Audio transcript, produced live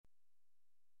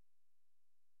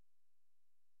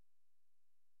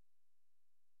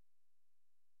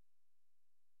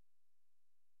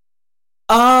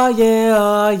Oh yeah,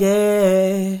 oh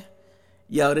yeah.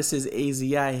 Yo, this is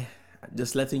AZI.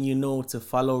 Just letting you know to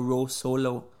follow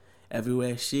RoSolo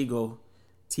everywhere she go.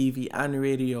 TV and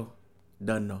radio.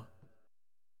 Done know.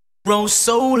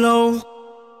 RoSolo.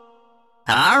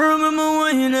 I remember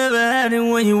when you never had it,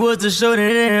 when you was the show that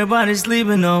everybody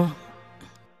sleeping on.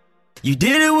 You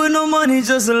did it with no money,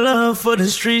 just a love for the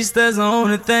streets. That's the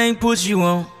only thing put you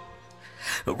on.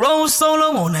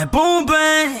 RoSolo on that boom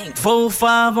bang,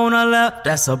 4-5 on our lap,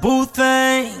 that's a boo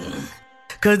thing.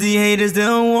 Cause the haters, they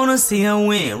don't wanna see her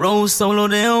win. RoSolo,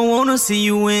 they don't wanna see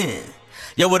you win.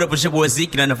 Yo, what up, it's your boy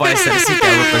Zeke and the Vice 76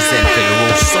 that represent the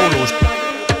RoSolo Show.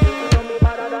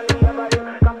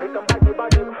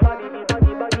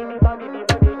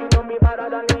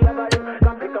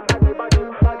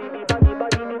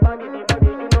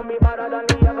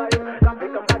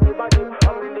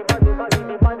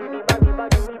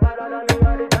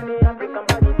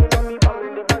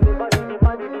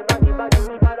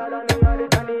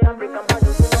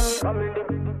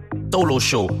 Solo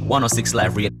Show, 106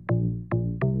 Live Radio.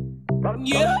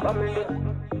 Yeah.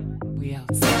 We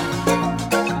outside.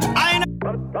 I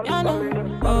know.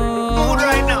 Mood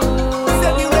right now.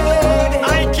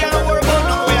 I can't worry about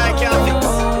no way I can't fix.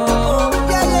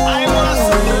 I want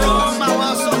some rum, I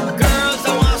want some girls, I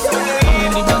want some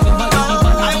weed.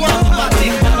 I want party.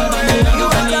 You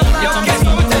guess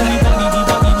what I'm telling you.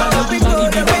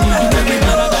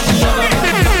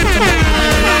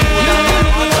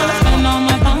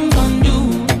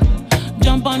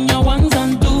 On your ones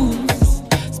and twos,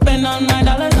 spend all my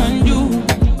dollars on you.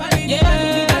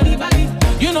 Yeah,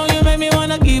 you know you make me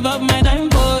wanna give up my time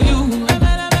for you.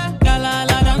 Girl, I'll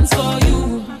dance for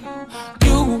you.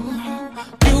 You.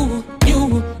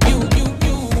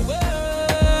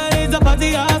 It's a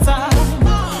party outside.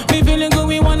 Me feeling good,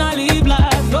 we wanna live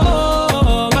life.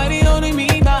 Nobody holding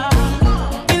me back.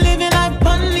 We living like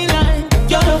funny life.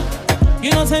 Yo,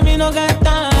 you know, say me no got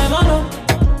time. Oh no.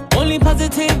 Only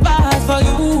positive vibes for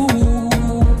you,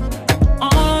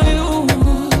 on you.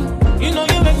 You know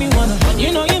you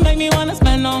make me wanna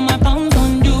spend all my pounds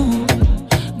on you.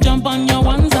 Jump on your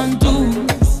ones and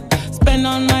twos, spend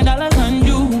all my dollars on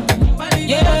you.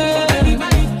 Yeah,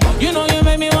 you know you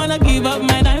make me wanna give up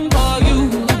my time for you.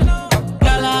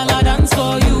 Girl, I'll dance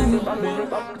for you.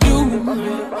 You.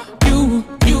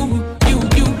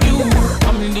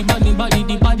 I'm in the body,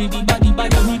 me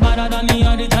better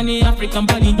than the African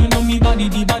body. You know me body,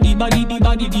 the body.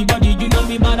 You know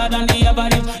me better than the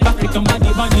average African body.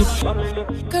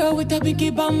 Girl with a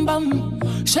biggie bam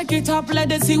bam, shake it up,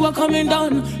 let it see what coming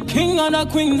down. King and the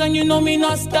queens, and you know me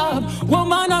not stop.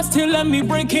 Woman, I still let me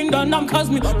breaking down. I'm cause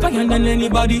me fire than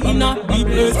anybody in a deep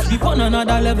place. If on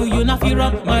another level, you not fear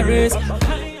up my race. I'm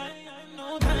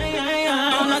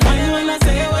not time when I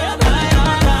say what I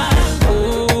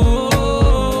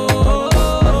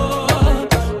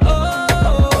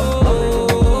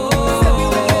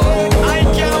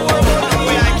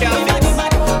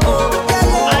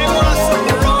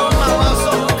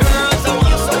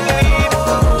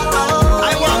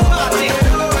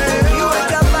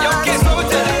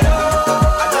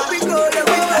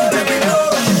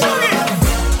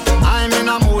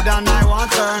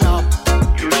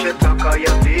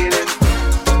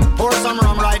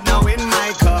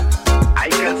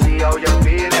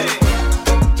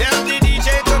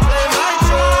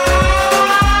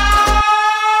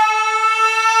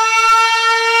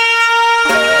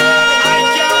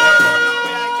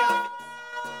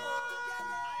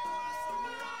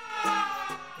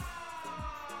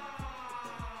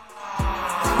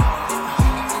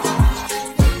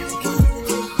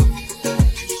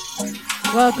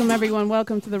Welcome everyone,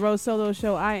 welcome to the RoSolo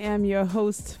Show. I am your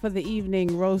host for the evening,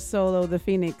 RoSolo the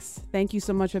Phoenix. Thank you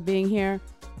so much for being here.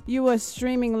 You are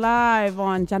streaming live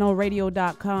on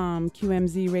channelradio.com,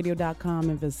 qmzradio.com,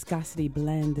 and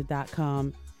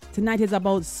viscosityblend.com. Tonight is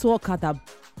about Soca the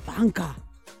Blanca.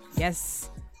 Yes,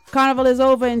 Carnival is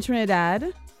over in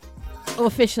Trinidad.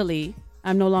 Officially,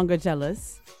 I'm no longer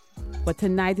jealous. But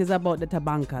tonight is about the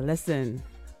Tabanca. Listen.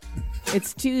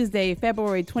 It's Tuesday,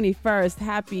 February 21st.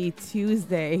 Happy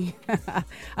Tuesday. I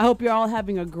hope you're all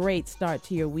having a great start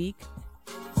to your week.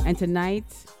 And tonight,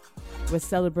 we're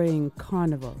celebrating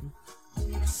Carnival,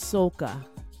 Soca,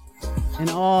 and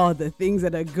all the things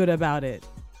that are good about it.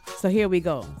 So here we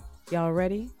go. Y'all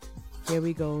ready? Here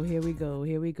we go.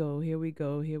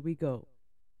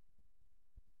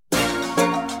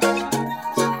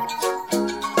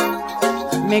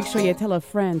 Make sure you tell a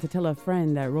friend that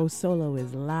RoSolo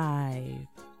is live.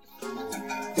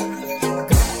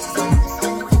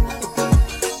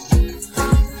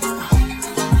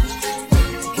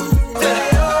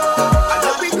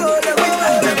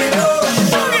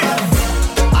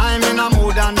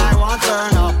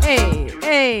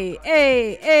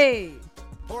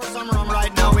 Pour some rum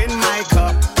right now in my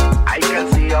cup. I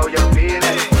can see how you're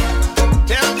feeling.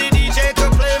 Tell the DJ to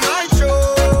play my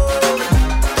tune.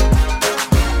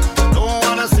 Don't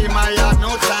wanna see my yard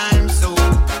no time soon.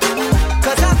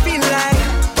 Cause I feel like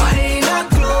why not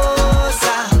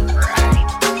closer. Right.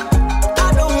 I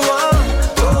don't want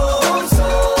to go home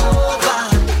sober.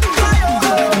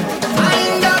 I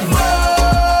ain't got more.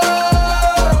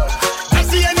 I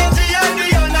see energy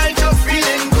every and I just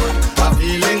feeling good. I'm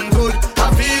feeling good.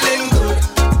 I'm feeling good.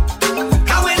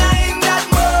 How when I ain't got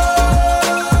more.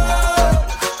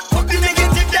 Fuck the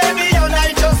negative baby and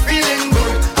I just feeling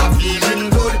good. I'm feeling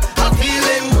good. I'm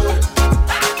feeling good.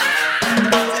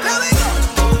 Now we go.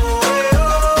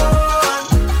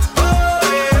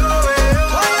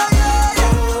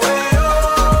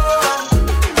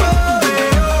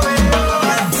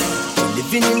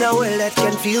 Living in a world that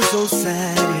can feel so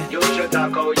sad. You should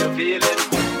talk how you feeling.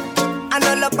 And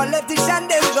all the politicians,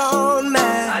 them gone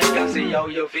mad. I can see how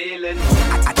you feeling.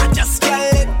 I just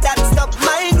can't let that stop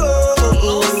my growth.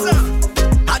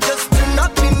 I just turn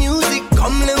up the music,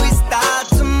 come let we start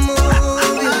to move. I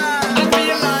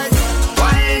feel like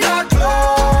why not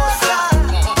closer?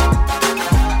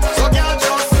 So girl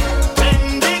just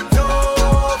bend it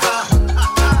over.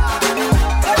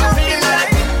 I feel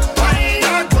like why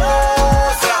not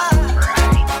closer?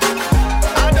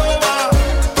 I don't want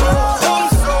to go home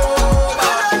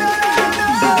sober.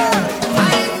 I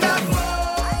ain't got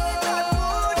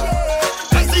mood,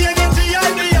 yeah. I see energy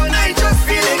on me and I just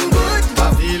feeling good.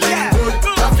 I'm feeling good.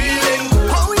 I'm feeling good.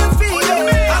 How you feeling?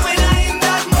 And when I ain't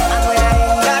got mood,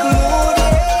 yeah.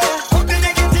 Fuck the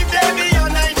negative baby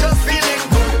and I just feeling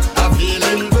good. I'm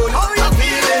feeling good. I'm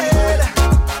feeling good.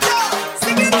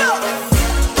 Sing it now.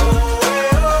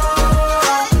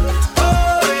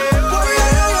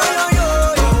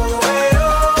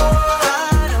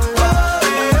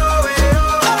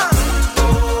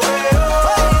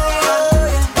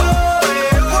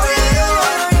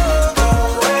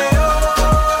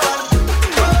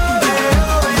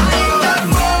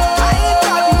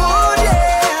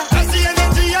 I see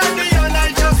energy on me and I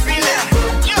just feeling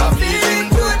good. I'm feeling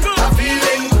good. I'm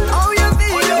feeling good. How you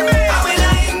feeling? And when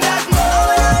I ain't got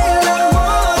mood,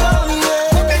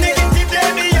 fuck the negative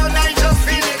baby and I just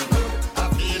feeling good. I'm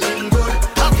feeling good.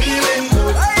 I'm feeling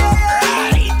good.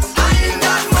 Right. I ain't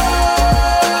got mood.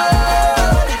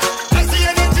 I see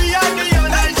energy on me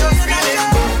and I just feeling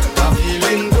good. I'm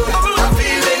feeling good. I'm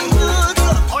feeling good.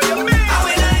 And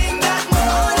when I ain't got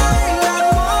mood,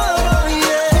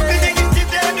 fuck the negative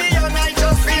baby and I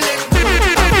just feeling good.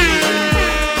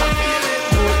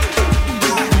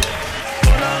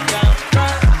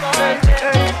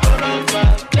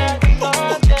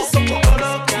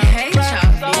 Hey,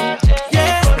 Choppy.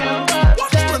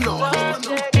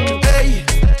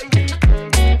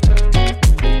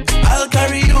 I'll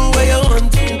carry you where you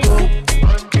want to go.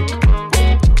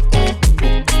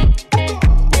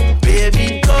 Baby,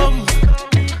 come,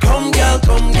 come,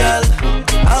 girl.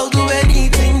 I'll do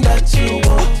anything that you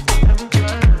want.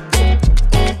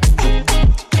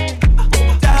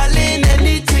 Darling,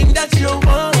 anything that you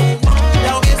want.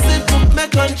 Now is it put me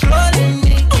controlling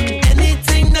me.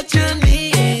 Anything that you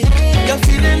need. You're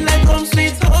feeling like home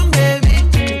sweet home, baby.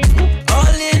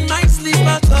 All in my sleep,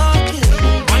 I talking.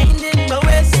 Winding my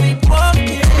waist,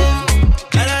 sleepwalking.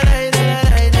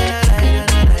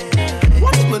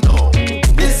 Watch me now.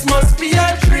 This must be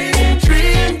a dream.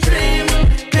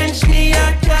 Pinch me, I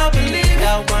can't believe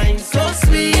that wine so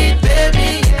sweet,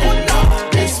 baby. Oh no,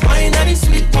 this wine and this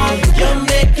sweet one, you're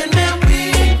making me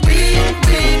weak.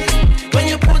 When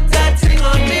you put that thing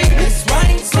on me, this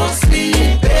wine so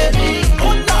sweet, baby.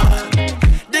 Oh no,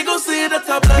 they go say that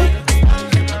I'm blind.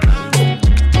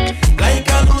 Like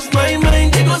I lose my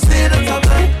mind, they go say that I'm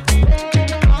blind.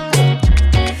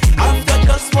 After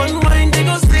just one wine, they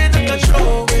go say that I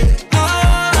throw it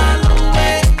all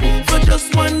away. For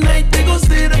just one night, they go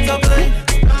say that I'm blind.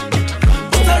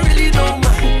 But I really don't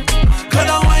mind. Cause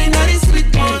I wine and it's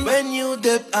sweet one. When you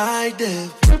dip, I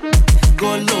dip.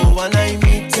 Go low and I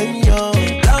meet in you.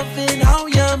 Loving how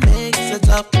you mix it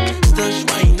up. Stush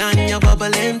wine and you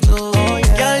bubbling too.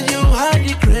 Girl, you had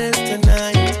the crib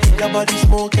tonight. Your body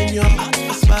smoking, your hot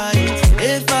for spite.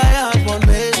 If I had one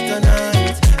wish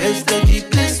tonight, it's to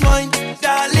keep this wine.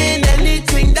 Darling,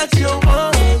 anything that you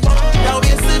want. Now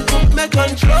is it put me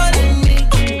controlling me.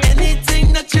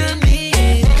 Anything that you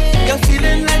need. You're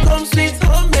feeling like home sweet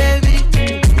home, baby.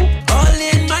 All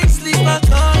in my sleep, I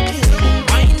talking.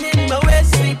 Winding my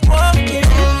waist, sleepwalking.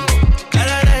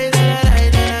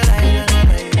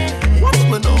 Watch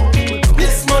me now.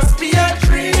 This must be a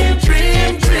dream.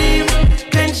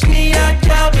 Pinch me, I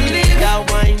can't believe that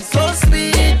wine so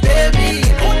sweet, baby.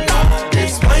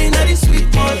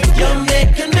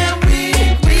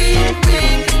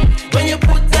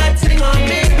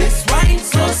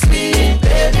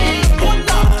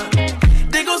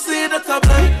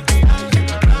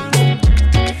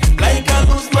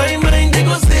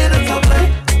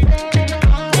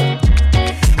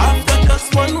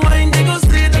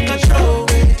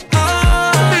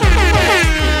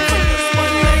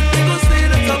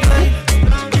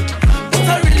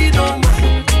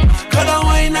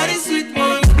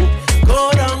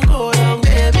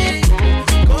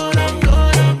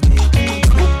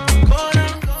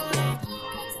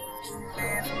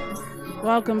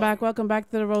 Welcome back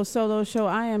to the RoSolo Show.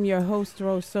 I am your host,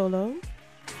 RoSolo.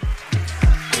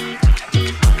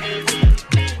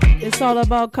 It's all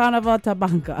about Carnival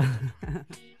Tabanca.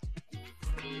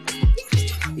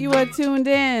 You are tuned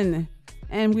in,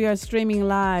 and we are streaming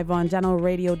live on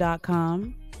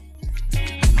JanoRadio.com,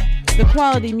 the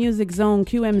Quality Music Zone,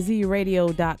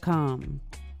 QMZRadio.com,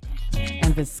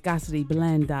 and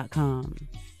ViscosityBlend.com.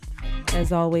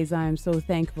 As always, I am so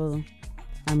thankful.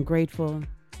 I'm grateful.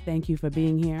 Thank you for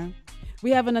being here. We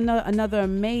have another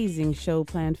amazing show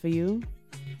planned for you.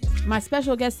 My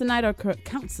special guests tonight are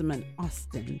Councilman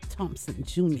Austin Thompson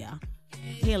Jr.,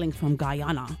 hailing from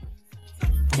Guyana.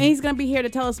 And he's going to be here to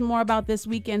tell us more about this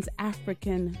weekend's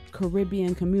African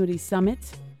Caribbean Community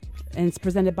Summit. And it's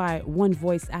presented by One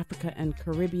Voice Africa and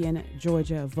Caribbean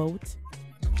Georgia Vote.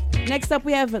 Next up,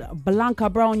 we have Blanca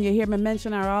Brown. You hear me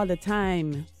mention her all the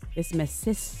time. It's my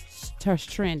sister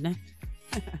Trin.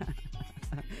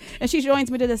 And she joins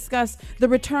me to discuss the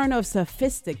return of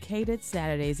Sophisticated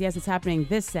Saturdays. Yes, it's happening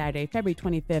this Saturday, February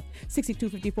 25th,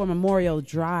 6254 Memorial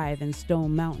Drive in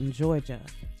Stone Mountain, Georgia.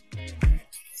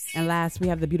 And last, we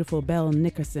have the beautiful Belle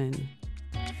Nickerson.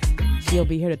 She'll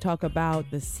be here to talk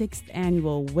about the 6th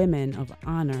Annual Women of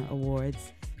Honor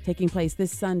Awards taking place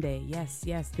this Sunday. Yes,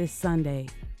 this Sunday,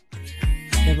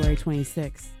 February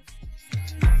 26th.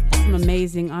 Some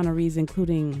amazing honorees,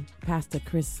 including Pastor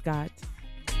Chris Scott,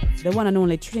 the one and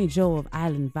only Trini Joe of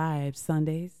Island Vibes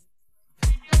Sundays,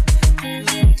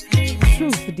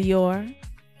 Truth Dior,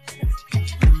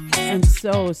 and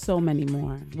so many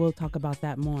more. We'll talk about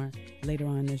that more later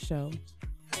on in the show.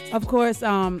 Of course,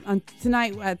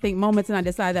 tonight, I think Moments and I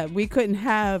decided that we couldn't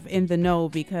have In the Know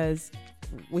because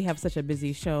we have such a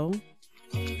busy show.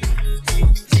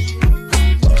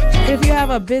 If you have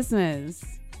a business,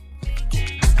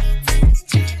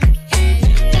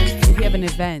 if you have an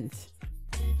event,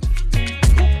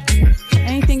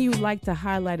 anything you would like to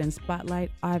highlight and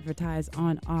spotlight, advertise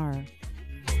on our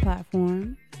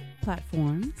platforms,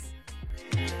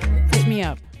 hit me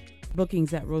up.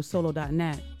 Bookings at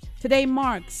RoSolo.net. Today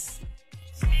marks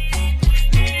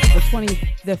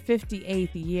the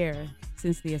 58th year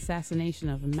since the assassination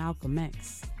of Malcolm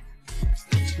X.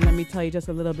 And let me tell you just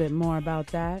a little bit more about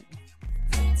that.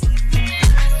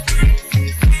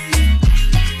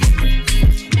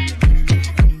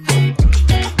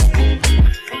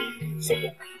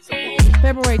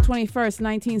 February 21st,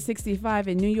 1965,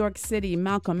 in New York City,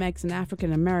 Malcolm X, an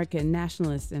African-American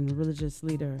nationalist and religious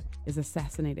leader, is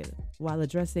assassinated while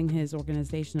addressing his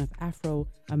organization of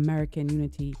Afro-American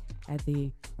Unity at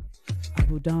the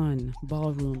Abudan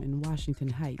Ballroom in Washington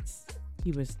Heights.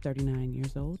 He was 39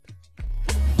 years old.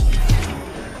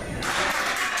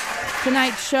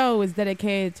 Tonight's show is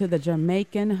dedicated to the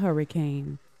Jamaican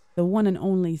hurricane, the one and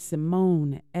only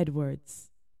Simone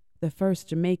Edwards, the first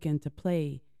Jamaican to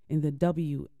play in the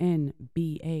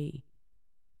WNBA.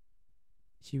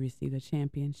 She received a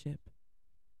championship.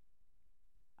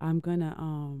 I'm gonna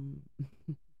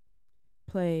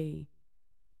play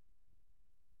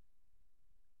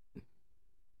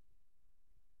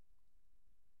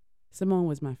Simone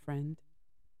was my friend,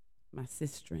 my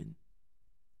sister-in,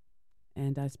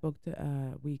 and I spoke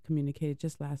to we communicated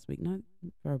just last week, not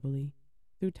verbally,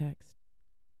 through text.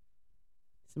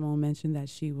 Simone mentioned that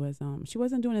she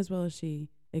wasn't doing as well as she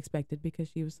expected because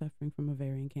she was suffering from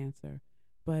ovarian cancer,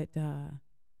 but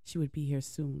she would be here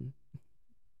soon,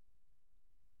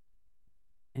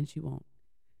 and she won't.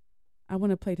 I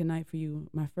want to play tonight for you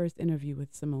my first interview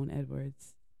with Simone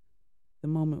Edwards, the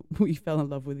moment we fell in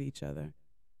love with each other.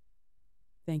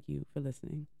 Thank you for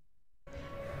listening.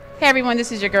 Hey everyone,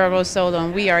 this is your girl RoSolo,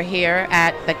 and we are here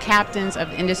at the Captains of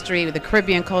Industry with the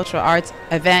Caribbean Cultural Arts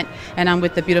event, and I'm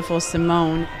with the beautiful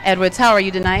Simone Edwards. How are you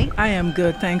tonight? I am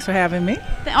good. Thanks for having me.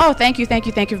 Thank you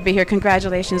for being here.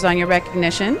 Congratulations on your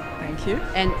recognition. Thank you.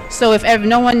 And so if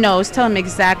no one knows, tell them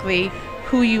exactly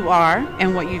who you are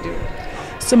and what you do.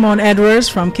 Simone Edwards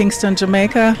from Kingston,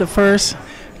 Jamaica, the first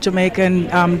Jamaican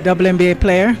WNBA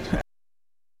player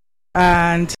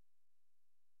and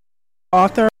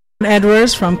author.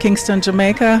 Edwards from Kingston,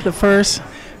 Jamaica, the first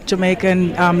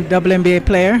Jamaican WNBA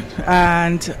player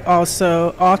and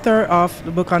also author of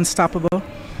the book Unstoppable.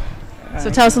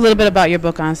 So tell us a little bit about your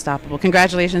book Unstoppable.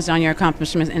 Congratulations on your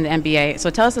accomplishments in the NBA.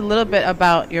 So tell us a little bit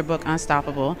about your book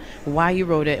Unstoppable, why you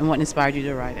wrote it, and what inspired you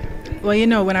to write it. Well, you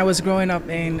know, when I was growing up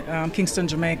in Kingston,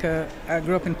 Jamaica, I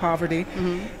grew up in poverty,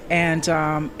 and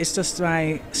it's just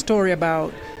my story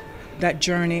about that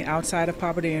journey outside of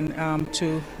poverty and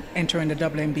to enter in the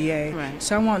WNBA. Right.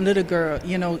 So I want little girl,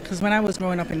 because when I was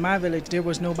growing up in my village, there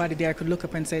was nobody there I could look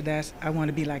up and say that I want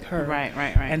to be like her. Right.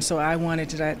 And so I wanted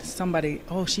that somebody,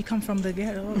 she come from the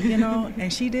ghetto,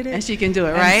 and she did it. And she can do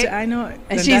it, right? I know.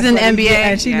 And she's in the NBA.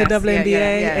 And she's in the WNBA.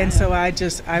 Yeah. And so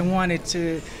I wanted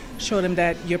to show them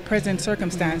that your present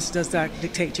circumstance does not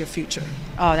dictate your future.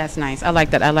 Oh, that's nice. I like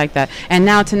that. And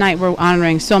now tonight we're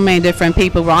honoring so many different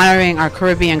people. We're honoring our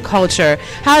Caribbean culture.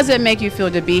 How does it make you feel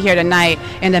to be here tonight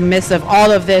in the midst of all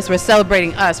of this? We're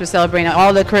celebrating us. We're celebrating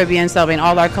all the Caribbean, celebrating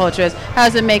all our cultures. How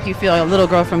does it make you feel, a little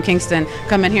girl from Kingston,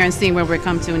 coming here and seeing where we've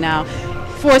come to now?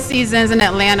 4 seasons in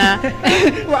Atlanta.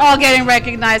 We're all getting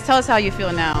recognized. Tell us how you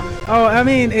feel now. Oh, I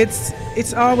mean, it's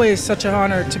always such an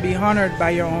honor to be honored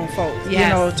by your own folks,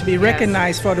 to be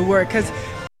recognized for the work. Because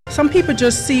some people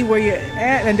just see where you're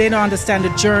at and they don't understand the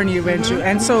journey you went through.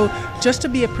 And so just to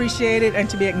be appreciated and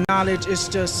to be acknowledged is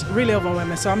just really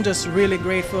overwhelming. So I'm just really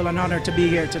grateful and honored to be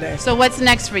here today. So what's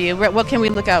next for you? What can we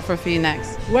look out for you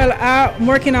next? Well, I'm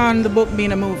working on the book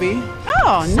being a movie.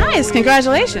 Oh, nice.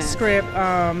 Congratulations. Script.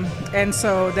 And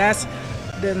so that's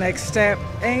the next step.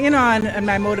 And, and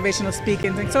my motivational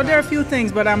speaking thing. So there are a few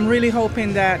things, but I'm really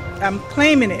hoping that I'm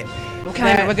claiming it.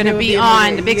 Okay, we're going to be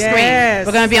on the big screen.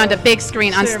 We're going to be on the big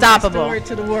screen, unstoppable. My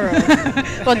story to the world.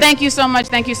 Well, thank you so much.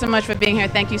 Thank you so much for being here.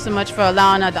 Thank you so much for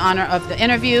allowing us the honor of the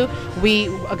interview. We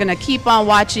are going to keep on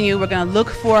watching you. We're going to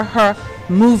look for her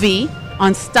movie,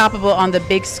 Unstoppable, on the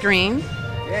big screen.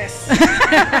 Yes.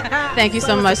 Thank you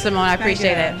so much, Simone. I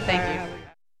appreciate it. Thank you.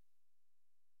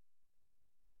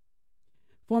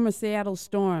 Former Seattle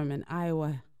Storm and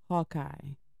Iowa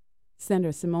Hawkeye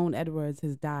Senator Simone Edwards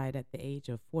has died at the age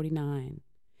of 49,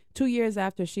 2 years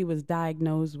after she was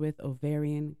diagnosed with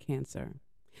ovarian cancer.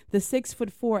 The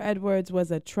 6'4" Edwards was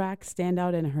a track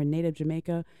standout in her native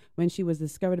Jamaica when she was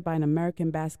discovered by an American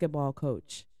basketball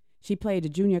coach. She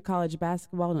played junior college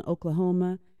basketball in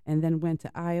Oklahoma and then went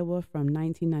to Iowa from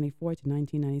 1994 to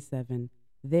 1997.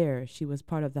 There, she was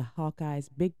part of the Hawkeyes'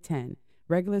 Big Ten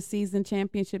regular season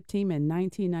championship team in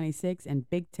 1996 and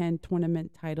Big Ten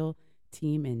tournament title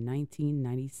team in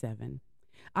 1997.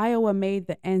 Iowa made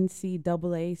the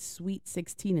NCAA Sweet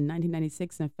 16 in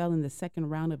 1996 and fell in the second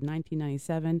round of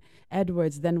 1997.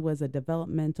 Edwards then was a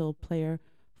developmental player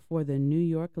for the New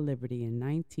York Liberty in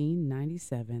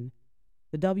 1997,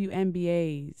 the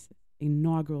WNBA's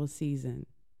inaugural season,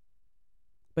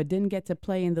 but didn't get to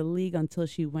play in the league until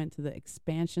she went to the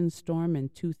expansion Storm in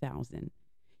 2000.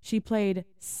 She played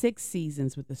 6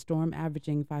 seasons with the Storm,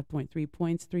 averaging 5.3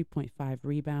 points, 3.5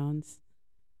 rebounds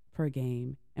per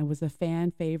game, and was a fan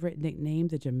favorite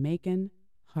nicknamed the Jamaican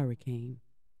Hurricane.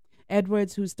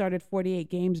 Edwards, who started 48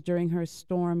 games during her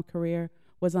Storm career,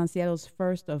 was on Seattle's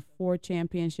first of 4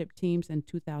 championship teams in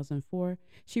 2004.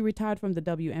 She retired from the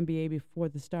WNBA before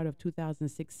the start of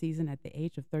 2006 season at the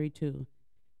age of 32.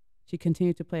 She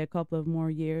continued to play a couple of more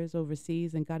years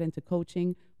overseas and got into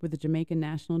coaching with the Jamaican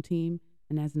national team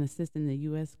and as an assistant in the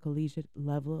U.S. collegiate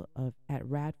level at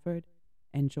Radford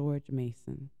and George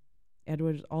Mason.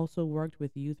 Edwards also worked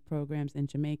with youth programs in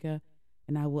Jamaica,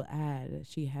 and I will add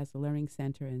she has a learning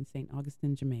center in St.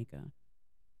 Augustine, Jamaica.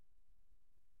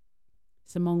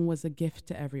 Simone was a gift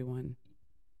to everyone,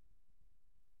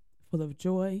 full of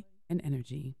joy and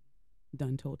energy,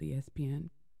 Dunn told ESPN.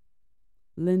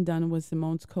 Lynn Dunn was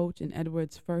Simone's coach in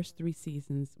Edwards' first 3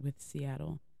 seasons with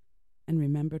Seattle and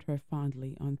remembered her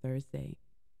fondly on Thursday.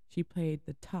 She played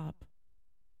the top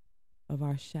of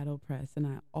our shadow press, and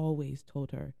I always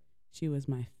told her she was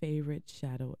my favorite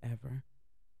shadow ever.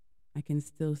 I can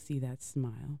still see that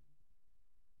smile.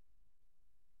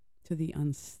 To the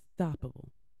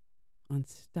unstoppable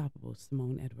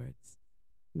Simone Edwards,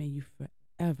 may you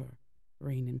forever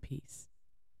reign in peace.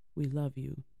 We love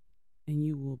you, and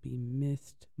you will be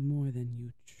missed more than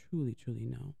you truly, truly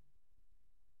know.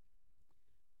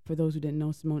 For those who didn't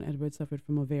know, Simone Edwards suffered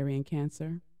from ovarian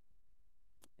cancer.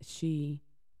 She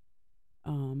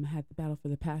had the battle for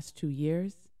the past 2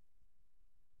 years,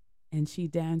 and she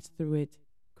danced through it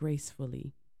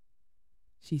gracefully.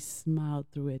 She smiled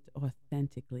through it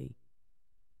authentically.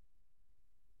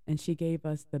 And she gave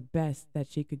us the best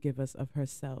that she could give us of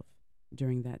herself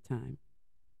during that time.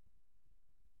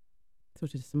 So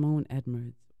to Simone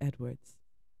Edwards,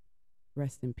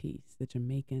 rest in peace, the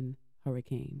Jamaican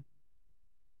Hurricane.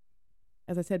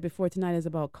 As I said before, tonight is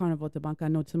about Carnival de Blanca. I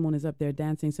know Simone is up there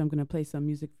dancing, so I'm going to play some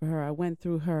music for her. I went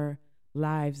through her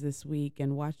lives this week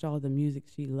and watched all the music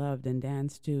she loved and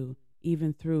danced to,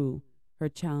 even through her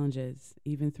challenges,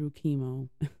 even through chemo.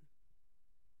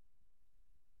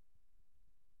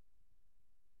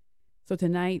 So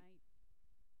tonight,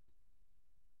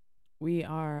 We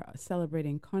are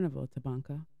celebrating Carnival,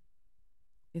 Tabanka.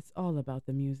 It's all about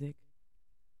the music.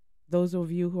 Those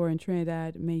of you who are in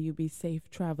Trinidad, may you be safe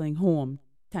traveling home.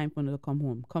 Time for you to come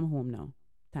home. Come home now.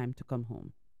 Time to come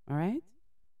home. All right?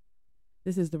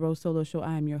 This is the RoSolo Show.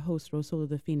 I am your host, RoSolo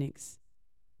the Phoenix.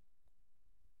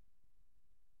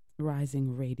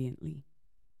 Rising radiantly.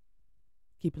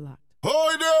 Keep it locked.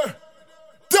 Hi there!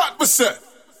 That was it!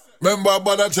 Remember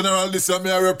about that general, this is me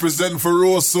I represent for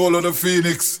RoSolo the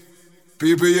Phoenix.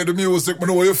 People hear the music, but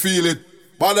know you feel it.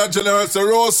 But that general say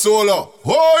RoSolo.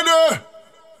 Hi there!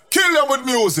 Kill them with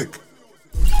music.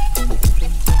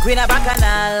 Queen of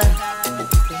Bacchanal.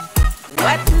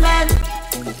 Wet man.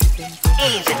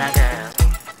 Easy now, girl.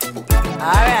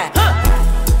 Alright.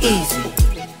 Easy,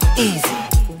 easy,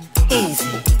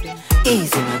 easy,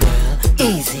 easy now, girl.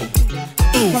 Easy,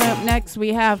 easy. Coming up next,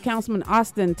 we have Councilman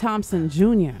Austin Thompson Jr.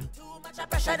 Too much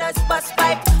pressure does bust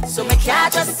pipe, so me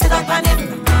can't just sit up on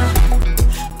him.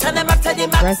 Turn them up to the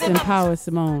maximum. Rest in power,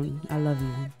 Simone. I love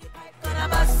you.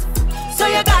 So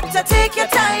you got to take your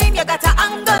time, you got to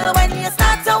angle when you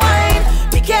start to whine.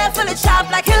 Be careful, it's sharp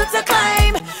like hill to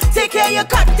climb. Take care, you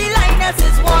cut the line as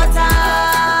it's water.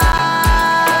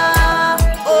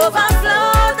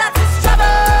 Overflow, that is trouble.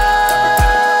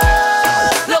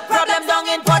 Look, problem down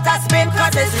in Port of Spain,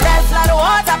 cause it's red flood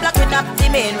water blocking up the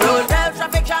main road. Real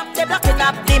traffic jam, they blocking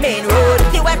up the main road.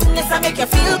 The wetness will make you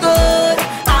feel good.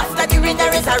 After the rain,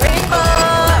 there is a rainbow.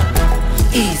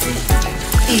 Easy,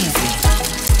 easy,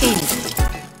 easy.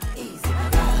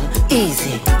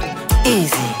 Easy,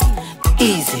 easy,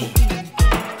 easy.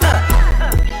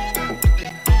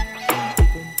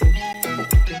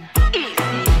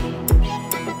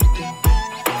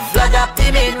 Flood up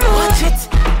the main road. Watch it.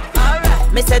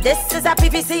 Alright. Me say this is a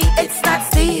PVC, it's not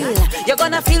steel. You're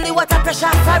gonna feel the water pressure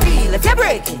for real. If you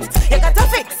break it, you got to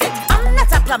fix it. I'm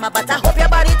not a plumber, but I hope your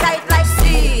body tight like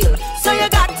steel. So you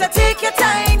got to take your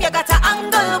time, you got to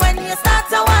angle when you start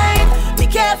to whine. Be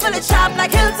careful, it's sharp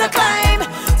like hill to climb.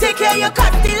 Take care, you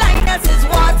cut the line as is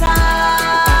water.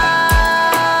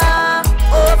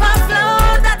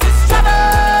 Overflow, that is trouble.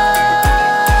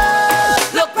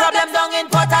 Look, problem down in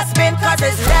Port of Spain, cause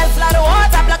it's real flood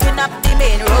water blocking up the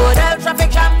main road. Real traffic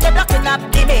jam, they blocking up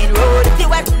the main road. The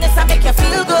wetness will make you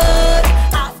feel good.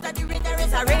 After the rain, there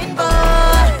is a rainbow.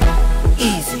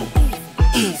 Easy,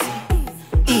 easy,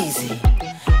 easy,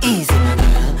 easy, my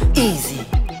girl. Easy,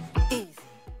 easy,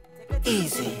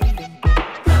 easy.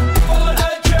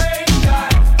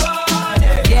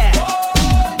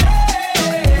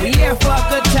 For a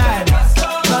good time, not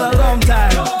a long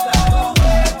time.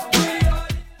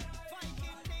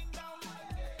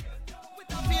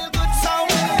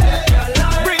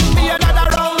 Bring me another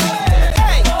round.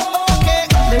 Hey,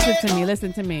 okay.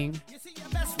 Listen to me.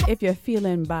 If you're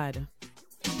feeling bad,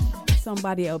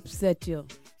 somebody upset you,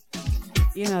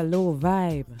 in a low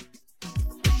vibe,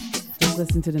 just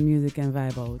listen to the music and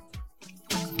vibe out.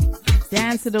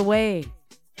 Dance it away.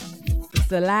 It's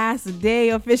the last day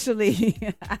officially.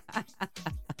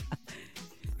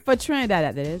 For Trinidad,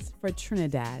 that is. For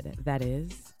Trinidad, that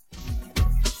is.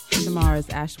 Tomorrow is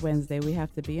Ash Wednesday. We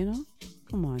have to be,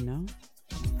 come on now.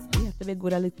 We have to be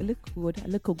good, a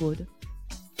little good.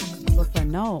 But for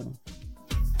now,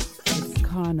 it's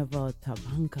Carnival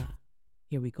Tabanka.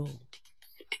 Here we go.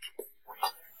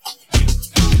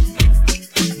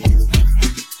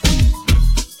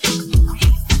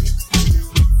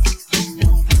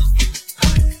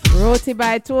 Roti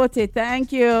by Toti,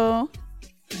 thank you.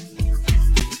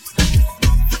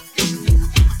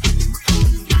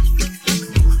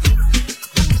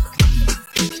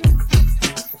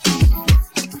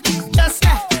 Just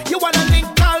you wanna link,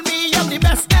 call me, I'm the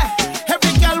best.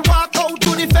 Every girl walk out to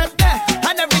the fete,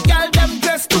 and every girl them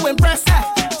dress to impress.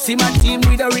 See my team,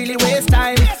 we don't really waste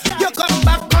time. You come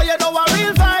back, cause you know a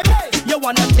real vibe. You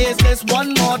wanna taste this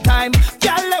one more time.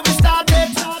 Girl, let me start it.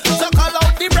 So call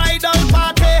out the bridal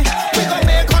party. We gon'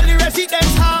 make all the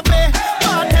residents happy.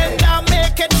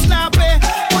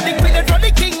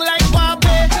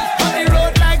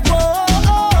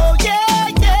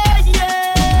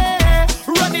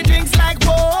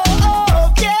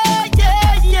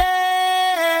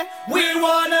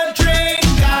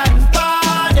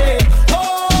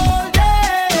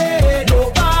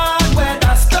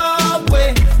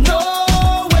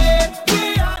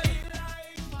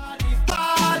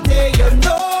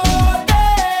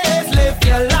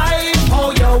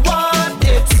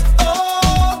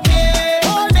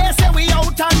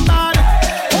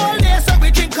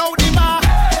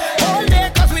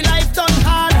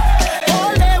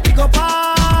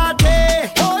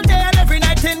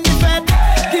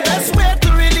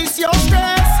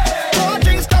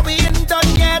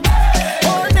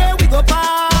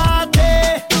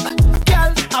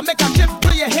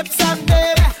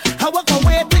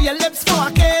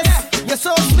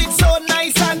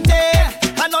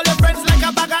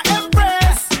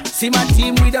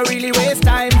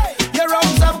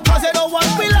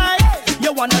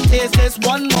 wanna taste this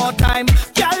one more time.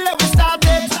 Girl, let me start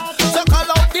it. So call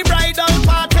out the bridal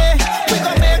party. We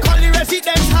gon' make all the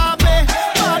residents happy.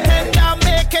 Bartender,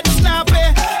 make it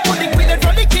snappy. Put the queen in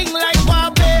front of the king like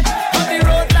Barbie. On the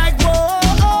road like whoa,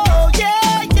 oh,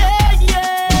 yeah, yeah,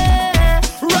 yeah.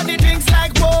 Run the drinks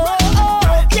like whoa,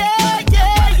 oh, yeah,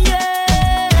 yeah,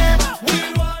 yeah.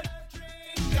 We wanna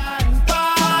drink and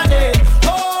party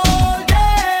all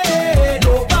day.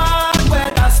 No bad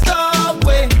weather stop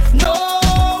we, no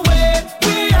way.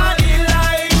 We are the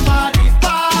life of the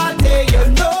party, you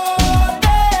know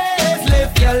this.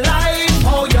 Live your life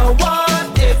how you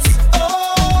want, it's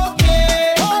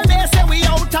okay. All day say we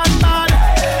out and mad.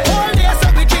 All day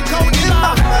say we drink out the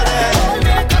bar. All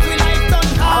day 'cause we like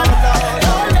done hard.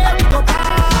 All day we go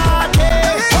party.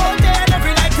 All day and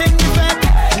every night in the bed.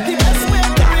 The best way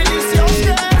to release your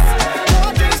stress.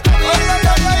 All drinks come in.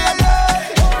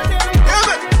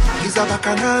 He's a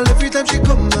bacchanal every time she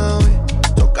come my way.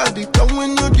 Talk all the tongue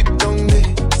when you dip down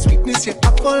there. Sweetness, your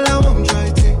apple, I won't try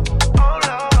to.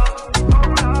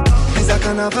 He's a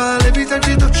carnival every time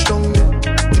she touch down there.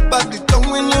 Tip out the tongue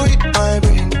when you hit my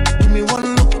brain. Give me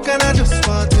one look and I just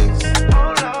want this.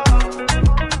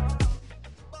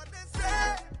 But they say,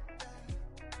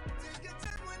 take your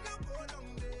time when you go down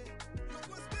there. You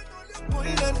go spend all your coin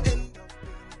and end up in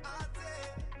a day.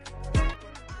 But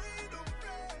I don't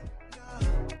pray, nah.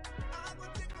 I go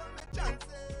take all my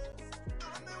chances.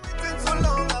 I've been waiting so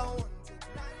long, I want it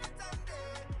night and day.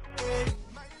 Hey,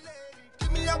 my lady,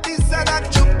 give me a piece of that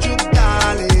chup chup,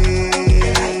 darling.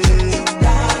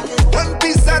 One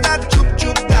piece of that chup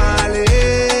chup, darling.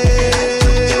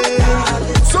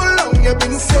 So long you've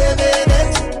been saving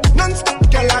it, non-stop,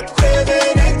 girl, I'm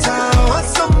craving it. I want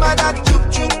some of that chup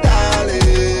chup, darling.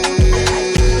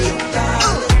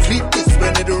 Fleet this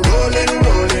when it rolling,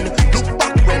 rolling. Look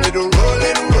back when it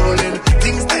rolling, rolling.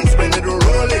 Things nice when it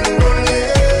rolling, rolling.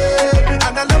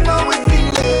 And I love how it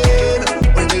feeling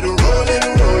when it rolling,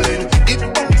 rolling. It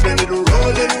bumps when it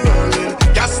rolling, rolling.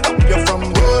 Can't stop you from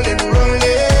rolling,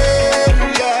 rolling.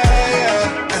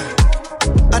 Yeah.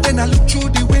 And then I look through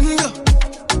the window.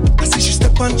 I see she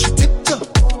step on, she tiptoe.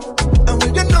 And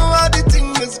when you know how the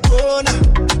thing is going,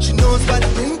 she knows by the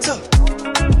winter.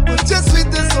 But just with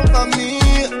this over me,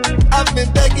 I've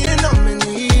been begging on my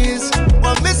knees.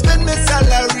 Want me spend my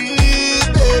salary,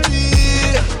 baby.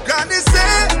 Granny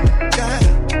say, yeah.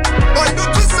 Boy,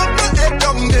 don't twist up your head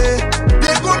down there.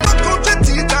 They go knock out your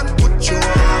teeth and put your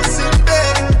ass in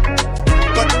bed.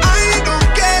 But I don't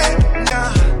care,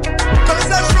 nah. 'Cause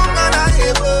I'm strong and I'm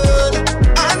able.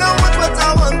 I know what I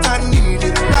want, I need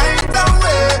it right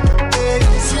away. Hey,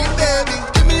 sweet baby,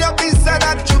 give me a piece of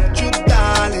that chup chup,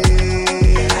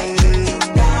 darling.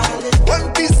 One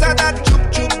piece of that chup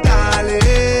chup, darling.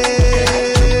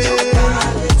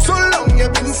 So long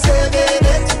you've been saving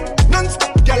it,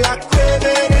 non-stop, girl, I'm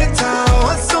craving it. I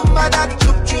want some of that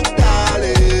chup chup,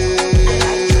 darling.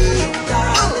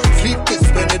 Sweet kiss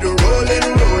when it rolling,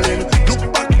 rolling. Look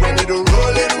back when it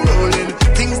rolling, rolling.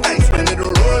 Things nice when it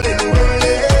rolling,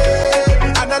 rolling.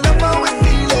 And I love how it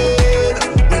feeling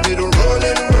when it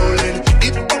rolling, rolling.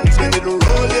 It bumps when it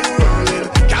rolling, rolling.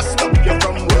 Can't stop you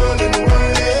from rolling,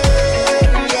 rolling.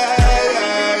 Yeah,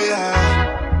 yeah,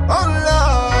 yeah. Oh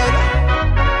Lord,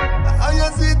 how you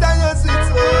sit,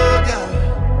 so girl.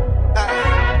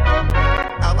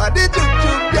 How are the juke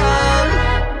juke, girl?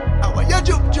 How are you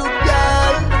juke juke,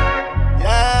 girl?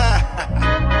 Yeah.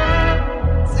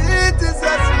 Sweet is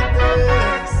a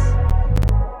sweetness.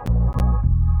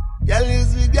 Girl is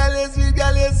sweet, girl is sweet,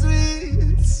 girl is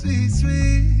sweet, sweet,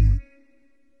 sweet.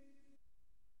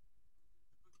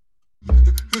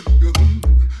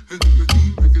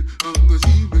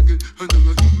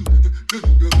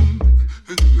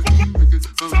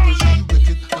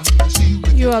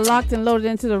 You are locked and loaded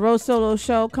into the RoSolo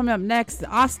Show. Coming up next,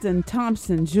 Austin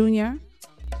Thompson Jr.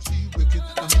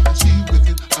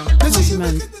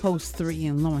 Councilman Post 3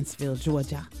 in Lawrenceville,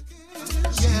 Georgia.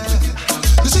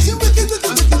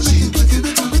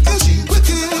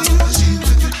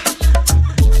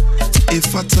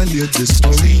 If I tell you this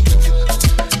story,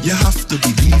 you have to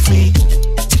believe me.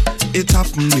 It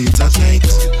happened late at night.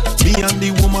 Me and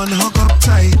the woman hug up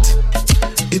tight.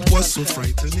 It was so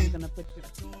frightening.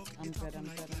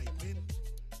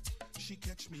 She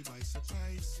catch me by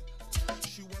surprise.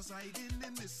 She was hiding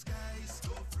in disguise.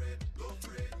 Go Fred, go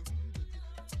Fred.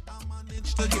 I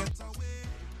managed to get away.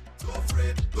 Go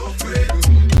Fred, go Fred.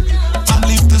 I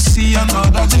live to see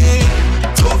another day.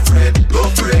 Go Fred, go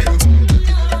Fred.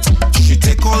 She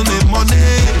take all my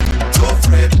money. Go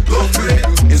Fred, go Fred.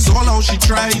 It's all how she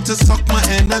tried to suck my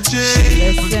energy.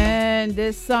 Listen,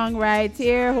 this song right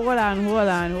here. Hold on.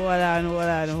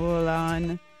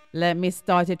 Let me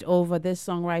start it over. This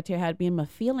song right here had me in my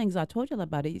feelings. I told y'all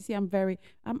about it. You see, I'm very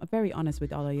honest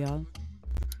with all of y'all.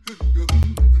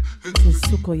 This is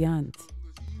Sukoyant.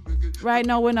 Right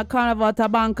now we're in a carnival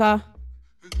Tabanka.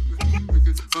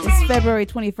 It's February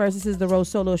 21st. This is the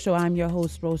RoSolo Show. I'm your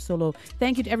host, RoSolo.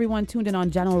 Thank you to everyone tuned in on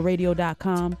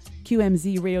JanoRadio.com,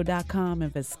 QMZRadio.com,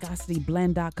 and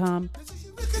ViscosityBlend.com.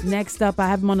 Next up, I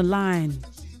have him on the line.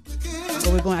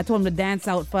 So I told him to dance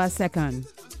out for a second.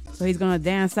 So he's going to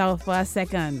dance out for a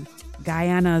second.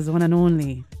 Guyana's one and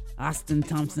only, Austin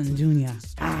Thompson Jr.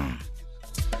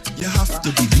 You have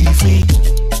to believe me.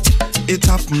 It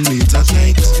happened late at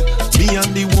night. Me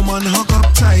and the woman hug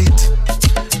up tight.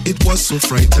 It was so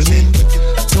frightening.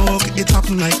 Dog, it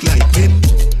happened like lightning.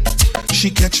 She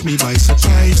catch me by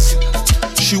surprise.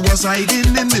 She was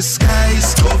hiding in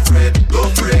disguise. Go Fred, go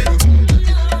Fred.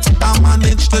 I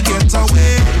managed to get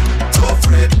away. Go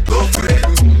Fred, go Fred.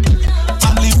 I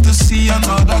live to see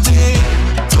another day.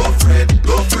 Go Fred,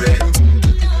 go Fred.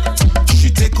 She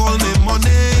take all my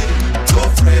money. Go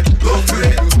Fred, go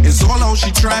Fred. It's all how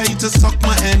she tried to suck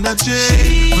my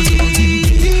energy.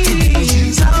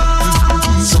 She's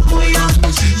on Sukoya.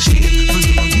 She's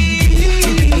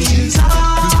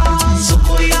on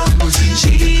Sukoya.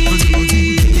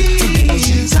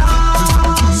 She's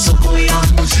on Sukoya.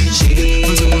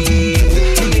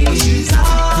 She's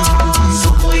on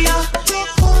Sukoya. They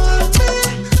call me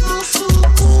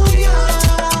Sukoya.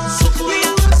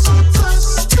 Sukoya was so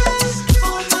thirsty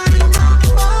for my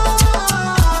number.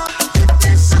 If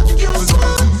they suck your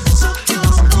soul,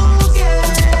 yeah.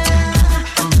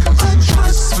 But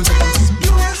trust me,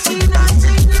 you have seen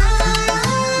nothing yet.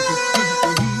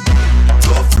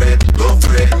 Go Fred, go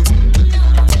Fred.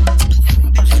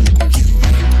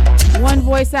 One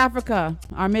Voice Africa.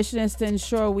 Our mission is to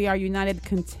ensure we are a united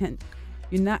continent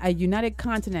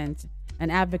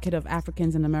and advocate of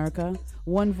Africans in America.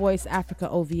 One Voice Africa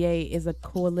OVA is a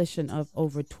coalition of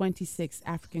over 26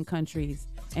 African countries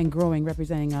and growing,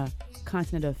 representing a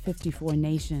continent of 54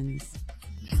 nations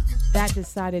that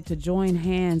decided to join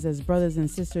hands as brothers and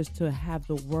sisters to have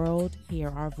the world hear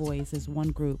our voice as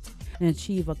one group and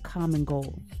achieve a common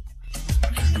goal.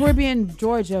 Caribbean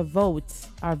Georgia votes.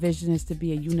 Our vision is to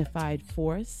be a unified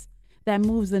force that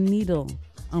moves the needle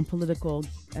on political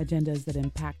agendas that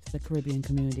impact the Caribbean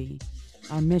community.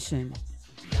 Our mission,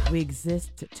 we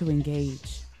exist to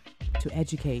engage, to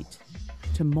educate,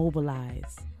 to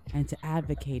mobilize, and to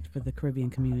advocate for the Caribbean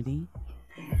community.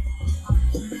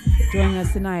 Joining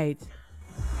us tonight,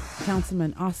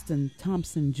 Councilman Austin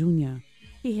Thompson Jr.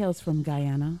 He hails from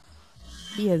Guyana.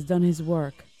 He has done his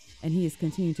work, and he is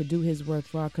continuing to do his work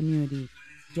for our community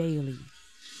daily.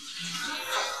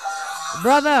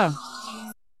 Brother,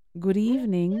 good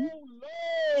evening.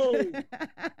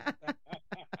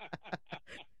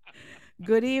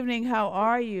 Good evening. How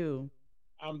are you?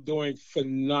 I'm doing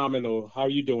phenomenal. How are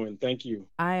you doing? Thank you.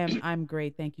 I'm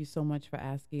great. Thank you so much for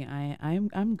asking.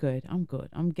 I'm good.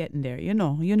 I'm getting there. You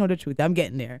know the truth. I'm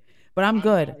getting there. But I'm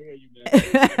good. I hear you,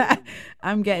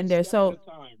 I'm getting there. So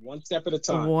one step at a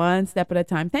time. One step at a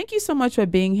time. Thank you so much for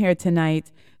being here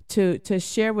tonight to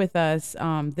share with us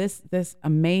this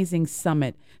amazing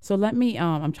summit. So let me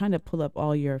I'm trying to pull up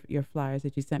all your flyers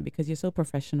that you sent because you're so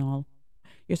professional.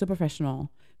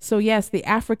 So yes, the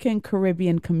African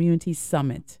Caribbean Community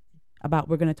Summit.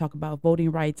 We're going to talk about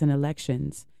voting rights and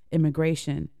elections,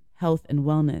 immigration, health and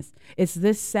wellness. It's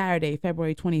this Saturday,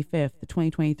 February 25th,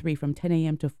 2023, from 10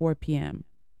 a.m. to 4 p.m.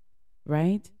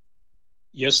 Right?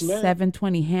 Yes, ma'am.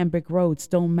 720 Hambrick Road,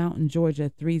 Stone Mountain,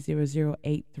 Georgia,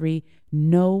 30083.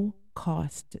 No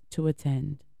cost to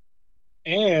attend.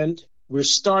 And we're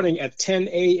starting at 10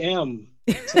 a.m.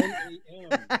 10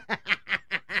 a.m.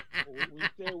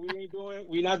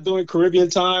 We're not doing Caribbean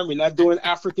time. We're not doing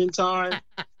African time.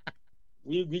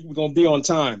 We're going to be on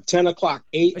time. 10 o'clock,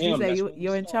 8 a.m. What you say,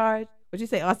 you're in charge? What you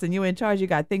say, Austin, you're in charge. You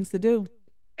got things to do.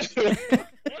 And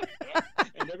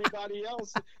everybody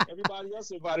else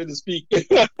invited to speak.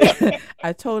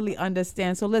 I totally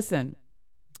understand. So listen,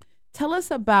 tell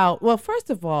us about, well, first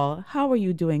of all, how are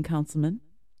you doing, Councilman?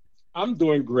 I'm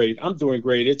doing great.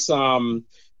 It's,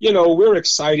 we're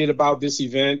excited about this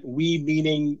event. We,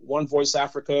 meaning One Voice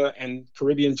Africa and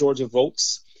Caribbean Georgia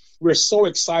Votes. We're so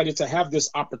excited to have this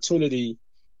opportunity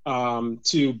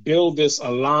to build this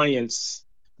alliance,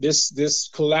 this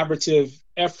collaborative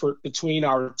effort between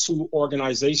our two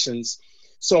organizations.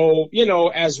 So,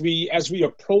 as we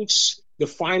approach the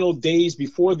final days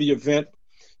before the event,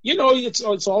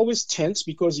 it's always tense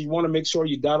because you want to make sure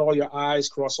you dot all your I's,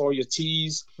 cross all your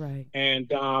T's. Right.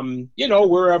 And,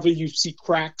 wherever you see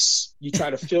cracks, you try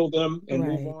to fill them and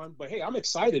right. move on. But hey, I'm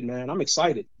excited, man. I'm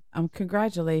excited.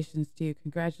 Congratulations to you.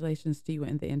 Congratulations to you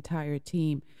and the entire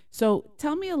team. So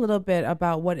tell me a little bit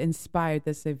about what inspired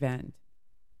this event.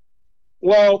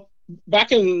 Well,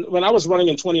 when I was running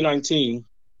in 2019,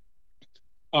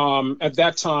 at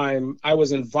that time, I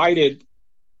was invited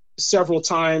several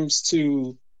times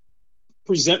to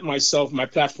present my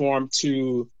platform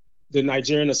to the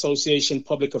Nigerian Association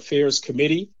Public Affairs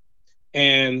Committee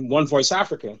and One Voice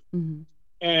Africa. Mm-hmm.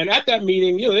 And at that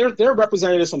meeting, there are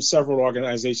representatives from several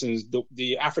organizations,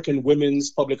 the African Women's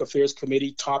Public Affairs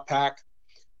Committee, TAPAC,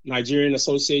 Nigerian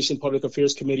Association Public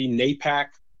Affairs Committee, NAPAC.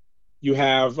 You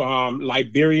have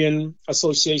Liberian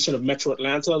Association of Metro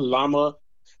Atlanta, LAMA,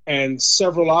 and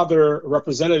several other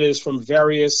representatives from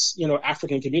various,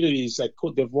 African communities like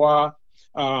Cote d'Ivoire,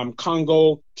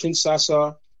 Congo,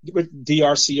 Kinshasa,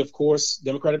 DRC, of course,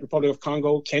 Democratic Republic of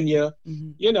Congo, Kenya,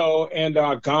 mm-hmm. And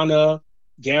Ghana,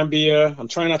 Gambia. I'm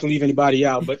trying not to leave anybody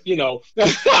out, but So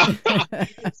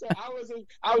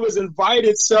I was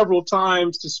invited several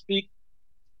times to speak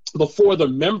before the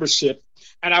membership,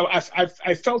 and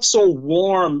I felt so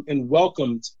warm and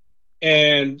welcomed.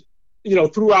 And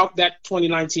throughout that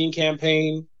 2019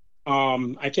 campaign,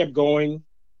 I kept going.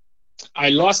 I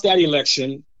lost that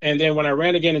election, and then when I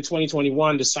ran again in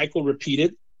 2021, the cycle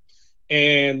repeated.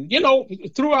 And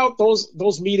throughout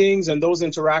those meetings and those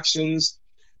interactions,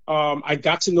 I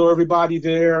got to know everybody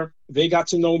there. They got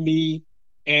to know me,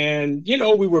 and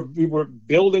we were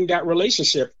building that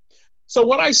relationship. So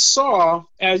what I saw,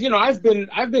 as I've been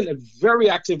very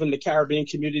active in the Caribbean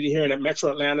community here in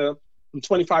Metro Atlanta from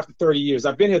 25 to 30 years.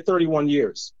 I've been here 31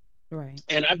 years, right?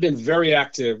 And I've been very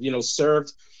active.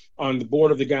 Served on the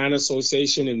board of the Guyana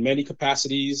Association in many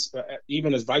capacities,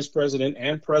 even as vice president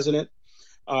and president.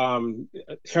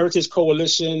 Heritage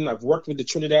Coalition. I've worked with the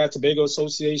Trinidad Tobago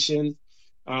Association,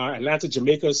 Atlanta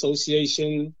Jamaica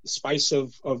Association, Spice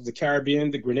of the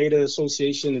Caribbean, the Grenada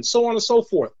Association, and so on and so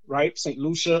forth, right? St.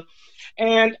 Lucia.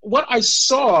 And what I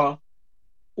saw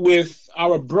with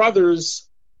our brothers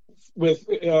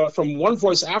from One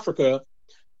Voice Africa,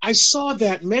 I saw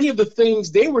that many of the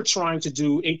things they were trying to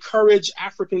do, encourage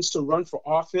Africans to run for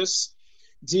office,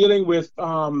 dealing with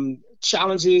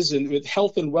challenges and with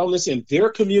health and wellness in their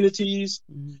communities,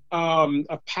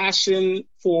 a passion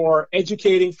for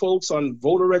educating folks on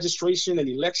voter registration and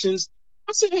elections.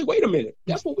 I said, hey, wait a minute.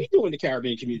 That's what we do in the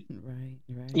Caribbean community.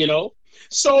 Right.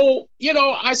 So,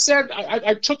 I said,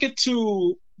 I took it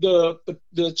to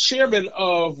the chairman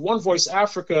of One Voice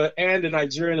Africa and the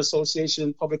Nigerian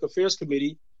Association Public Affairs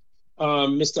Committee,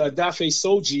 Mr. Adafe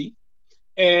Soji.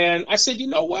 And I said, you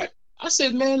know what? I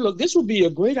said, man, look, this would be a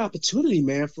great opportunity,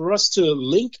 man, for us to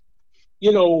link,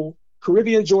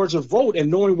 Caribbean Georgia Vote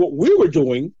and knowing what we were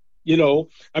doing. We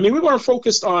weren't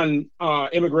focused on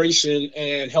immigration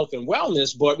and health and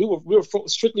wellness, but we were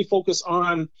strictly focused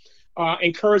on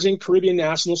encouraging Caribbean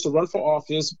nationals to run for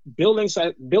office, building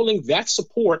that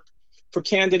support for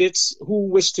candidates who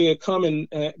wish to come in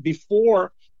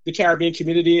before the Caribbean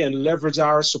community and leverage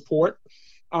our support.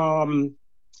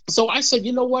 So I said,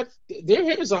 you know what?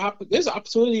 There's an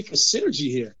opportunity for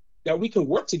synergy here that we can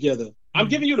work together. I'm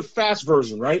giving you the fast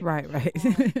version, right? Right.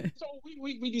 So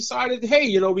we decided,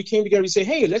 hey, we came together. We said,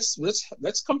 hey,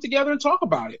 let's come together and talk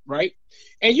about it, right?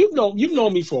 And you've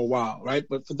known me for a while, right?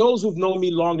 But for those who've known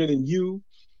me longer than you,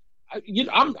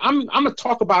 I'm a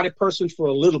talk about it person for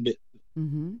a little bit,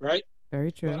 right?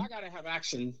 Very true. But I got to have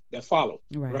action that follow,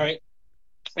 right?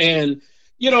 And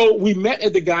we met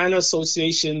at the Guyana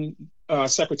Association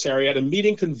Secretariat, a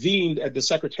meeting convened at the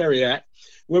Secretariat,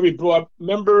 where we brought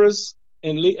members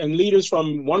and leaders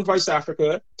from One Voice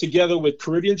Africa together with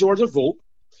Caribbean Georgia Vote.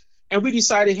 And we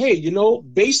decided, hey,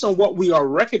 based on what we are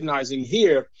recognizing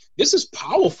here, this is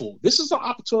powerful. This is an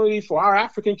opportunity for our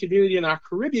African community and our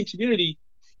Caribbean community,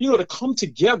 to come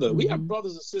together. We have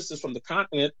brothers and sisters from the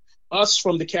continent, us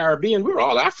from the Caribbean. We're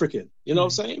all African. You know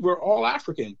what I'm saying? We're all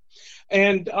African.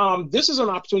 And this is an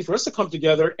opportunity for us to come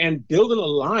together and build an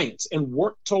alliance and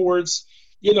work towards,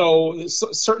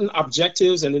 certain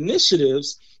objectives and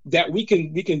initiatives that we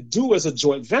can do as a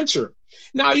joint venture.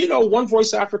 Now, One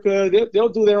Voice Africa, they'll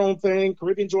do their own thing.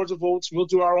 Caribbean Georgia Votes, we'll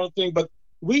do our own thing. But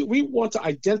we want to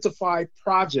identify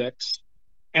projects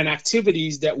and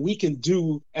activities that we can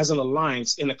do as an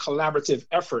alliance in a collaborative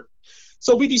effort.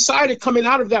 So we decided, coming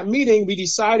out of that meeting,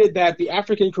 that the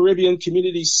African Caribbean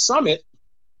Community Summit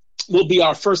will be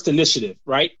our first initiative,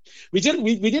 right? We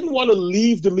didn't want to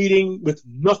leave the meeting with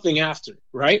nothing after,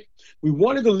 right? We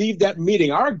wanted to leave that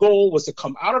meeting. Our goal was to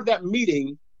come out of that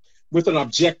meeting with an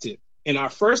objective. And our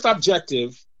first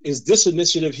objective is this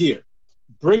initiative here,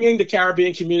 bringing the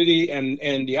Caribbean community and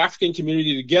the African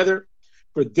community together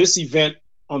for this event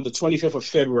on the 25th of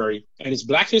February, and it's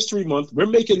Black History Month. We're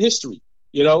making history,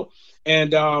 you know,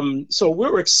 and so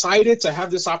we're excited to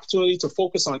have this opportunity to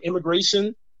focus on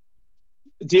immigration,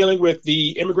 dealing with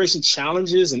the immigration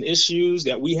challenges and issues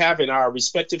that we have in our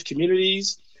respective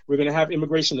communities. We're going to have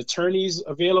immigration attorneys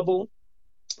available.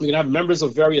 We're going to have members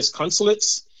of various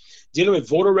consulates dealing with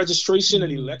voter registration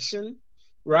and election,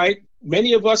 right?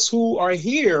 Many of us who are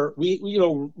here,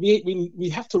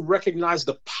 we have to recognize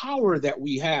the power that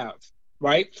we have,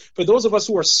 right? For those of us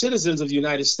who are citizens of the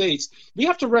United States, we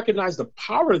have to recognize the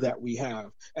power that we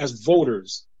have as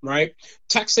voters, right?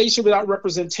 Taxation without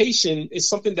representation is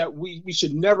something that we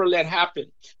should never let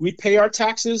happen. We pay our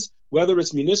taxes, whether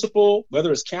it's municipal,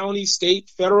 whether it's county,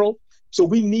 state, federal. So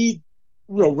we need,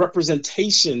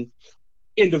 representation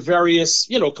in the various,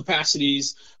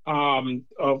 capacities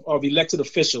of elected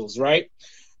officials, right?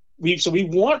 We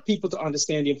want people to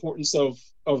understand the importance of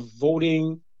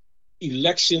voting,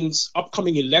 elections,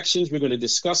 upcoming elections. We're going to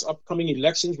discuss upcoming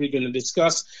elections. We're going to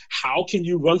discuss how can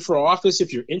you run for office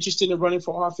if you're interested in running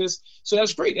for office. So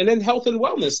that's great. And then health and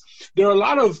wellness. There are a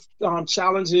lot of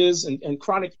challenges and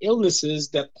chronic illnesses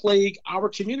that plague our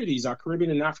communities, our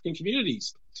Caribbean and African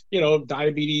communities.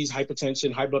 Diabetes,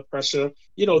 hypertension, high blood pressure,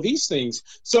 these things.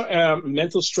 So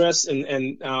mental stress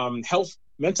and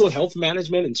mental health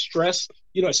management and stress,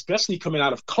 especially coming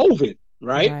out of COVID,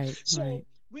 right? So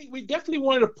we definitely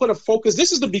wanted to put a focus.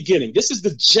 This is the beginning. This is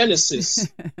the genesis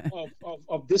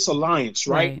of this alliance,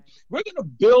 right? We're going to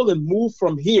build and move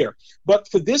from here. But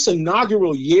for this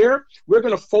inaugural year, we're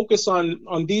going to focus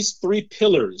on these three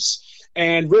pillars,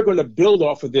 and we're going to build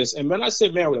off of this. And when I say,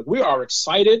 man, we are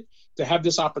excited to have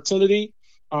this opportunity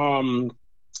to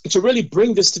really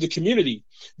bring this to the community,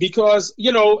 because,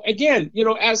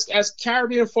 as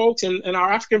Caribbean folks and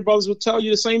our African brothers will tell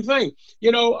you the same thing.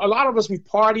 A lot of us, we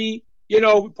party,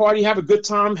 have a good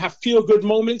time, have feel good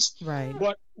moments. Right.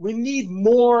 But we need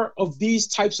more of these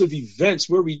types of events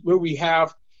where we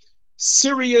have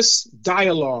serious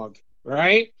dialogue,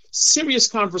 right? Serious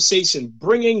conversation,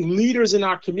 bringing leaders in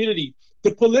our community,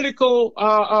 the political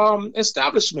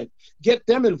establishment, get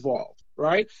them involved,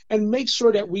 right? And make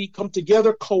sure that we come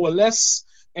together, coalesce,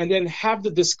 and then have the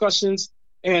discussions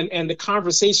and the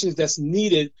conversations that's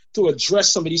needed to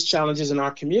address some of these challenges in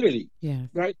our community. Yeah.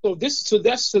 Right. So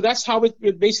that's how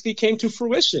it basically came to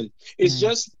fruition. It's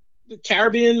just the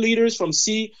Caribbean leaders from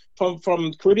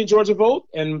Caribbean Georgia Vote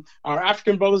and our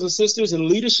African brothers and sisters in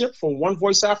leadership from One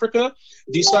Voice Africa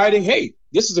deciding, hey,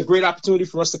 this is a great opportunity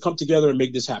for us to come together and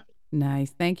make this happen.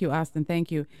 Nice. Thank you, Austin.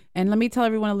 Thank you. And let me tell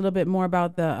everyone a little bit more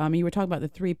about you were talking about the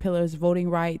three pillars: voting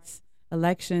rights,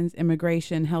 elections,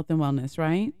 immigration, health and wellness,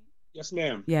 right? Yes,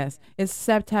 ma'am. Yes. It's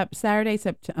Saturday,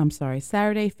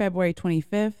 February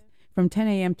 25th from 10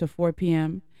 a.m. to 4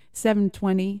 p.m.,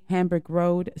 720 Hambrick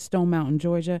Road, Stone Mountain,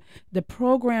 Georgia. The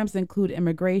programs include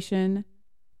immigration,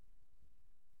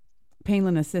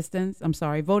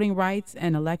 voting rights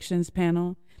and elections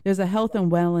panel. There's a health and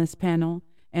wellness panel,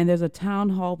 and there's a town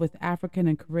hall with African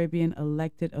and Caribbean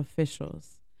elected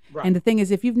officials. Right. And the thing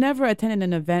is, if you've never attended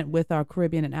an event with our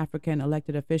Caribbean and African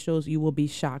elected officials, you will be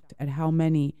shocked at how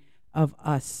many of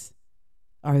us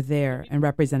are there and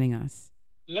representing us.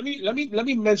 Let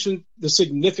me mention the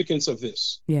significance of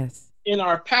this. Yes. In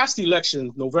our past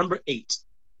election, November 8th,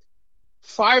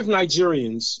 5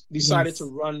 Nigerians decided to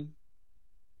run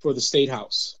for the State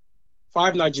House.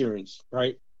 5 Nigerians,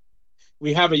 right?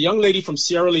 We have a young lady from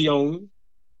Sierra Leone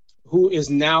who is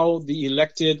now the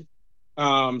elected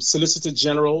Solicitor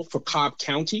General for Cobb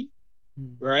County,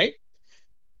 right?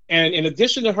 And in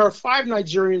addition to her, 5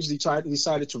 Nigerians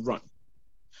decided to run.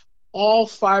 All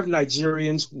 5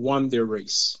 Nigerians won their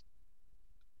race.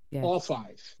 Yes. All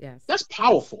 5. Yes. That's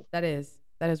powerful. That is.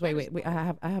 Wait.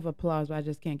 I have applause, but I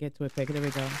just can't get to it quick. There we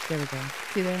go.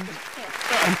 See there?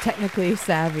 I'm technically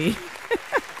savvy.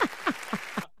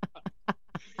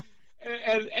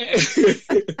 And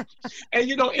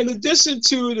in addition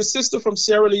to the sister from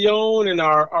Sierra Leone and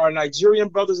our Nigerian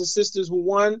brothers and sisters who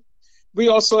won, we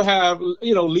also have,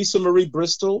 Lisa Marie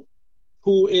Bristol,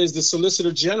 who is the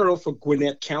Solicitor General for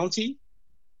Gwinnett County.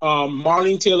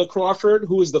 Marlene Taylor Crawford,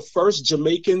 who is the first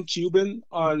Jamaican Cuban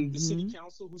on the city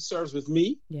council who serves with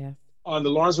me. Yeah. On the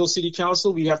Lawrenceville City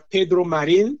Council. We have Pedro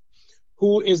Marin,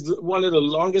 who is one of the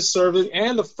longest serving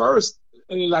and the first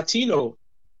Latino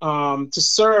to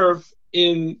serve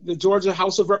in the Georgia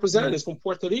House of Representatives from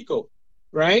Puerto Rico,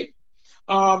 right?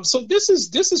 So this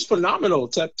is phenomenal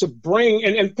to bring,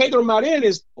 and Pedro Marin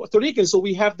is Puerto Rican, so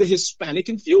we have the Hispanic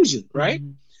infusion, right?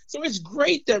 So it's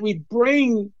great that we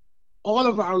bring all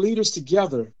of our leaders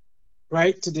together,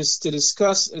 right, to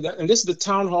discuss, and this is the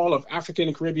Town Hall of African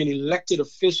and Caribbean elected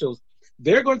officials.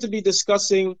 They're going to be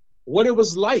discussing what it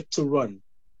was like to run,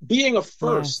 being a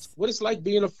first, Yes. what it's like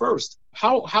being a first.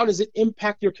 How does it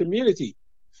impact your community?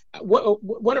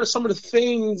 What are some of the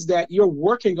things that you're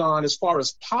working on as far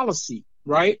as policy,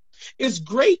 right? It's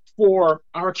great for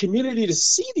our community to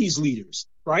see these leaders,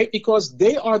 right? Because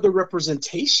they are the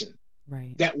representation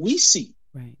Right. that we see.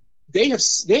 Right. They have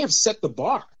set the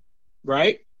bar,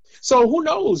 right? So who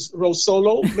knows,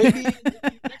 RoSolo? Maybe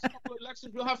next couple of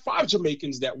elections we'll have 5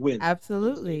 Jamaicans that win.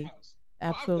 Absolutely.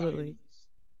 Absolutely.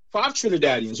 5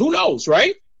 Trinidadians. Who knows,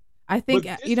 right? I think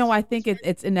But I think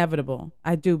it's inevitable.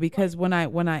 I do, because when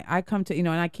I come to, and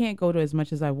I can't go to as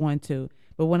much as I want to,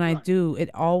 but when I do, it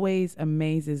always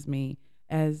amazes me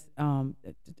as to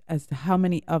how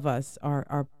many of us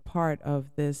are part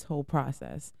of this whole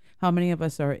process. How many of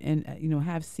us are in,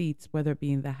 have seats, whether it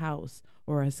be in the House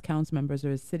or as council members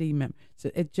or as city members.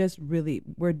 So it just really,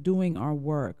 we're doing our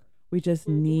work. We just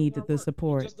need the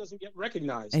support. It just doesn't get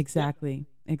recognized. Exactly.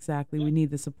 Exactly. We need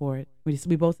the support. We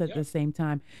both at the same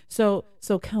time. So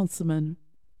Councilman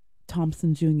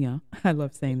Thompson Jr. I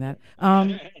love saying that.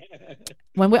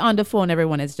 When we're on the phone,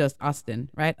 everyone, it's just Austin,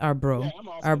 right? Our bro,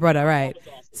 our brother, right?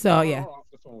 So yeah.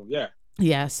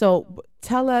 Yeah. So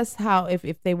tell us how,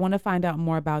 if they want to find out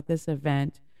more about this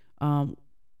event,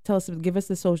 give us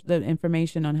the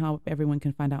information on how everyone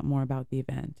can find out more about the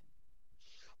event.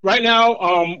 Right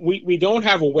now, we don't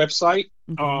have a website.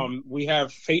 Okay. We have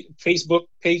Facebook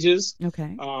pages.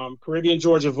 Okay. Caribbean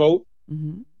Georgia Vote,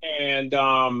 Mm-hmm. and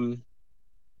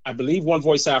I believe One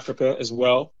Voice Africa as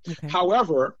well. Okay.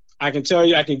 However, I can tell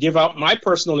you, I can give out my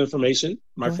personal information,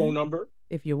 my Go phone ahead. number.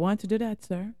 If you want to do that,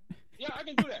 sir. Yeah, I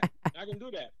can do that. I can do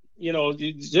that. You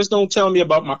just don't tell me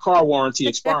about my car warranty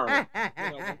expiring.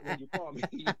 When you call me.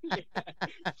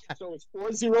 So it's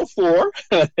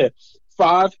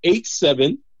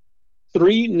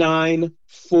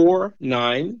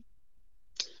 404-587-3949.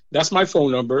 That's my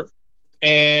phone number.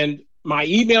 And my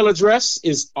email address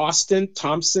is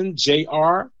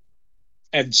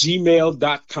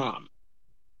austinthompsonjr@gmail.com.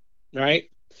 Right?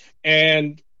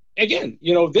 And again,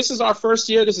 this is our first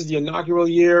year. This is the inaugural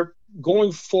year.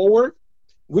 Going forward,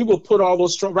 we will put all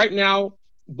those right now.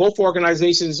 Both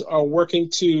organizations are working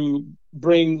to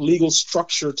bring legal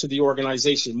structure to the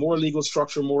organization, more legal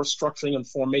structure, more structuring and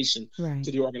formation Right.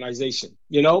 to the organization,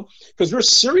 because we're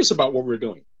serious about what we're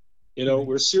doing.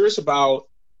 We're serious about,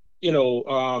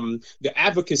 the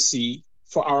advocacy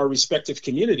for our respective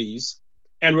communities.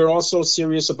 And we're also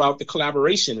serious about the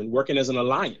collaboration and working as an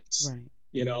alliance, Right.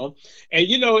 And,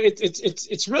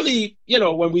 it's really,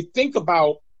 when we think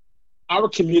about our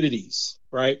communities,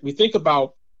 right? We think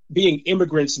about being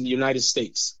immigrants in the United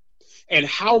States and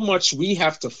how much we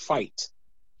have to fight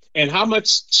and how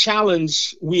much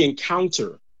challenge we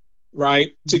encounter,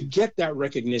 right? To get that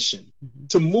recognition,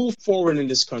 to move forward in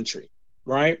this country,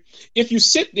 right? If you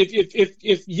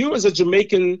as a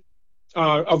Jamaican,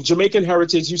 of Jamaican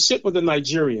heritage, you sit with a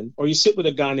Nigerian or you sit with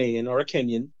a Ghanaian or a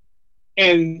Kenyan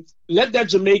and let that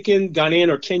Jamaican, Ghanaian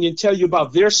or Kenyan tell you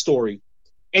about their story.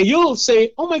 And you'll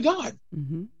say, oh my God,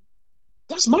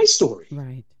 that's my story.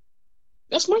 Right.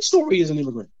 That's my story as an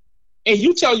immigrant. And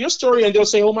you tell your story and they'll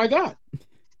say, oh my God,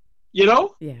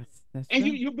 Yes. That's and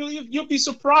true. you'll be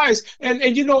surprised. And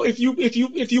if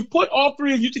you put all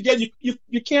three of you together,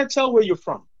 you can't tell where you're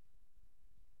from.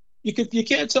 You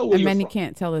can't tell where And you're many from.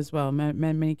 can't tell as well.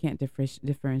 Many can't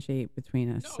differentiate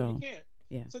between us. No, So you can't.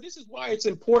 yeah. So this is why it's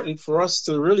important for us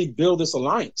to really build this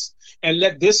alliance and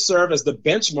let this serve as the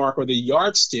benchmark or the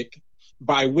yardstick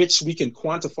by which we can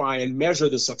quantify and measure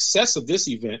the success of this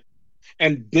event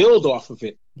and build off of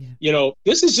it. Yeah.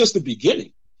 This is just the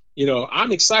beginning.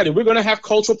 I'm excited. We're going to have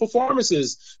cultural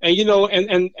performances, and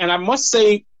and I must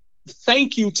say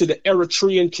thank you to the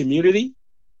Eritrean community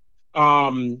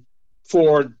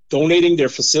for donating their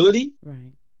facility.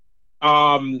 Right.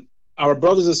 Our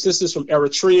brothers and sisters from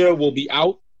Eritrea will be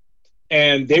out,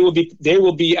 and they will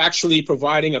be actually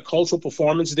providing a cultural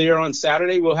performance there on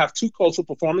Saturday. We'll have 2 cultural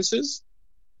performances.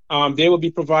 They will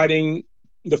be providing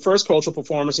the first cultural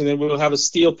performance, and then we'll have a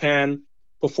steel pan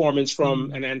performance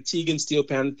from an Antiguan steel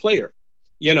pan player,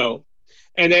 and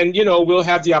then, we'll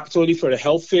have the opportunity for the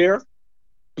health fair,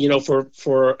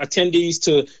 for attendees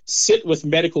to sit with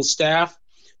medical staff.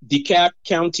 DeKalb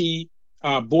County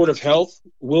Board of Health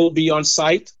will be on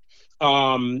site.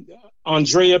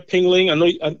 Andrea Pingling, I know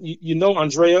you know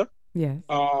Andrea. Yes.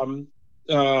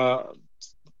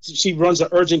 She runs the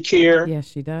urgent care. Yes,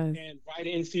 she does. And Vita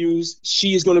Infuse.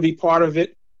 She is going to be part of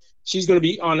it. She's going to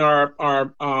be on our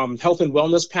health and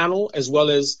wellness panel, as well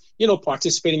as,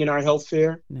 participating in our health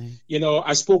fair. Nice.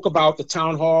 I spoke about the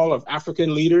town hall of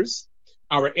African leaders,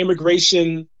 our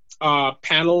immigration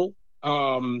panel.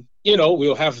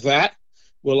 We'll have that.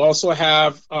 We'll also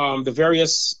have the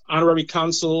various honorary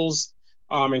consuls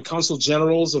and consul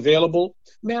generals available.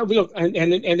 Man, and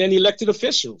then elected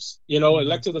officials.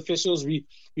 Elected officials. We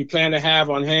plan to have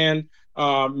on hand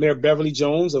Mayor Beverly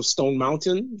Jones of Stone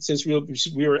Mountain, since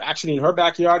we were actually in her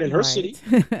backyard in her city.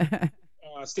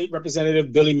 State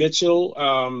Representative Billy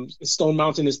Mitchell. Stone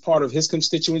Mountain is part of his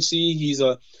constituency. He's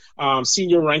a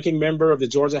senior ranking member of the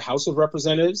Georgia House of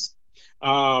Representatives.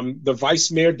 The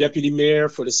Vice Mayor, Deputy Mayor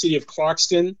for the city of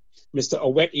Clarkston, Mr.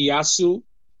 Owet Iyasu,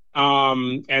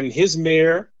 and his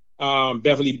mayor,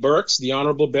 Beverly Burks, the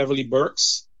Honorable Beverly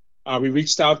Burks. We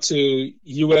reached out to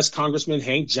U.S. Congressman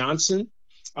Hank Johnson.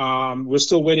 We're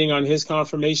still waiting on his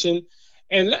confirmation.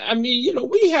 And I mean,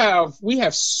 we have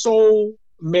so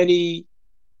many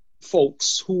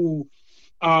folks who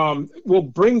will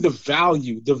bring the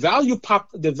value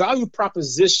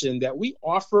proposition that we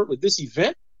offer with this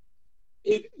event.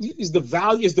 It is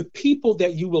the people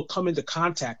that you will come into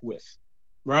contact with,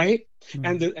 right?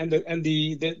 Mm-hmm. And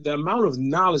the amount of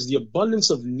knowledge, the abundance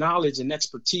of knowledge and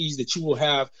expertise that you will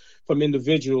have from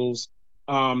individuals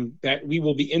that we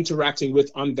will be interacting with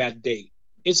on that day.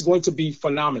 It's going to be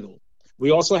phenomenal.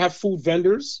 We also have food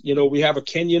vendors. We have a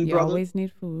Kenyan brother. You always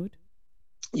need food.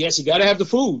 Yes, you got to have the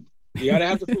food.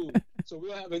 So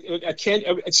we'll have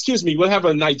we'll have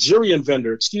a Nigerian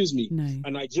vendor, nice.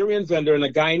 A Nigerian vendor and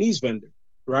a Guyanese vendor,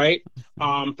 right?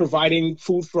 Providing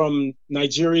food from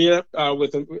Nigeria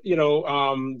with,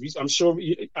 I'm sure,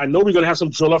 I know we're going to have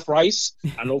some jollof rice.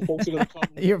 I know folks are going to come.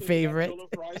 Your favorite.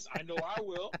 Jollof rice. I know I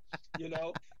will,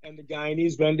 and the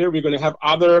Guyanese vendor. We're going to have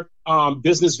other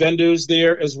business vendors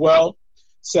there as well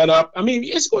set up. I mean,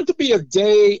 it's going to be a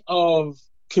day of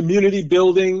community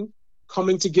building,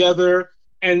 coming together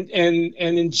and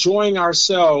enjoying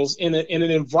ourselves in an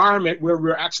environment where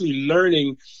we're actually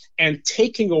learning and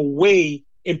taking away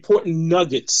important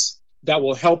nuggets that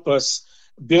will help us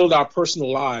build our personal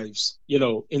lives,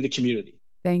 in the community.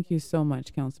 Thank you so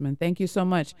much, Councilman. Thank you so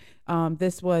much.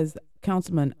 This was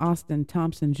Councilman Austin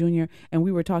Thompson Jr., and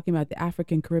we were talking about the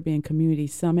African Caribbean Community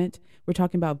Summit. We're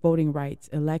talking about voting rights,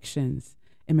 elections,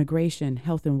 immigration,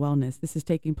 health, and wellness. This is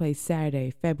taking place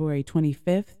Saturday, February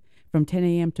 25th from 10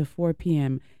 a.m. to 4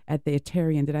 p.m. at the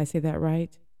Eritrean. Did I say that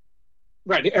right?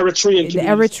 Right, the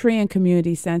Eritrean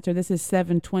Community Center. This is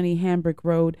 720 Hambrick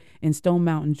Road in Stone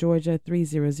Mountain, Georgia,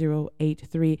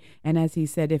 30083. And as he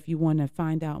said, if you want to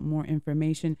find out more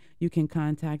information, you can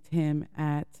contact him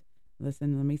at, let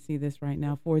me see this right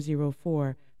now,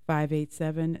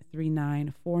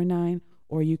 404-587-3949.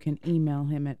 Or you can email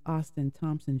him at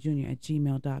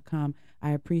austinthompsonjr@gmail.com.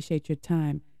 I appreciate your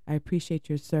time. I appreciate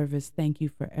your service. Thank you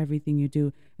for everything you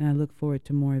do. And I look forward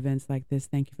to more events like this.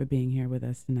 Thank you for being here with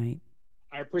us tonight.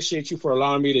 I appreciate you for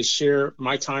allowing me to share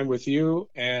my time with you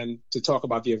and to talk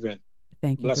about the event.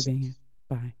 Thank you for being here.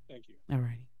 Bye. Thank you. All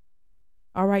right.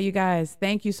 All right, you guys.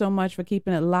 Thank you so much for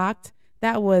keeping it locked.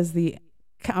 That was I'm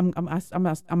going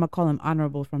to call him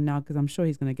Honorable from now because I'm sure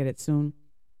he's going to get it soon.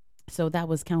 So that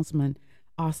was Councilman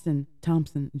Austin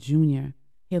Thompson Jr.,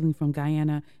 hailing from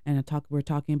Guyana, and we're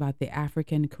talking about the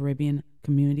African Caribbean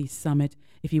Community Summit.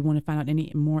 If you want to find out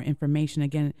any more information,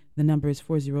 again, the number is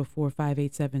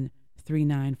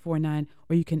 404-587-3949,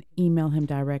 or you can email him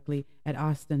directly at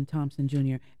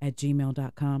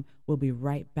austinthompsonjr@gmail.com. We'll be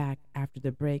right back after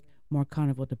the break. More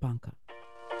Carnival de Blanca.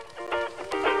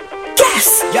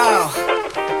 Yes! Yo!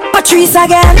 Patrice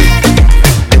again!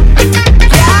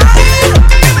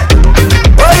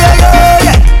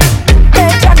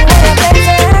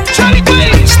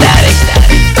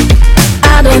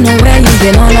 I don't know where you've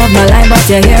been all of my life, but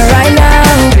you're here right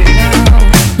now.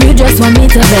 You just want me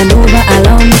to bend over,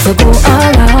 allow me to go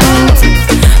all out.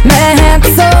 My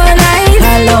head's so nice,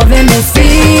 I love in this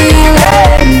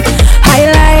feeling. I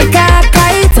like a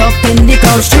kite up in the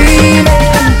cold stream.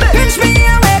 Pinch me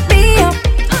and wake me up.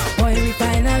 Boy, we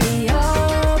finally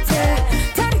out, yeah.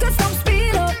 Time to stop,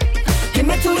 speed up. Give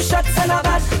me 2 shots and a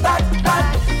bad.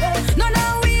 No,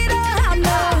 we don't have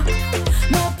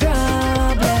no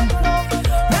problem.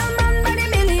 Well, man, many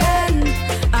million,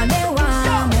 and they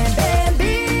want me,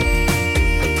 baby.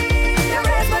 You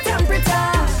raise my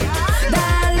temperature,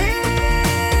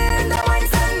 darling. The wine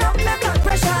send up my blood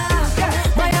pressure.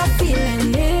 Why I'm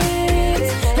feeling it,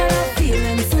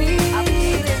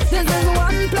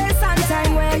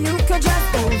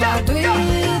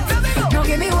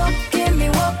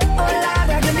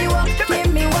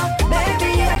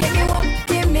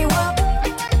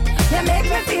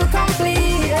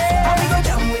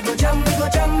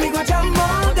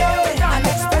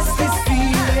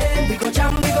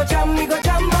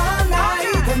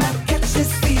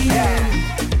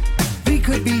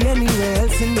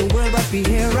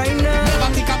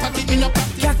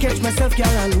 Can't catch myself, girl,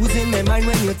 I'm losing my mind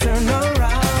when you turn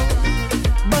around.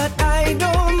 But I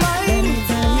don't mind. Let me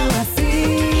tell you a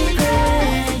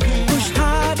secret. Push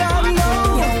hard, I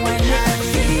know.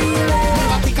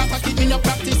 Never pick up a kid, me no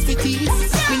practice for tease.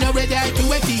 Me no ready to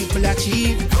where people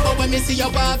achieve. But when me see you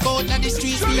walk out on the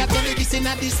streets, me I tell you this in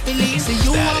a disbelief. See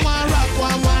you I want rap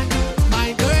one.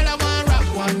 My girl I want rap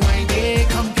one wine. Yeah,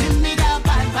 come give me that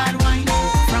bad wine.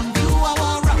 From you I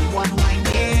want rap one wine.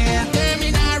 Yeah, tell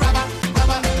me now rubber. My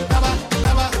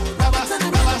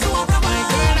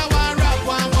girl I want rap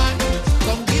one.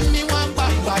 Come give me one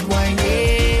bad wine.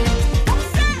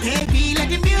 Yeah, baby let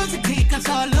the music take us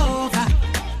all over.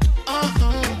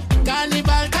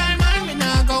 Carnival time and me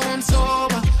nah go home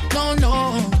sober.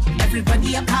 No.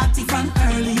 Everybody a party from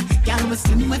early. Y'all was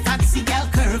slim with fancy, girl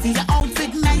curvy. Your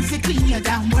outfit nice, you clean, you're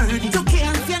damn worthy. Don't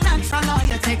care if you're natural or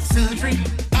you take surgery.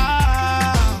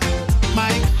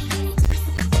 Mike.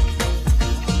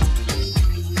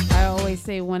 I always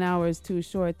say 1 hour is too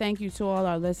short. Thank you to all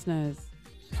our listeners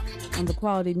on the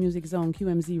Quality Music Zone,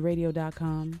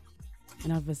 QMZRadio.com,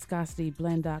 and our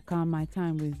ViscosityBlend.com. My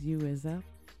time with you is up.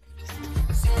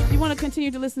 If you want to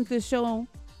continue to listen to this show,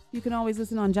 you can always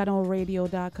listen on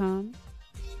JanoRadio.com.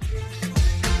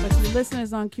 But to the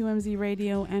listeners on QMZ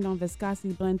Radio and on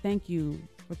Viscosity Blend, thank you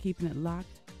for keeping it locked.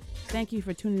 Thank you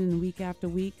for tuning in week after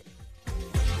week.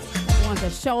 I want to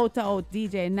shout out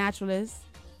DJ Naturalist.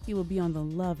 He will be on the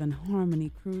Love and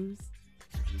Harmony cruise.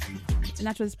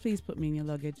 Naturalist, please put me in your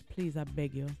luggage. Please, I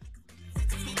beg you.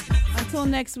 Until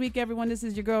next week, everyone, this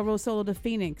is your girl, RoSolo the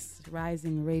Phoenix,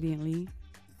 rising radiantly.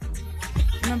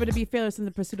 Remember to be fearless in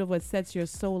the pursuit of what sets your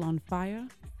soul on fire.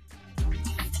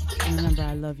 And remember,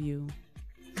 I love you.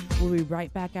 We'll be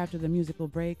right back after the musical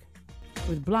break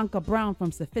with Blanca Brown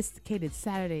from Sophisticated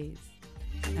Saturdays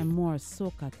and more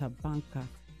Soca to Banca,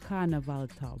 Carnival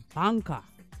to Banca.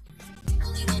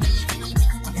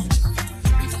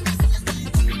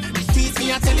 Teach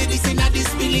me, I tell you this in a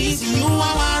disbelief. You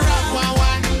want rock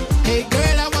one. Hey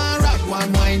girl, I want rock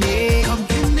one wine. Yeah, come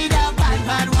give me that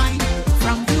bad wine.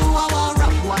 From you, I want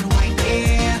rock one wine.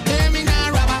 Yeah, tell me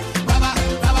now, rubber. From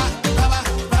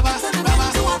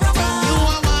you,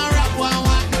 I want rock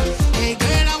one. Hey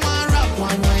girl, I want rock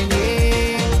one wine.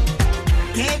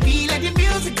 Yeah, baby, let the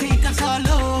music take us all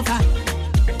over.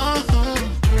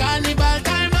 Carnival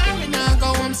time, and we not go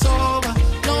home sober.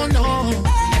 No.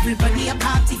 Everybody a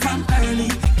party from early.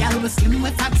 Girl was slim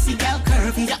with fancy, girl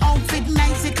curvy. Your outfit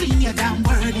nice, you clean, you're damn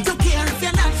worthy. Don't care if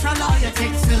you're natural or you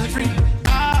take surgery.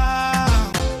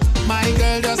 My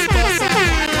girl just bust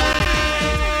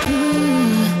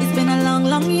It's been a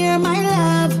long year, my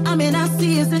love. I mean, I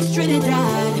see you since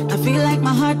Trinidad. I feel like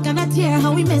my heart gonna tear.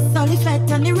 How we miss all the fat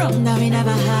and the rum that we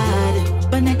never had.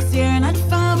 But next year, not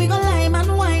far, we gon' lime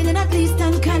and wine and at least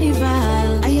on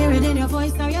Carnival. I hear it in your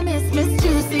voice, now you miss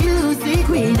Juicy Lucy,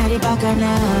 queen of the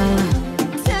bacchanal.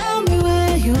 Tell me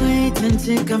where you waiting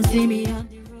to come see me on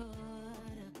the road.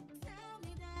 Tell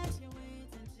me that you're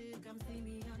waiting to come see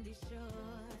me on the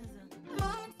shores.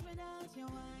 Months without your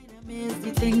wine, I miss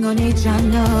the thing on each I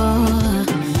know.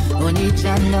 On each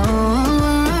I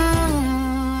know.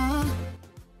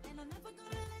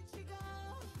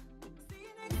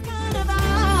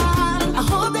 I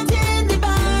hope that you're in the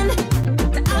band.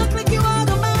 To act like you are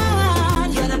the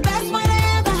man. You're the best one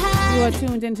I ever had. You are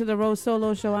tuned into the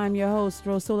RoSolo Show. I'm your host,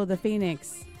 RoSolo the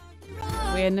Phoenix.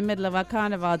 We're in the middle of a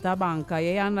Carnival to Banca.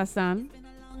 You understand?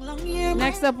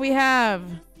 Next up, we have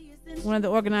one of the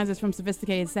organizers from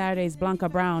Sophisticated Saturdays, Blanca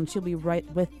Brown. She'll be right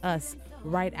with us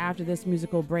right after this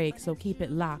musical break. So keep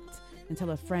it locked and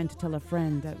tell a friend to tell a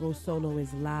friend that RoSolo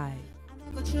is live.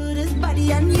 Go through this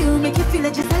body and you make you feel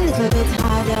it just a little bit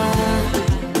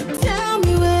harder. Tell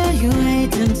me where you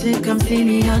waiting to come see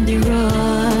me on the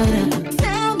road.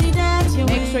 Tell me that you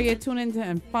Make sure you tune in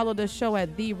and follow the show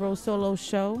at The RoSolo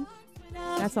Show.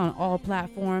 That's on all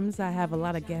platforms. I have a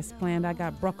lot of guests planned. I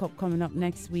got Bruck Up coming up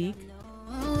next week.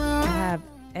 I have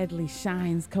Edley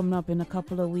Shines coming up in a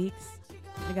couple of weeks.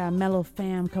 I got Mellow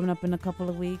Fam coming up in a couple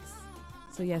of weeks.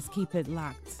 So yes, keep it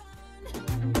locked.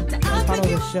 Follow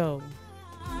the show.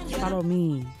 Follow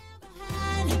me.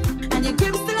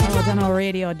 Follow Jano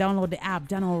Radio. Download the app,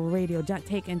 Jano Radio.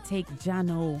 Take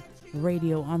Jano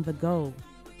Radio on the go.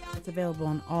 It's available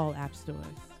on all app stores.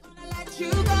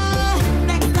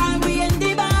 next time we in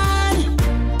the band.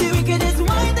 The wickedest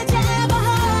wine that you ever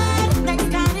had. Next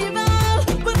carnival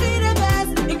will be the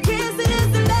best, in case it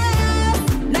is the last.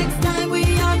 Next time we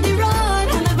on the road,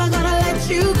 I'm never gonna let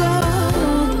you go.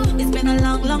 It's been a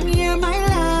long year, my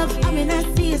love. I mean, I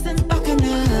see you since back in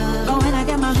the. But when I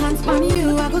get my hands on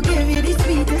you, I will give you the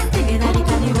sweetest thing at the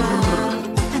carnival.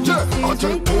 And I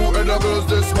took 2 edibles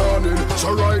this morning,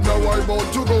 so right now I'm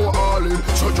about to go all in.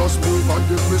 So just move and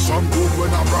give me some good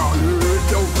when I'm rolling.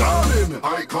 Yo, darling,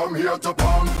 I come here to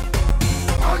pump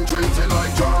and treat it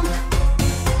like junk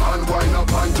and wind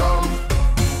up and jump.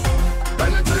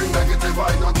 Anything negative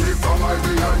I don't keep from my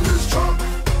behind this truck.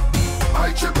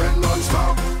 I chip in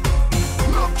non-stop,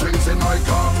 enough drinks in my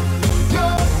cup.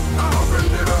 Yeah, I'm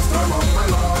having the best time of my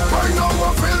life. Right now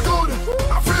I feel good,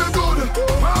 I feel good.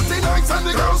 Party nights and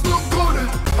the girls look good.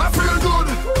 I feel good,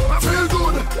 I feel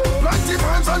good. Plenty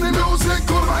vibes and the music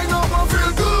good. Right now I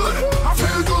feel good, I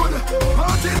feel good.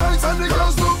 Party nights and the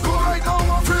girls look good. Right now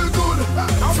I feel good,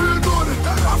 I feel good,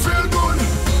 I feel good.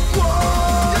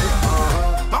 Why?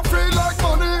 I feel like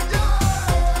money,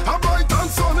 I'm bright and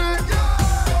sunny.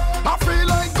 I feel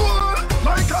like gold,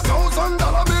 like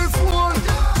 $1,000 bill full.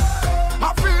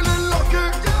 I'm feeling lucky,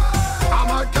 I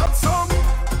might get some.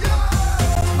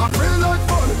 I feel like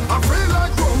fun, I feel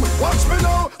like rum. Watch me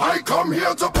now, I come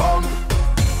here to pump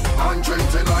and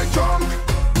drink it like junk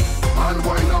and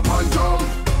wind up and jump.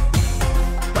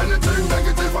 Anything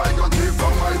negative I got keep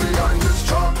from my behind this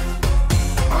truck.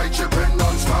 I chip in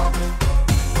non-stop,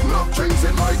 enough drinks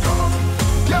in my cup.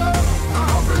 Yeah, I'm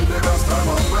having the best time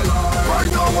of my life.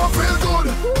 Right now I feel good,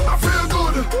 I feel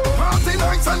good. Party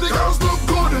nights and the girls look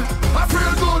good. I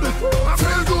feel good, I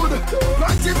feel good.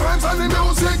 Plenty vibes and the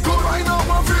music good. Right now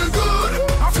I feel good,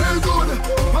 I feel good.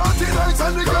 Party nights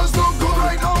and the girls look good.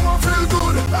 Right now I feel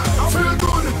good, I feel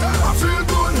good, I feel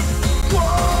good.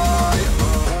 Why?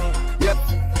 Yep.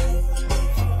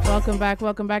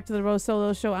 Welcome back to the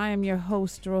RoSolo Show. I am your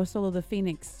host, RoSolo the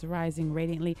Phoenix, rising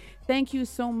radiantly. Thank you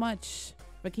so much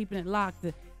for keeping it locked.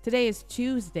 Today is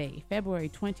Tuesday, February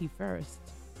 21st,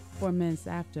 4 minutes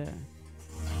after 8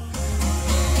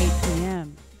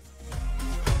 p.m.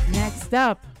 Next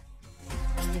up,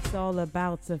 it's all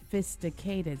about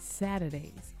Sophisticated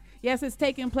Saturdays. Yes, it's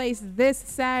taking place this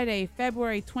Saturday,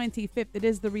 February 25th. It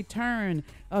is the return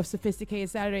of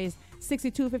Sophisticated Saturdays,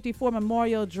 6254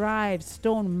 Memorial Drive,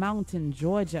 Stone Mountain,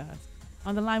 Georgia.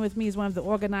 On the line with me is one of the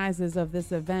organizers of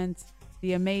this event,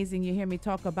 the amazing, you hear me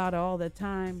talk about it all the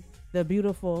time, the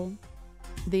beautiful,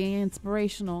 the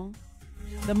inspirational,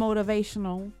 the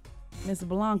motivational, Miss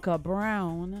Blanca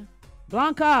Brown.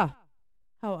 Blanca,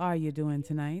 how are you doing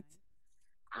tonight?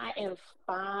 I am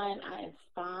fine. I am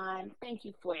fine. Thank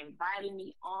you for inviting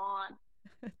me on.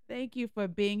 Thank you for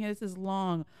being here. This is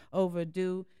long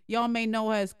overdue. Y'all may know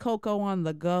her as Coco on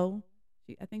the Go.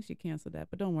 I think she canceled that,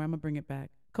 but don't worry, I'm going to bring it back.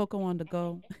 Coco on the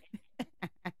Go.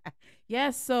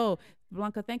 Yes, so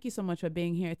Blanca, thank you so much for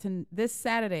being here. This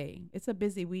Saturday, it's a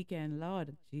busy weekend.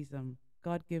 Lord, jeez,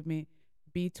 God give me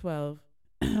B12.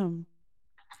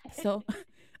 So,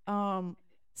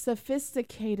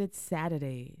 Sophisticated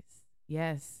Saturdays.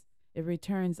 Yes, it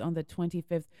returns on the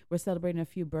 25th. We're celebrating a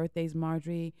few birthdays,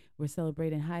 Marjorie. We're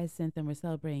celebrating Hyacinth, and we're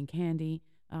celebrating Candy.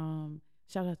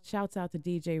 Shouts out to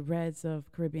DJ Reds of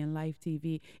Caribbean Life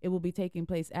TV. It will be taking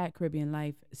place at Caribbean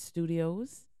Life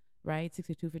Studios, right?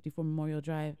 6254 Memorial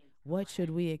Drive. What should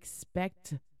we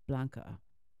expect, Blanca?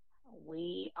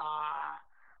 We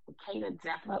cater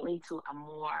definitely to a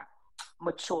more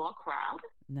mature crowd.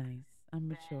 Nice. I'm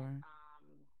mature.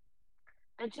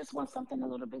 They just want something a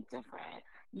little bit different.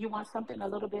 You want something a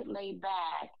little bit laid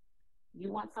back.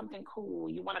 You want something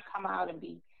cool. You want to come out and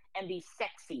be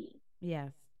sexy. Yes.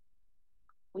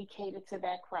 We cater to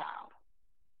that crowd.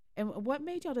 And what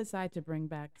made y'all decide to bring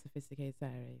back Sophisticated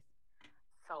Saturdays?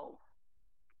 So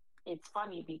it's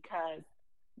funny because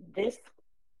this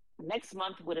next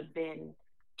month would have been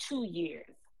 2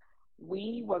 years.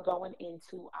 We were going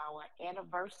into our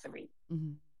anniversary,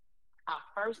 our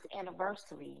first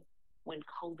anniversary when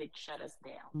COVID shut us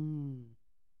down.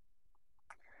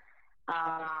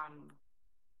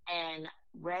 And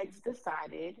Reds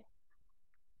decided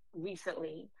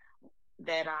recently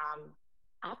that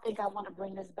I think I want to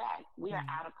bring this back. We are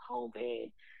out of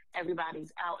COVID.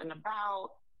 Everybody's out and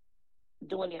about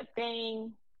doing their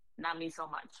thing. Not me so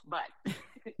much, but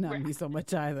not me so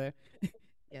much either.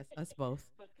 Yes, us both.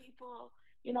 But people,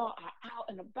 are out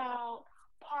and about,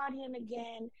 partying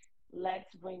again.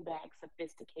 Let's bring back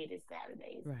Sophisticated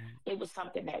Saturdays. Right. It was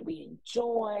something that we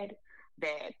enjoyed,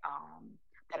 that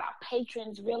our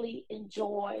patrons really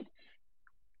enjoyed,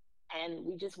 and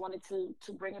we just wanted to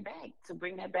bring it back, to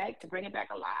bring it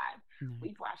back alive. Mm-hmm.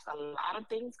 We've watched a lot of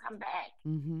things come back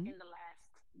in the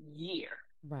last year.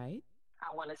 Right.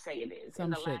 I want to say it is.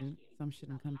 Some shouldn't. Some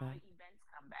shouldn't come back. Events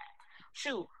come back.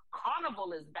 Shoot,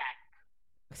 Carnival is back.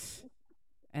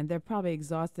 And they're probably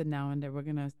exhausted now, and we're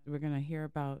gonna hear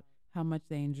about how much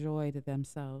they enjoyed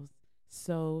themselves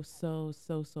so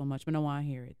much. But I don't want to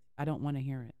hear it. I don't want to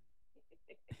hear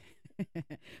it.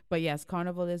 But yes,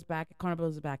 Carnival is back. Carnival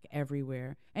is back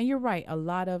everywhere. And you're right, a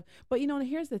lot of, but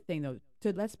here's the thing though,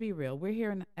 let's be real. We're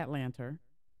here in Atlanta.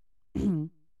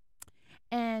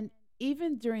 And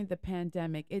even during the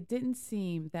pandemic, it didn't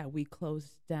seem that we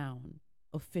closed down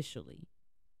officially.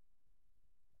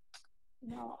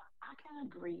 No, I can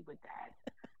agree with that.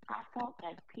 I felt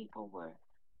that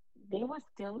there were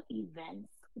still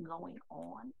events going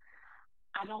on.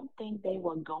 I don't think they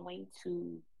were going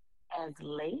to as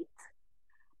late,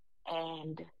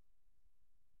 and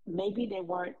maybe they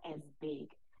weren't as big.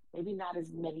 Maybe not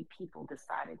as many people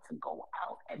decided to go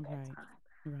out at that time.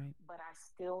 Right. But I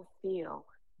still feel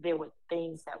there were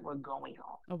things that were going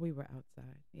on. Oh, we were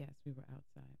outside. Yes, we were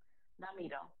outside. Not me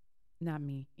though. Not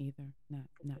me either.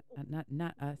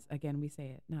 Not us. Again, we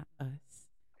say it. Not us.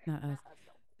 Not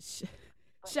us.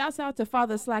 Shouts out to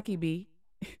Father Slacky B.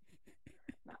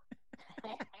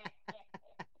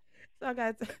 So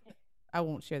guys, I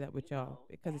won't share that with y'all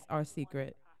because it's our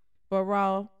secret. But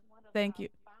Raw, thank you.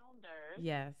 Founders,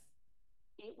 yes.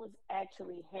 It was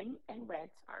actually him and Reds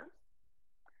first,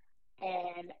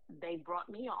 and they brought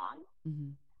me on.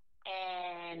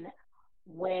 And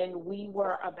when we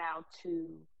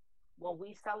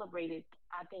celebrated,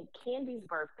 I think Candy's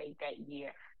birthday that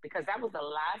year, because that was the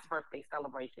last birthday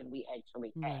celebration we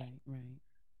actually had. Right.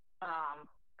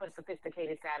 For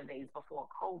Sophisticated Saturdays before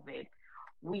COVID,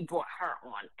 we brought her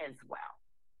on as well.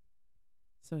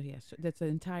 So yes, that's an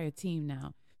entire team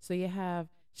now. So you have,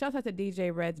 shout out to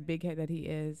DJ Red's big head that he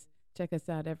is. Check us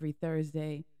out every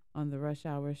Thursday on the Rush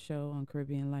Hour Show on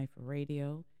Caribbean Life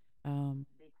Radio. Big fun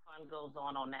goes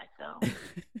on that show.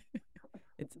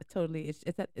 It's totally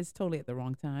at the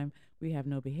wrong time. We have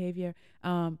no behavior.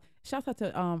 Shout out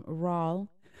to Rawl,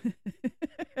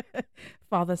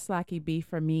 Father Slacky B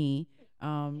for me,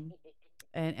 and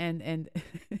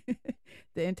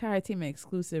the entire team at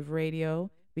Exclusive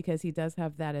Radio, because he does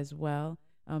have that as well.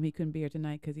 He couldn't be here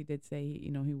tonight because he did say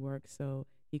he works, so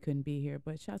he couldn't be here.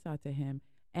 But shouts out to him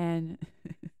and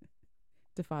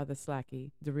to Father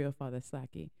Slacky, the real Father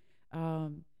Slacky.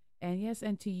 And yes,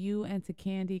 and to you and to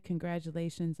Candy,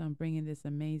 congratulations on bringing this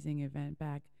amazing event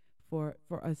back for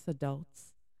us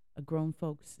adults, a grown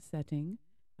folks setting.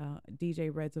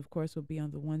 DJ Reds, of course, will be on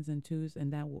the ones and twos,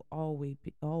 and that will always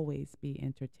be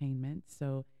entertainment.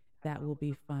 So that will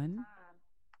be fun.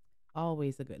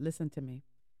 Always a good. Listen to me.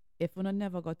 If you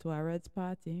never go to a Reds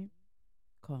party,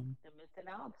 come. They're missing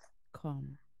out.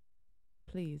 Come.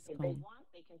 Please if come. If they want,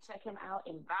 they can check him out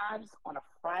in Vibes on a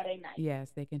Friday night.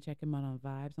 Yes, they can check him out on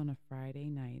Vibes on a Friday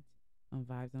night.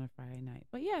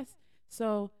 But yes,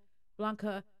 so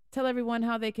Blanca, tell everyone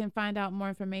how they can find out more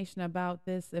information about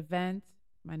this event.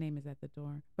 My name is at the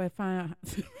door. But find out.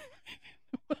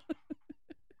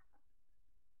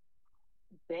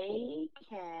 They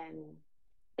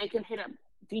can hit up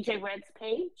DJ Red's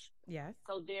page. Yes.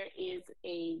 So there is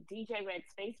a DJ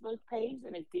Red's Facebook page,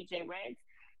 and it's DJ Reds,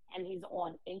 and he's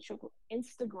on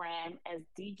Instagram as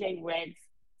DJ Reds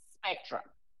Spectrum.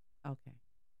 Okay.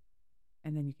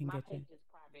 And then you can My get page is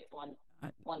private on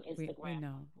Instagram. We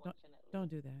know. Don't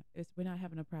do that. We're not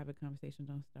having a private conversation.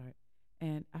 Don't start.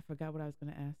 And I forgot what I was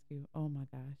going to ask you. Oh my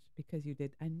gosh, because you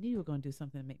did. I knew you were going to do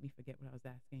something to make me forget what I was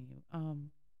asking you.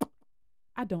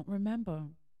 I don't remember.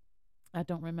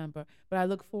 But I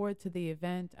look forward to the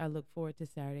event. I look forward to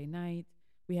Saturday night.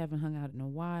 We haven't hung out in a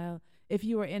while. If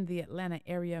you are in the Atlanta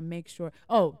area, make sure.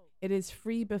 Oh, it is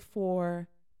free before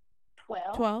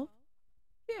 12?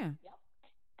 Yeah. Yep.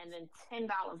 And then $10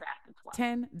 after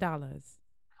 12. $10.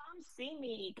 Come see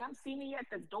me at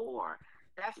the door.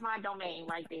 That's my domain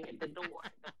right there, the door,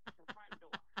 the front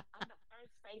door. I'm the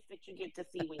first face that you get to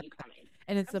see when you come in.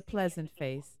 And it's a pleasant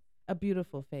face, a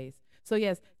beautiful face. So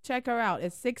yes, check her out.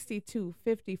 It's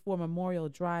 6254 Memorial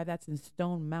Drive. That's in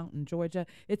Stone Mountain, Georgia.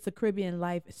 It's the Caribbean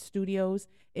Life Studios.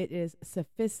 It is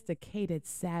Sophisticated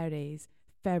Saturdays,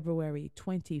 February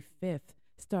 25th,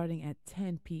 starting at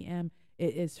 10 p.m.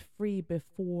 It is free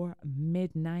before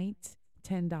midnight,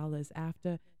 $10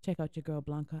 after. Check out your girl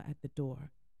Blanca at the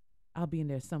door. I'll be in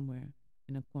there somewhere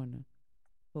in a corner,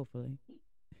 hopefully.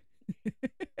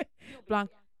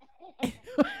 Blanca. I'm saving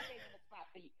the spot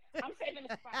for you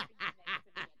next to me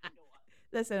at the door.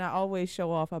 Listen, I always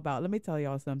show off about, let me tell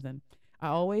y'all something. I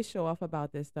always show off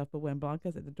about this stuff, but when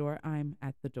Blanca's at the door, I'm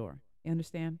at the door. You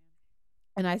understand?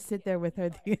 And I sit there with her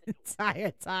the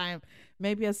entire time.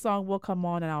 Maybe a song will come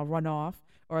on and I'll run off,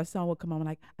 or a song will come on and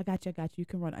I'm like, I got you, you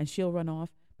can run. And she'll run off,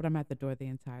 but I'm at the door the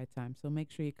entire time. So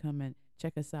make sure you come and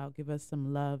check us out, give us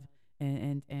some love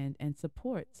and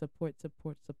support.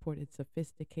 It's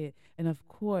Sophisticated. And of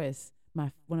course,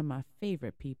 one of my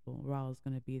favorite people, Raul's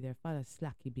going to be there, Father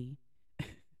Slacky B.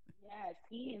 Yes, Yes,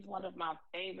 he is one of my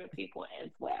favorite people as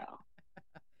well.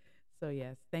 So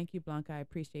yes, thank you, Blanca. I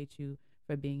appreciate you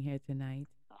for being here tonight.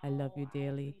 I love you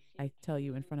dearly. I tell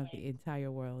you in front of the entire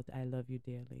world, I love you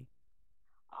dearly.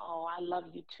 Oh, I love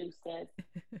you too, sis.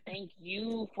 Thank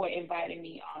you for inviting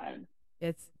me on.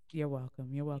 You're welcome.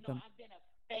 You're welcome. I've been a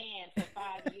fan for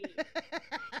 5 years.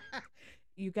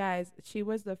 You guys, she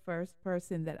was the first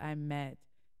person that I met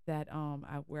that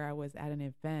where I was at an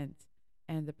event,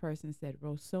 and the person said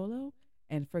RoSolo,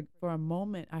 and for a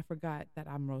moment I forgot that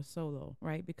I'm RoSolo,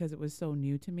 right? Because it was so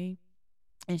new to me.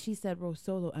 And she said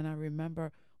RoSolo, and I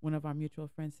remember one of our mutual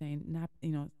friends saying,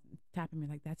 tapping me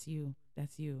like, that's you.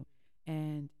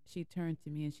 And she turned to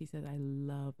me and she said, I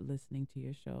love listening to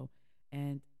your show.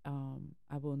 And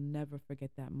I will never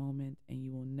forget that moment, and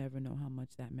you will never know how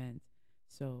much that meant.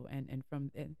 So, and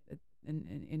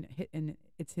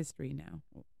it's history now.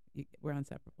 We're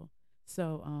inseparable.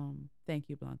 So, thank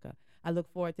you, Blanca. I look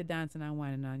forward to dancing on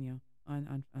Wine and Anya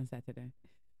on Saturday.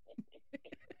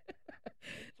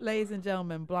 Ladies and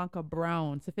gentlemen, Blanca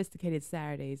Brown, Sophisticated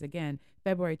Saturdays. Again,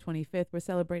 February 25th, we're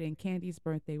celebrating Candy's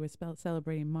birthday. We're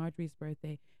celebrating Marjorie's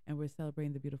birthday, and we're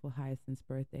celebrating the beautiful Hyacinth's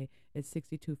birthday. It's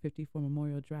 6254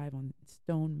 Memorial Drive on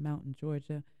Stone Mountain,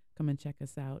 Georgia. Come and check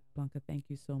us out. Blanca, thank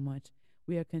you so much.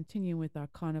 We are continuing with our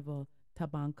Carnival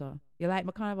Tabanca. You like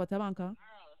my Carnival Tabanca?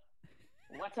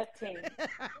 What a thing.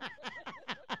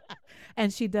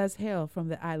 And she does hail from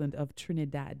the island of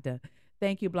Trinidad.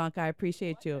 Thank you, Blanca. I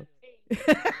appreciate you.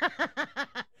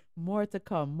 More to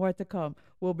come.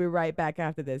 We'll be right back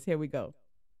after this. Here we go.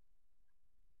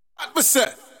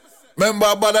 Remember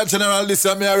about that general, this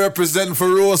I represent for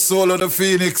RoSolo the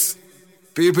Phoenix.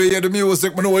 People hear the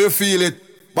music, I know you feel it.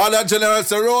 But that general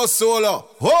say RoSolo.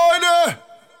 Hold there!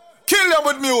 Kill them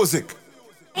with music.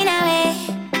 In a way,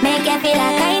 make you feel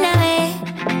a kind of way.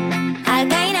 All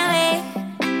kind of way.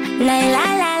 La la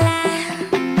la la.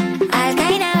 All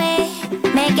kind of way.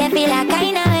 Make you feel a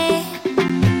kind of way.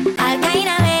 All kind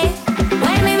of way.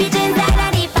 When we reach inside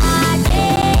of the party,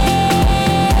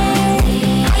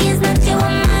 I is not your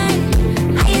woman.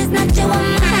 I is not your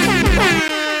woman.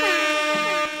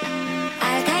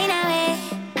 All kind of way.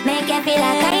 Make you feel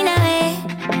a kind of way.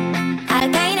 All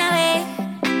kind of way.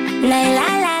 La la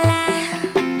la la.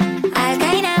 All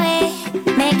kind of way.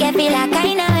 Make you feel a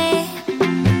kind of way.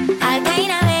 All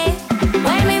kind of way.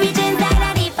 When we reach inside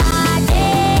of the party,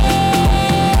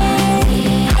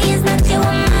 I is not your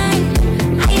woman.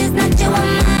 I is not your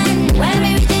woman. When we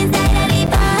reach inside of the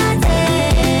party,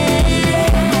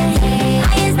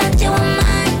 I is not your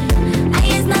woman. I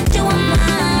is not your woman.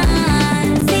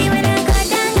 See when I go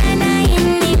down and I in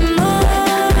the mood,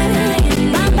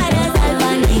 bumpers all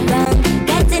on the ground,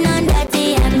 getting on dirty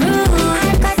and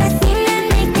rude. 'Cause I seen them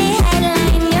make the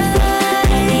headline news.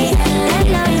 Them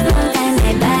know it's long time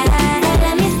I bad. Tell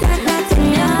them it's not to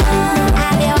know. I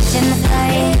be watching the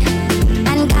story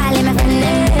and calling my friend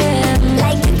them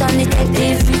like it on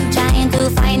detective, trying to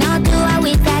find out who are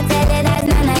we. I tell you that's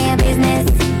none of your business.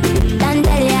 Don't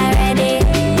tell you already.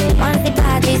 Once the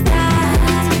party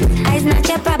starts, it's not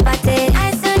your property.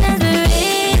 As soon as we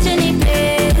reach in the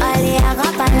place, all the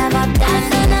rock and love up down. As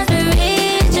soon as we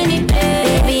reach in the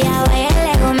place, baby, I wear your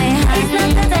leg on my hand. It's not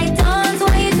that I don't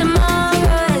want you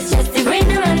tomorrow. It's just the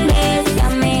rhythm and bass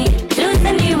got me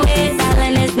losing the waist.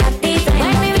 Darling, it's not the time.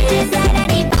 When we reach inside of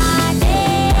the party,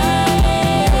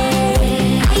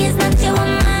 I is not your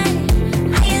woman.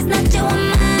 I is not your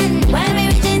woman. When we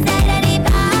reach inside of the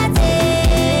party,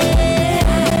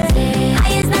 I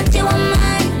is not your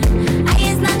woman. I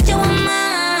is not your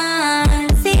woman.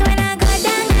 See when I go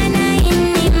down and I in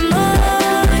the mood,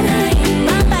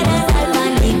 bumpers all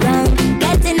on the ground,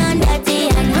 getting on dirty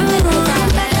and rude.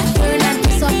 Turn on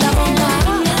this up the bumper,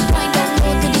 point down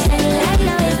low to the center. I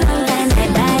know it's long time I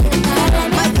bad.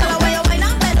 My color where you wine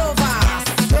and bend over.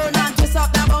 Turn and twist up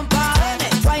that bumper.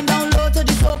 Wind down low to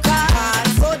the soca.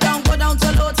 Go down to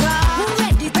low time.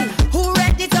 Who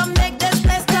ready to make this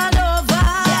place turn over?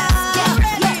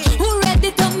 Yes, Who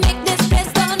ready to make this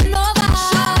place turn over?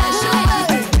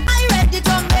 I ready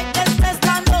to make this place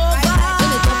turn over.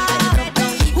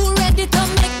 Who ready to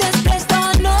make this place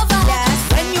turn over? Yes,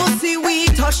 when you see we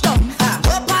touch down,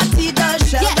 whole party does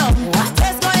shell down.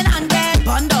 What's going on, get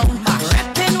bun down.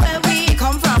 Repping where we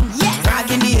come from. Yes,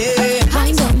 rag in the air.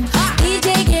 Mind them. DJ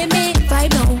give me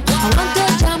vibe now. I want to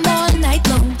jam all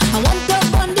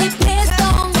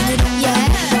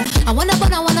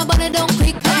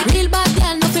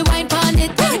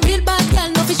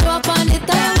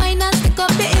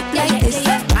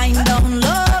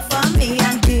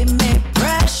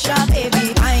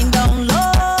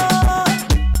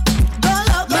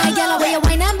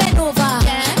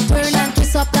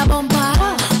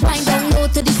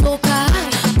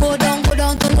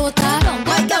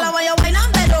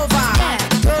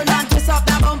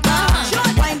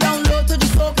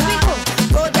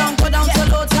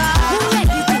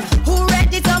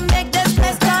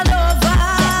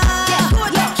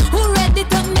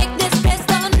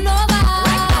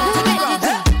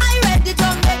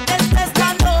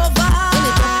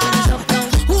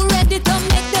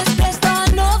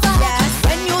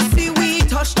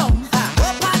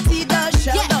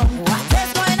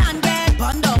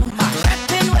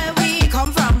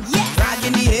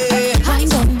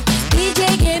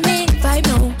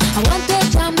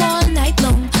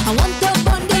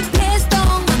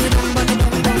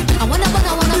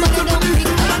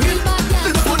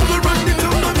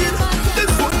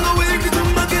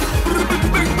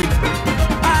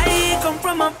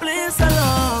from a place I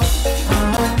love.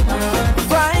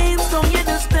 Vibes don't you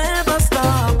just never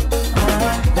stop.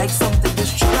 Like something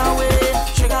just trigger away.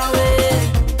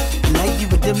 Like the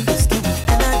rhythm just give me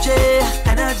energy.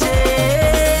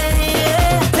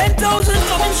 10,000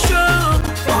 coming strong.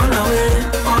 On the way.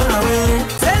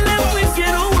 Tell them if you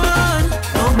don't want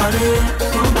nobody.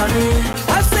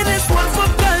 I say this one for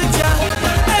culture.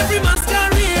 Every man's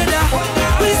career.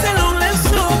 We say long live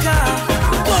soca.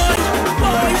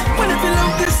 Boy, when it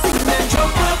belongs this thing, then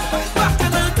jump up. Back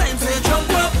in the time, say jump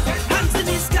up. Hands in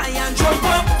the sky and jump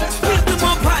up. Lift them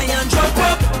up high and jump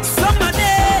up.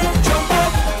 Somebody jump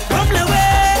up. From the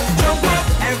way, jump up.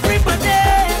 Everybody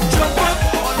jump up.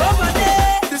 All over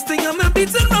there. This thing I'm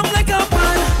beating up like a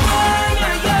pan.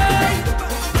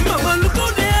 Mama, look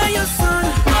out there, your son.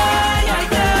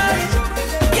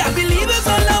 Yeah, believe it's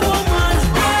all a woman.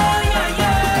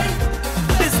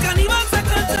 This can't even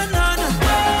second to none.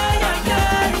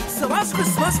 So as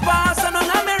Christmas pass and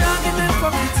all I'm around in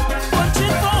for it.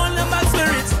 Punching for all the bad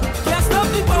spirits. Can't stop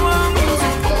the power of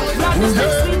music. Not just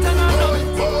like sweet and I love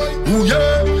it. Ooh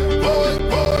yeah,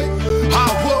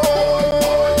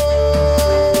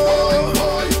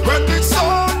 when the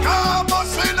song comes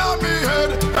up in my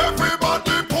head,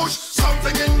 everybody push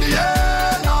something in the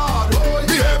air, Lord.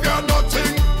 Behavior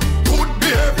nothing, good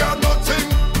behavior nothing,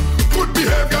 good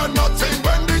behavior nothing.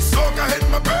 When the song hit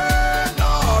my brain,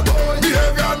 Lord.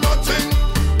 Behavior nothing,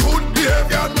 good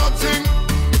behavior nothing,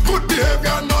 good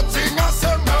behavior nothing. I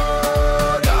say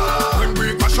murder. When we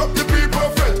mash up the people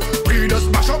fit, we just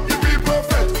mash up the people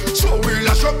fit. So we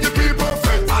lash up the people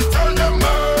fit. I tell them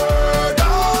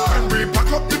murder. When we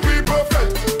pack up the people fit,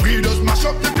 we just mash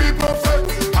up the people fit,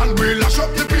 and we lash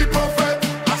up the people fit.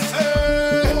 I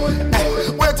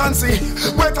say, wait and see,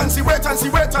 wait and see, wait and see,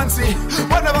 wait and see.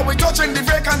 Whenever we touching the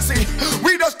vacancy,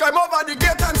 we just climb over the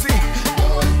gate and see.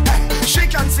 She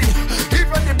can see,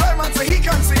 even the blind man say he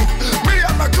can see. Me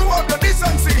and my crew of the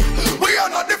decency, we are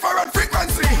not different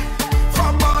frequency.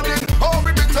 From morning, oh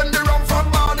we beating the rum from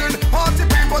morning. Party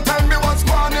people tell me what's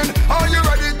going on. Are you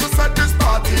ready to set this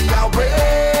party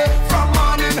away? From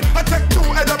morning, I take 2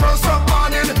 edibles from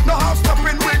morning. No half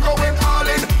stopping, we going all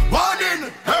in.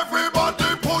 Morning, everybody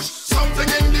push something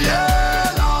in the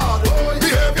air, Lord.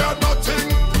 Behavior nothing,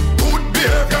 good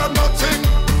behavior nothing,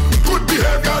 good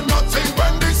behavior nothing.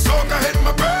 When the soca hit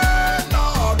my brain,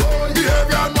 Lord.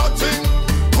 Behavior nothing,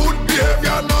 good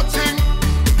behavior nothing,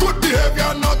 good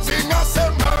behavior nothing. I say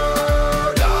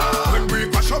murder. When we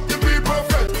mash up the people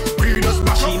fit, we just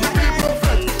mash up the people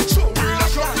fit. So we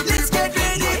lash up the people fit.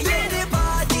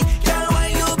 Girl, why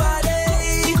you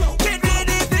body? Get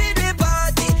ready for the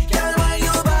party. Girl, why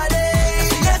you body?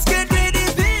 Let's get ready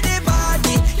for the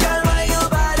party. Girl, why you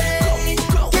body?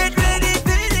 Get ready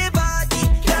for the party.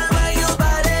 Girl, why you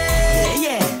body?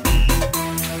 Yeah.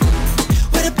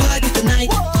 Where the party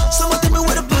tonight? Someone tell me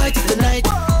where the party tonight.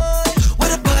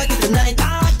 Where the party tonight?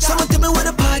 Someone tell me where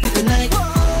the party tonight.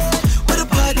 Where the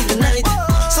party tonight?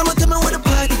 Someone tell me where the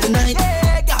party tonight.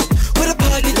 Where the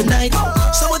party tonight?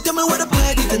 Someone tell me where the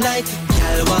party tonight.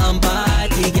 Girl want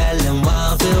party, girl and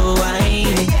want to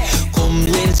wine. Come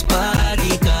let's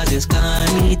party 'cause it's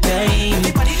carny time.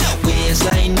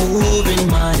 Waistline moving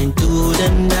morning to the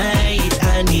night.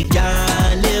 I need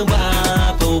girl and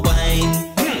want to wine.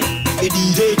 The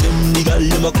DJ them the girl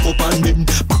them a cup and bed.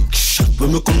 Back shot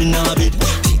when me come in a bed.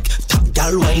 Tick tock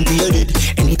girl wine to your head.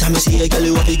 Anytime you see a girl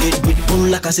you have to get with.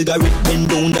 Burn like a cigarette, bend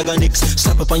down like a nix.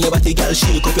 Slap up on your body, girl,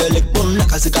 shake up your leg. Burn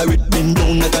like a cigarette, bend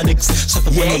down like a nix. Slap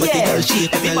up on your body, girl,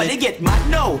 shake up your Everybody leg. get mad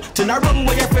now. Turn around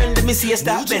with your friend, let me see you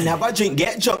stop. Then have a drink,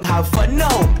 get drunk, have fun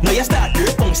now. Now you start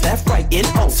your pumps left, right, in,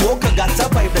 out. Soca got a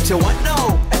vibe that you want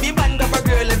now. Every man grab a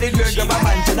girl, every girl grab a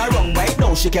man. Turn around right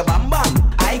now, shake your bam bam.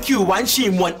 IQ one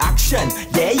shame, one action.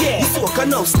 Yeah. Soca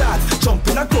now start. Jump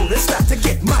in a crowd and start to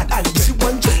get mad. And she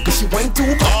one drink, 'cause she went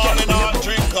too bad. All in all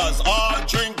drinkers, all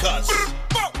drinkers.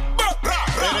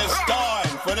 It is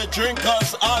time for the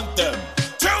drinkers anthem.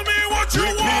 Tell me what you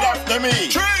Repeat want. after me.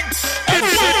 Drinks. And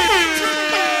say,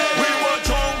 We were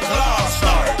drunk last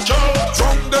night.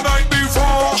 Drunk the night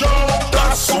before.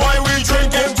 That's why we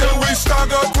drink until we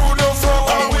stagger to the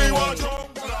floor. We were drunk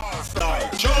last night.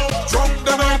 Drunk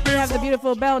the night We have the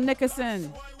beautiful Belle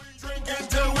Nickerson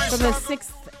from the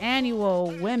 6th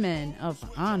Annual Women of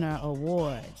Honor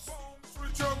Awards.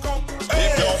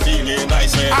 if you're feeling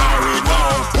nice and hurry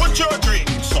now, put your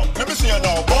drinks up. Let me see you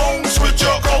now. Bounce with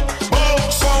your cup.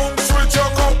 Bounce with your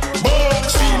cup.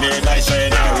 Bounce. Feeling nice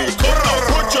and hurry.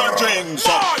 Put your drinks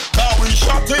up. Now we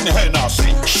shotting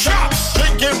Hennessy. Shots.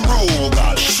 Drinking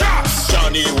Rugal. Shots.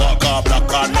 Johnny Walker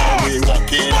Black and now we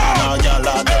walking on a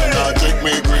gala. Then I drink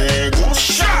me Grey Goose.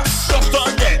 Shots. Just to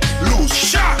get loose.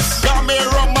 Shots. Got me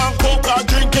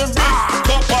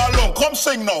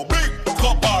sing now. Big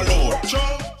cup alone.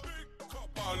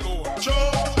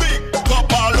 Big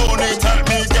cup alone. It help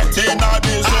me get in a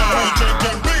this zone. We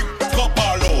drinking big cup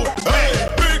alone. Hey,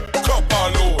 big cup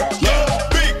alone. Yeah,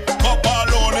 big cup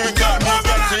alone. It help me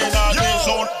get in a this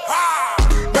zone.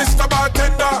 Mr.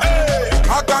 Bartender,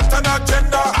 I got an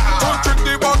agenda. Don't drink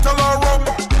the bottle of rum.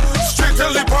 Straight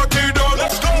till the party done.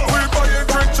 Let's go. We buy a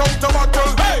drink out the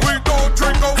bottle. We don't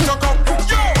drink out the cup.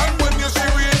 And when you see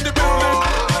we in the building,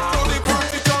 know the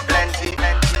party come. Plenty,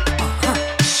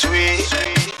 sweet.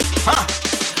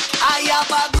 I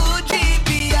have a good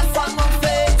GPS on my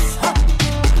face.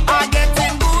 I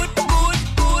getting good, good,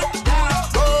 good, good.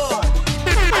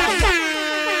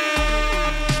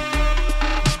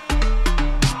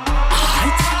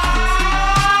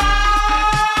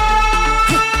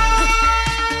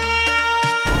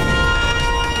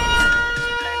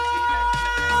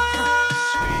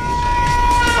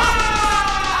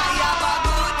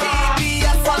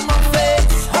 GPS on my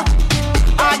face.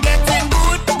 I getting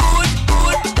good, good,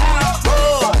 good,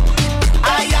 good. I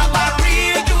have a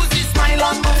real juicy smile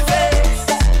on my face,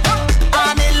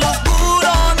 and it looks good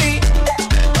on me.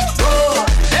 Good.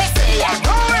 They say I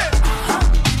do it,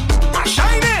 I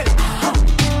shine it,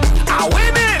 I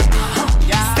win it.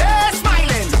 Stay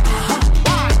smiling,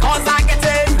 cause I get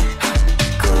in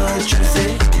good juicy,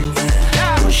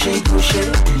 gushy, gushy,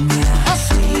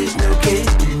 sweet milky.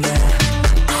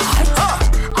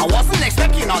 I wasn't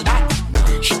expecting all that.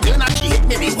 She turned and she hit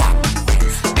me with whap.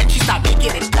 Then she started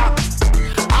making it clap.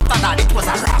 After that it was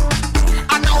a rap.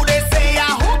 And now they say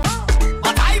I hope,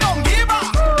 but I don't give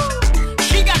up.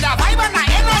 She got the vibe and the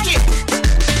energy,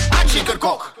 and she could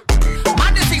cook.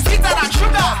 Man, this is sweeter than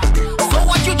sugar. So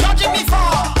what you judging me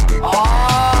for? Oh,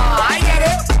 I get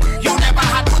it. You never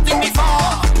had good thing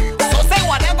before. So say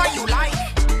whatever you like.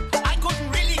 I couldn't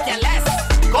really care less.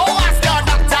 Go ask your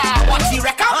doctor what he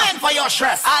recommend for your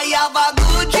stress. I have a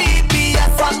good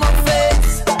GPS on my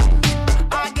face.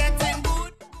 I getting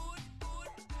good, good,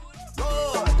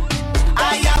 good. I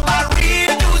have a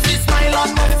real juicy smile on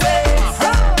my face,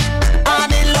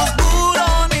 and it looks good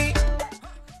on me.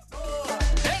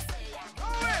 They say I do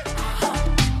it,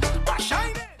 I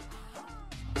shine it,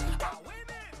 I win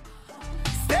it.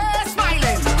 Stay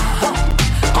smiling,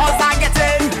 cause I get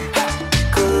in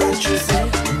good juicy,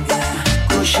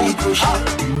 gushy, gushy.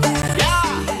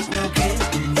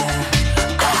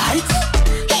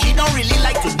 She don't really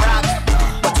like to brag,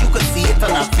 but you could see it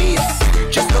on her face.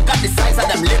 Just look at the size of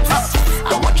them lips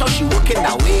and watch how she working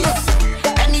her waist.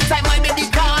 Anytime my baby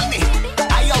call me,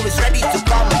 I always ready to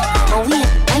come. Oh wait,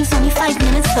 it's only 5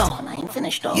 minutes though. I ain't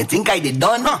finished though. You think I did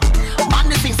done? Man,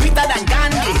 this thing sweeter than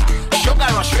candy. Sugar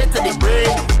rush straight to the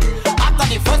brain. After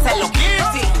the first Hello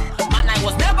Kitty, man, I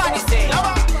was never the same.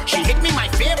 She hit me my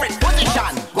favorite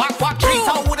position. Quack, quack, treat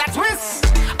her with a twist.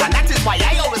 And that is why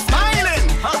I always smiling.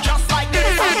 Just like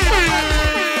this.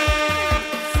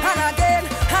 And again,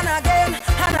 and again,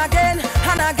 and again,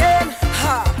 and again.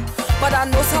 Ha. But I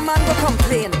know some man will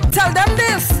complain. Tell them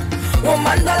this.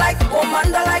 Woman do like, woman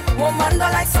do like, woman do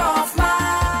like soft man.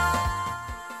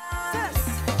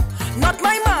 Not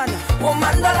my man.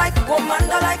 Woman do like, woman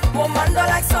do like, woman do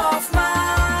like soft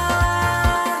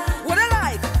man. What I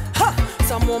like? Ha.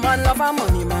 Some woman love a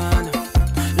money man,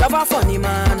 love a funny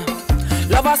man,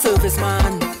 love a service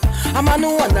man. A man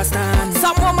who understand.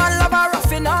 Some woman love a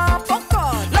roughing up,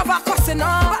 love a cussing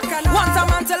up, want a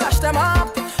man to lash them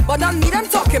up. But not me them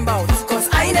talking about, cause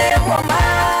I name woman.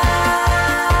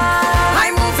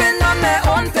 I'm moving on my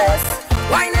own pace,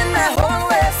 whining my whole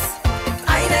waist.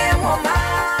 I name woman.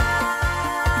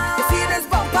 You see this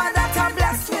bumper that I'm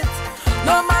blessed with,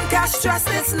 no man can stress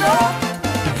this, no.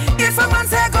 If a man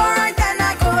say go right, then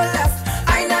I go left.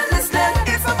 I not listening.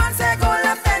 If a man say go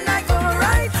left, then I go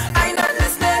right. I not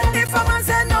listening. If a man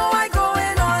say no, I go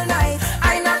in all night.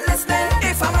 I not listening.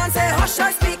 If a man say hush,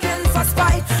 I speaking for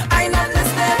spite. I not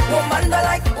listening. Woman do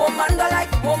like, woman do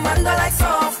like, woman do like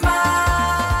soft man.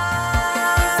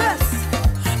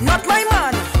 Not my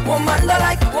man. Woman do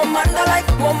like, woman do like,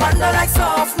 woman do like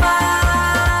soft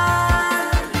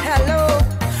man. Hello.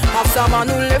 Have someone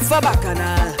who live for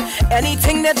bacchanal.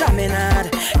 Anything they jamming at.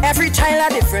 Every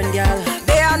child a different girl.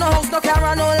 They are no house, no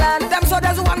car, no land. Them so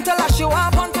there's one to lash you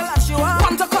up, one to lash you up,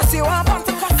 one to cuss you up, one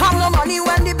to cuss. Have no money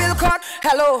when the bill cut.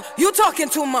 Hello, you talking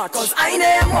too much. Cause I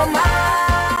name woman.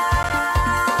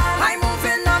 I'm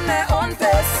moving on my own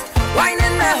pace,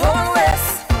 whining my whole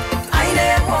waist. I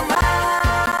name woman.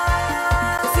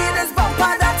 See this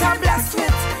bumper that I'm blessed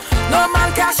with, no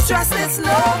man can stress this,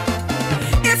 no.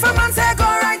 If a man say go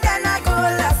right, then I go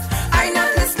left. I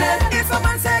not listening. If a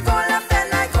man say go left,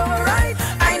 then I go right.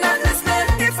 I not listening.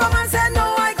 If a man say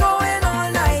no, I go in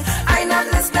all night. I not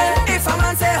listening. If a man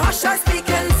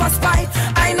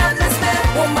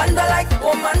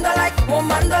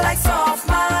woman do like soft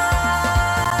man.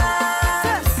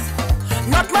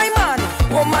 Not my man.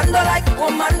 Woman do like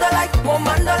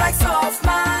soft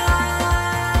man.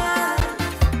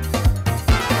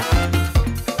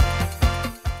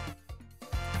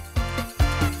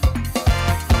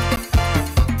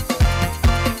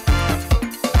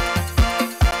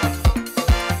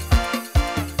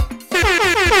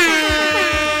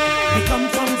 We come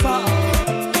from far.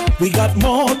 We got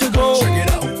more to go. Check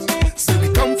it out. So we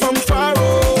come from far.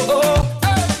 Oh.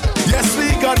 Yes,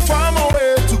 we got far more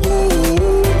way to go.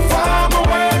 Far more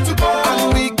way to go.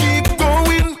 And we keep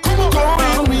going.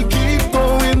 Going. We keep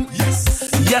going.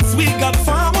 Yes, we got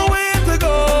far more way to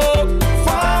go.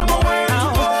 Far more way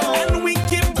to go. And we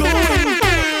keep going.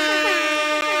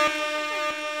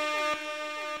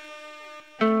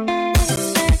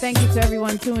 Thank you to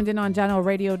everyone tuned in on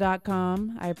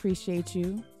JanoRadio.com. I appreciate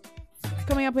you.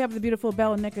 Coming up, we have the beautiful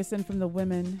Belle Nickerson from the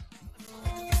Women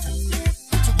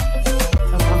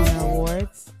of Honor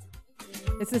Awards.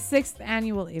 It's the 6th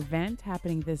annual event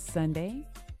happening this Sunday.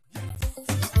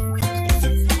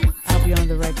 I'll be on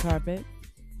the red carpet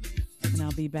and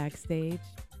I'll be backstage.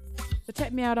 So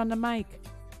check me out on the mic.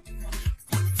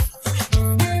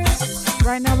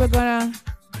 Right now, we're going to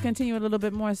continue a little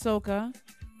bit more soca.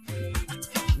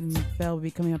 Belle will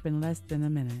be coming up in less than a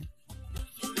minute.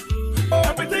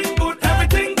 Everything good,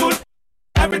 everything good.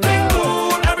 Everything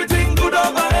good, everything good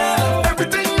over here.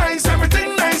 Everything nice,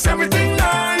 everything nice, everything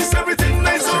nice, everything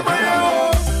nice over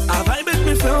here. I vibe with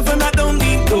myself and I don't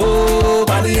need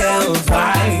nobody else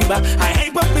vibe. I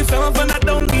hype up myself and I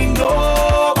don't need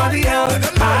nobody else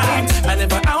hype. And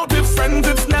if I'm out with friends,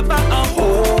 it's never a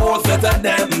whole set of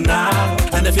them now.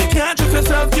 And if you can't trust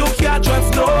yourself, you can't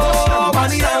trust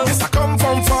nobody else. Yes, I come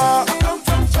from far.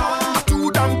 I too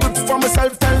damn good for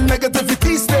myself. Tell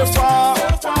negativity stay far.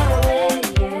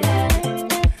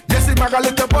 Yes, it make a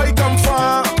little boy come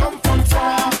far. I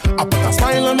put a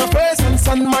smile on my face and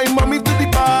send my mommy to the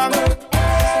bar.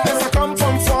 Yes, I come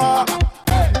from far.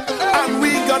 And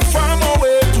we got far more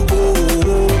way to go.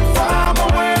 Far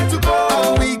more way to go.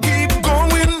 And we keep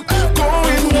going,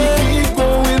 going, we keep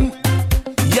going.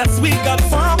 Yes, we got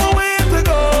far more way to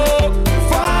go.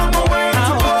 Far more way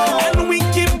to go. And we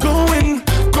keep going,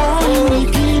 going, we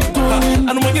keep going.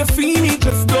 And when you feel me,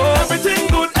 just know everything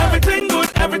good, everything good,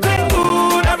 everything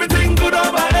good, everything good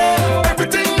over here.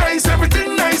 Everything nice,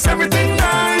 everything nice, everything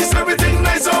nice, everything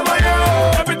nice over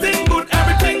here. Everything good,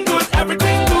 everything good,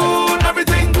 everything good,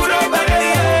 everything good over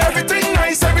here. Everything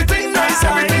nice, everything nice,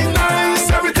 everything nice,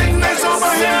 everything nice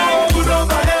over here. Good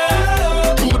over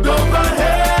here, good over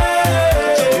here.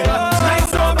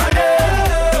 Nice over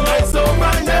here, nice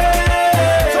over here.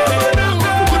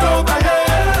 Good over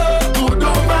here, good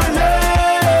over here.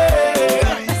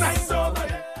 Nice over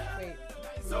here,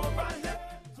 nice over here.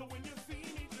 So when you see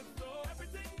me, just know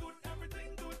everything good, everything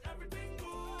good, everything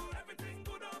good, everything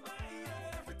good over here.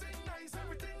 Everything nice,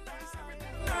 everything nice,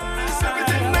 everything nice,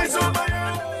 everything nice over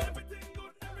here. Everything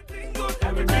good, everything good,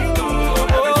 everything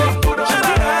good, everything good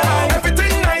over here.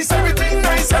 Everything nice, everything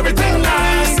nice, everything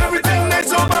nice, everything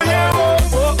nice over here. Oh,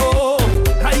 oh, oh.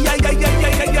 Ay, ay, ay, ay,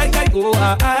 ay, ay, ay, ay. Oh,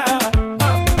 ah, ah.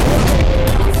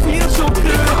 Feel so good.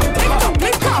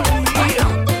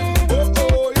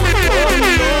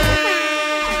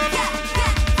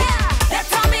 They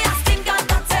tell me I stink and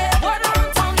dirty. Word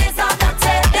around town is all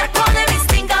dirty. They calling me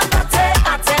stink and dirty. I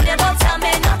tell you don't tell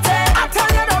me nothing. I tell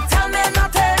you don't tell me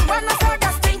nothing. When I say I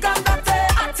stink and dirty,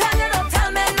 I tell you don't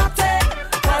tell me nothing.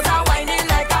 'Cause I'm whining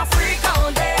like a freak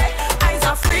all day. I's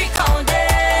a freak all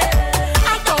day. I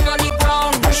don't know the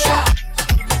brown bushel.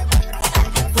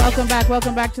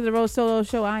 Welcome back to the RoSolo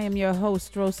Show. I am your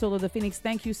host, RoSolo the Phoenix.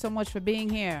 Thank you so much for being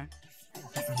here.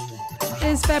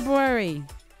 It's February.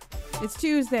 It's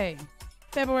Tuesday,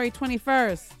 February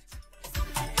 21st.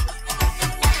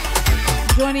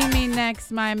 Joining me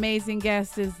next, my amazing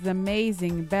guest is the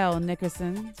amazing Belle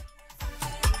Nickerson.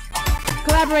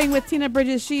 Collaborating with Tina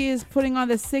Bridges, she is putting on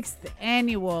the 6th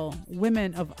annual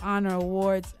Women of Honor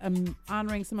Awards,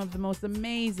 honoring some of the most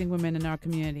amazing women in our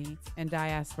community and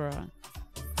diaspora.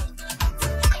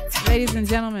 Ladies and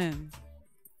gentlemen,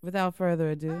 without further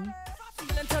ado,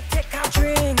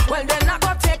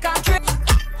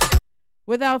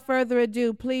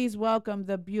 please welcome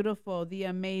the beautiful, the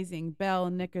amazing Belle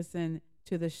Nickerson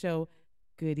to the show.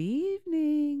 Good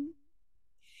evening.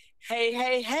 Hey,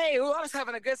 hey, hey. Ooh, I was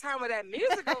having a good time with that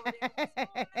music over there.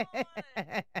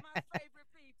 My favorite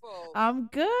people. I'm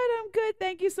good.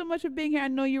 Thank you so much for being here. I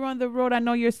know you're on the road. I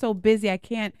know you're so busy. I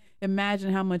can't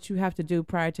imagine how much you have to do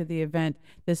prior to the event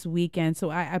this weekend.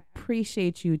 So I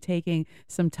appreciate you taking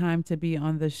some time to be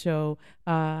on the show.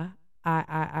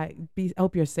 I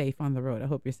hope you're safe on the road. I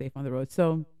hope you're safe on the road.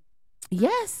 So,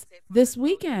 yes, this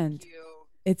weekend,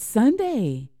 it's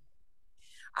Sunday.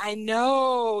 I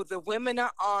know the Women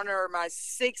of Honor, my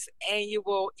 6th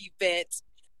annual event,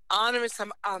 honoring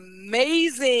some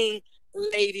amazing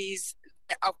ladies,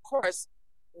 of course,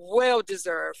 well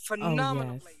deserved,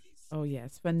 phenomenal ladies. Oh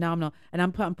yes, phenomenal. And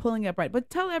I'm pulling up right. But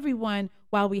tell everyone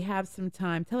while we have some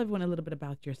time. Tell everyone a little bit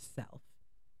about yourself.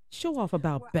 Show off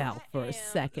about Belle for a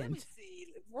second. Let me see.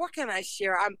 What can I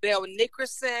share? I'm Belle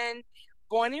Nickerson,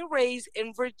 born and raised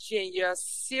in Virginia,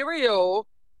 serial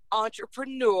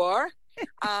entrepreneur.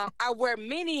 I wear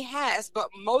many hats, but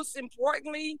most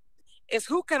importantly is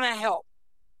who can I help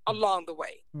along the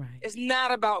way? Right. It's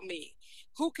not about me.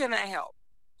 Who can I help?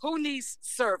 Who needs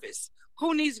service?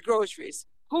 Who needs groceries?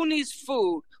 Who needs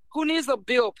food? Who needs a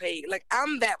bill paid? Like,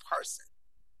 I'm that person.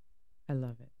 I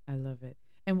love it. I love it.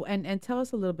 And tell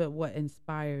us a little bit what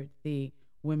inspired the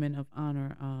Women of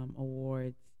Honor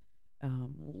Awards.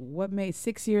 What made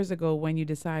 6 years ago when you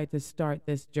decided to start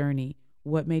this journey?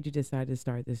 What made you decide to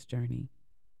start this journey?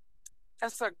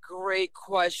 That's a great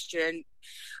question.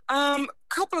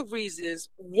 Couple of reasons.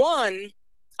 One,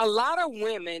 a lot of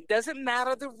women, doesn't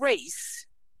matter the race,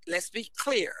 let's be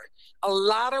clear, a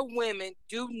lot of women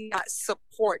do not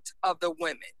support other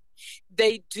women.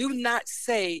 They do not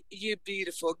say, "You're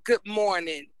beautiful, good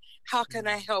morning, how can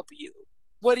I help you?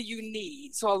 What do you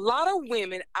need?" So a lot of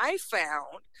women, I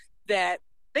found that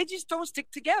they just don't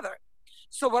stick together.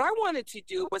 So what I wanted to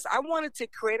do was I wanted to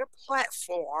create a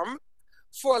platform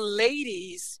for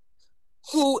ladies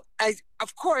who,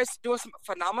 of course, doing some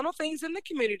phenomenal things in the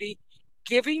community,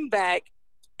 giving back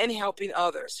and helping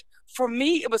others. For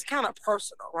me, it was kind of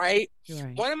personal, right?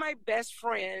 One of my best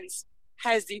friends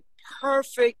has the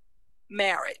perfect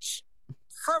marriage.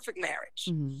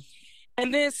 Mm-hmm.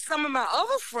 And then some of my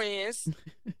other friends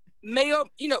may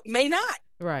not.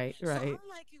 Right. So I'm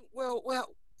like,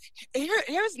 well,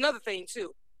 here's another thing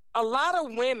too. A lot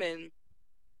of women,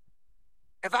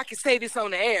 if I can say this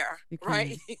on the air,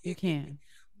 right? You can.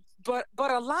 But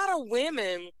a lot of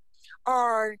women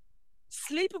are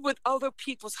sleeping with other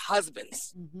people's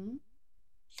husbands. Mm-hmm.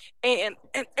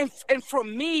 And for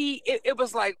me, it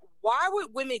was like, why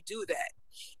would women do that?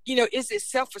 Is it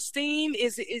self-esteem?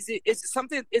 Is it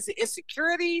something? Is it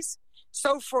insecurities?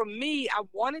 So for me, I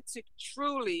wanted to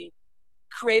truly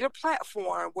create a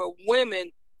platform where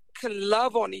women can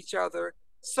love on each other,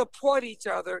 support each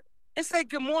other, and say,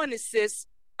 "Good morning, sis.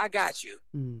 I got you.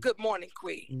 Good morning,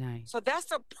 queen." Nice. So that's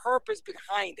the purpose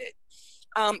behind it.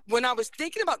 When I was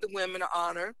thinking about the Women of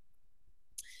Honor,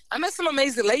 I met some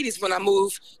amazing ladies when I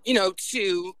moved,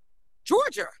 to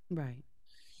Georgia. Right.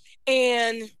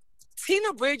 And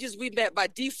Tina Bridges, we met by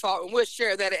default, and we'll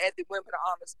share that at the Women of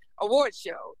Honors Award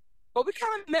Show. But we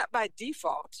kind of met by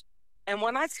default. And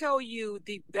when I tell you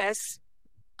the best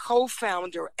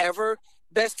co-founder ever,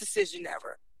 best decision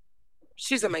ever,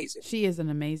 she's amazing. She is an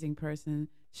amazing person.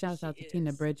 Shouts out to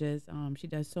Tina Bridges. She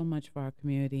does so much for our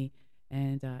community,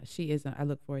 and she is. I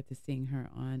look forward to seeing her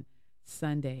on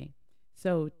Sunday.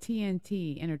 So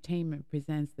TNT Entertainment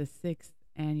presents the 6th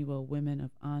annual Women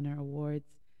of Honor Awards.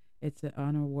 It's an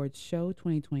Honor Awards show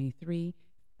 2023.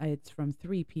 It's from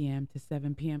 3 p.m. to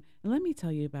 7 p.m. And let me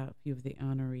tell you about a few of the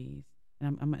honorees.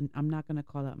 And I'm not going to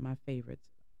call out my favorites.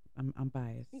 I'm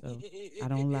biased, so I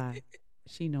don't lie.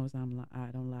 She knows I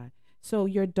don't lie. So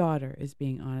your daughter is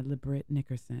being honored, LeBrit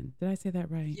Nickerson. Did I say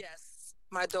that right? Yes,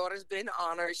 my daughter's been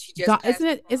honored. She just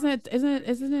isn't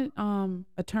it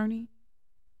attorney?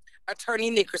 Attorney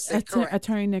Nickerson, correct.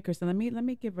 Attorney Nickerson. Let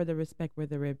me give her the respect where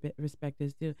the respect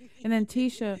is due. And then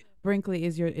Tisha Brinkley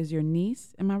is your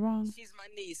niece. Am I wrong? She's my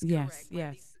niece. Yes, correct.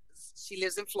 yes. Niece, she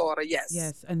lives in Florida. Yes.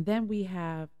 Yes. And then we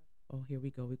have. Oh, here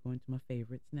we go. We're going to my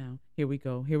favorites now. Here we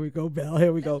go, Belle.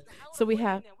 Here we go. So we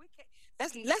have.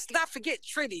 Let's not forget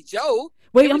Trinity Joe.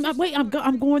 Wait,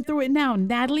 I'm going through it now.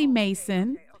 Natalie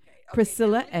Mason,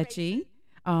 Priscilla Etchie.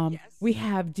 We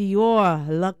have Dior,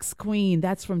 Lux Queen.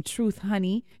 That's from Truth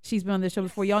Honey. She's been on the show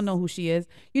before. Y'all know who she is.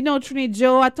 Trinity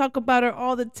Joe. I talk about her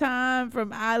all the time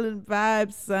from Island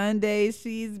Vibes Sunday.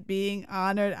 She's being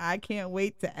honored. I can't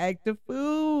wait to act a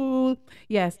fool.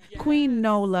 Yes. Queen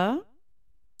Nola.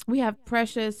 We have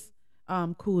Precious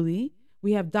Cooley.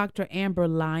 We have Dr. Amber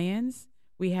Lyons.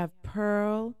 We have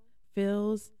Pearl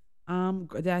Fills.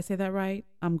 Did I say that right?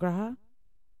 Graha?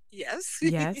 Yes.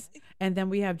 Yes. And then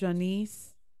we have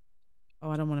Janice. Oh,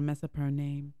 I don't want to mess up her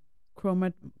name.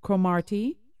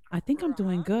 Cromarty. I think I'm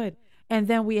doing good. And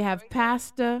then we have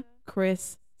Pastor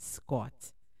Chris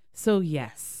Scott. So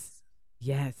yes.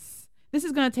 This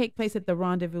is going to take place at the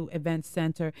Rendezvous Event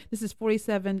Center. This is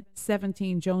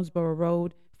 4717 Jonesboro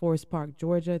Road, Forest Park,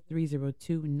 Georgia,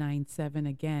 30297.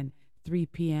 Again, 3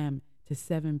 p.m. to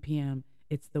 7 p.m.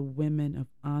 It's the Women of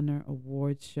Honor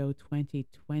Awards Show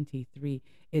 2023.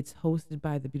 It's hosted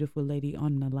by the beautiful lady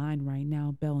on the line right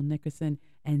now, Belle Nickerson,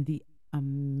 and the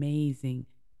amazing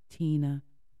Tina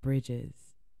Bridges.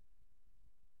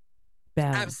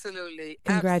 Belle. Absolutely.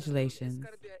 Congratulations.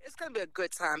 It's gonna be a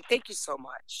good time. Thank you so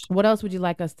much. What else would you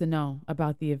like us to know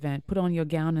about the event? Put on your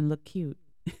gown and look cute.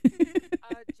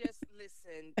 Just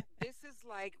listen. This is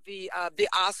like the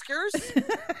Oscars.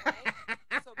 Right?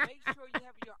 So make sure you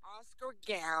have your Oscar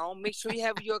gown. Make sure you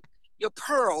have your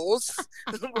pearls,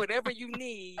 whatever you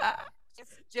need.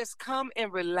 Just come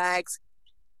and relax.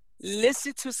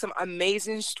 Listen to some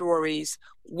amazing stories.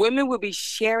 Women will be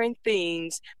sharing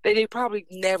things that they probably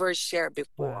never shared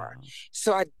before. Wow.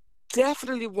 So I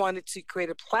definitely wanted to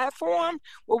create a platform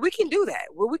where we can do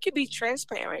that, where we can be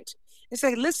transparent and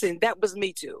say, listen, that was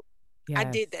me too. Yes, I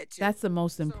did that too. That's the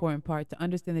most important part, to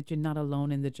understand that you're not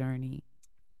alone in the journey.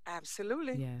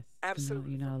 Absolutely. Yes.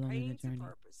 Absolutely. You're not alone in the journey.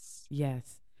 Purpose.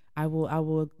 Yes. I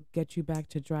will get you back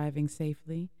to driving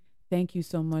safely. Thank you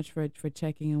so much for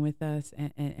checking in with us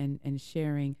and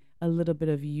sharing a little bit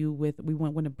of you with. We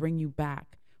want to bring you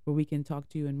back where we can talk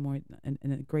to you in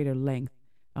a greater length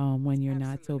when you're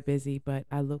not so busy. But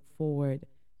I look forward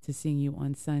to seeing you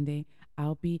on Sunday.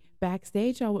 I'll be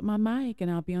backstage with my mic,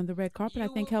 and I'll be on the red carpet. I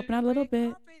think helping out a little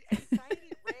bit.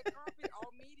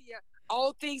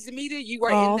 All things media, you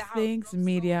are all in the house. All things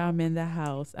media, I'm in the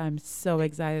house. I'm so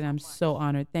excited. I'm so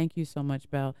honored. Thank you so much,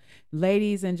 Belle.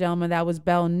 Ladies and gentlemen, that was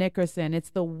Belle Nickerson. It's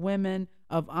the Women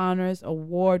of Honors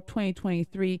Award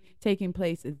 2023 taking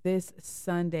place this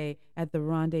Sunday at the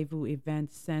Rendezvous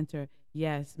Event Center.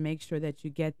 Yes, make sure that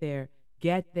you get there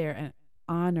and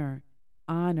honor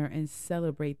and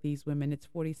celebrate these women. It's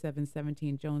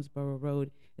 4717 Jonesboro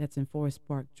Road. That's in Forest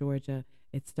Park, Georgia.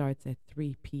 It starts at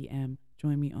 3 p.m.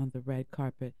 Join me on the red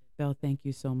carpet. Belle, thank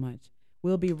you so much.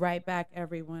 We'll be right back,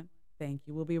 everyone. Thank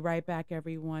you. We'll be right back,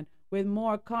 everyone, with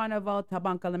more Carnival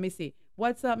Tabanca. Let me see.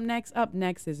 What's up next? Up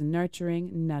next is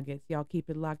Nurturing Nuggets. Y'all keep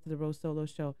it locked to the RoSolo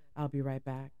Show. I'll be right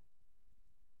back.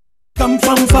 Come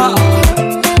from far.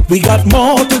 We got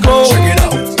more to go. Check it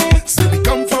out. So we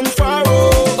come from far.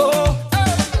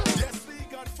 Yes, we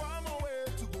got far away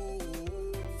to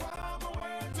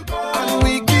go. And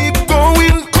we keep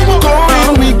going.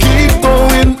 Going. We keep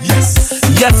going.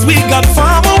 Yes, we got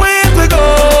far away to go.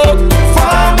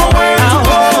 Far away to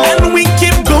go. And we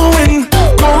keep going.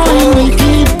 Going. We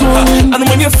keep going. And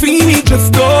when you feel it,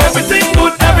 just go. Everything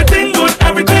good, everything good,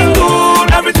 everything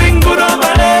good, everything good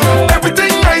over there.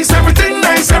 Everything nice, everything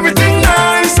nice, everything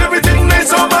nice, everything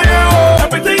nice over here.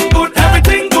 Everything good,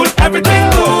 everything good, everything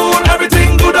good,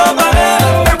 everything good over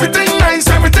there. Everything nice,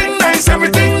 everything nice,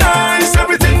 everything nice,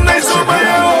 everything nice over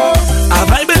here. I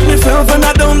vibe with myself and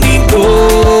I don't need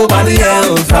nobody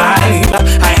else vibe.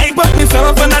 I ain't but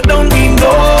myself and I don't need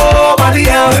nobody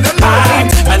else vibe.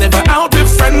 And if I'm out with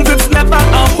friends, it's never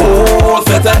a whole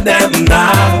set of them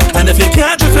now. And if you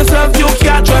can't trust yourself, you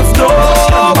can't trust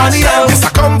nobody else. Yes, I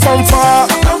come from far.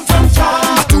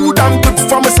 I too damn good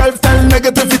for myself. Tell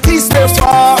negativity stay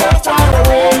far.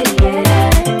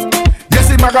 Yes,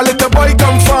 if my little boy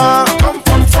come far.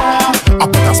 I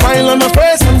put a smile on my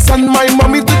face and send my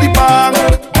mommy to the bar.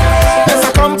 Yes,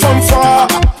 I come from far.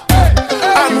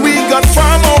 And we got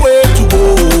far away to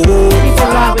go.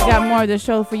 We got more of the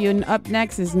show for you. And up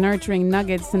next is Nurturing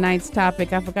Nuggets, tonight's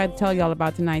topic. I forgot to tell y'all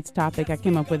about tonight's topic. I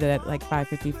came up with it at like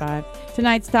 5:55.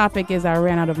 Tonight's topic is I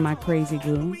ran out of my crazy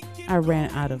glue. I ran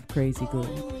out of crazy glue.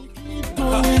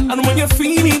 And when you're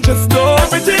feeling, just go.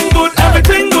 Everything good,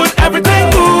 everything good, everything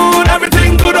good,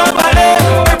 everything good over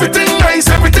there. Everything nice,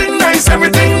 everything nice,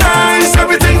 everything nice,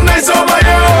 everything nice over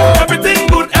here. Everything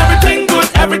good, everything good,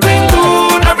 everything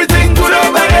good, everything good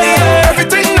over here.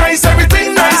 Everything nice,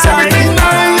 everything nice, everything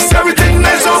nice, everything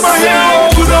nice over here.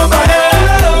 Good over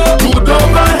here, good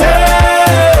over here,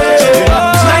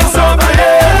 nice over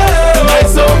here,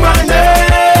 nice over here.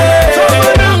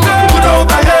 Good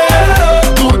over here,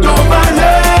 good over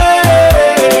here,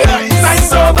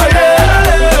 nice over here,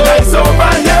 nice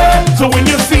over here. So when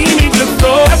you see me, just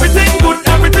go. Everything good,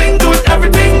 everything good,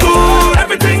 everything good,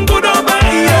 everything.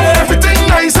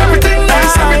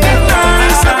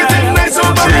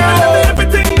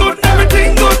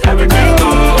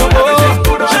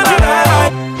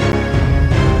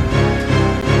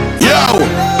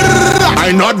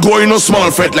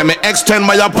 small fret. Let me extend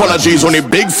my apologies. Only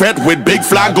big fret with big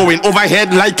flag going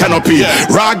overhead like canopy.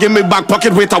 Rag in me back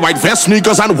pocket with a white vest,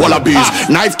 sneakers and wallabies.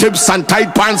 Knife tips and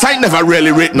tight pants, I never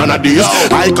really rate none of these.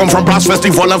 I come from brass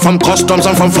festival and from customs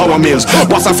and from flour mills.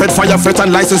 Was a fed, fire fed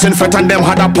and licensing fed and them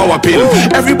had a power pill.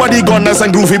 Everybody gunners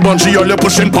and groovy bunchy, all you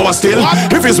pushing power still.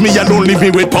 If it's me, you don't leave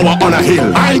me with power on a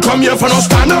hill. I ain't come here for no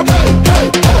stand up.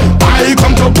 I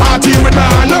come to party with my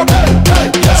hand up.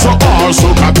 So all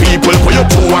soca people, put your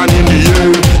 2-1 in the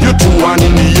air. You 2-1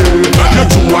 in the air. You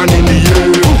 2-1 in the air.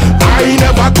 I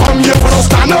never come here for no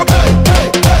stand up.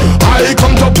 I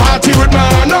come to party with my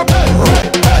hand up.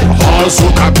 All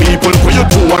soca people, put your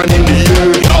 2-1 in the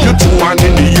air. You 2-1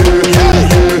 in the air.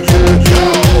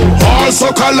 All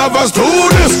soca lovers do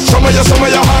this. Show me your hand.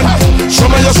 Show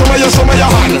me your hand. Show me your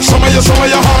hand. Show me your hand.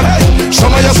 Show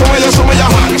me your hand. Show me your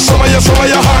hand. Show me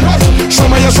your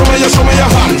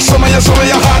hand. Show me your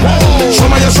hand. Show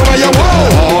me your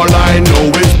whoa. All I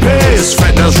know is bass.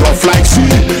 Feathers rough like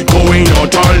sea. Going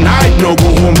out all night. No go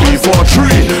home before 3.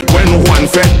 When one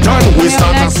fed done, we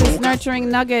start next is Nurturing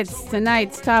Nuggets.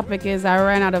 Tonight's topic is I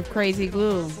ran out of crazy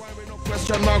glue.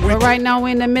 But right now we're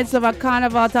in the midst of a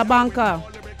carnival tabanca.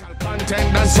 I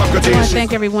want to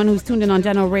thank everyone who's tuned in on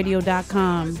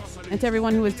GenoRadio.com and to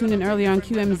everyone who was tuned in earlier on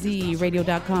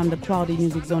QMZRadio.com, the quality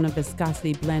music zone of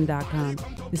ViscosityBlend.com.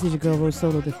 This is your girl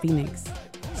RoSolo the Phoenix.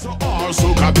 Just a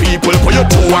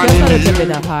little bit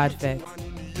of hard facts.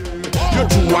 You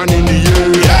 2-1 in the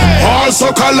air. All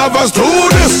soca lovers do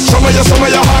this. Show me your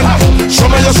hand. Show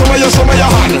me your hand. Show me your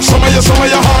hand. Show me your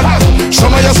hand. Show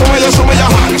me your hand. Show me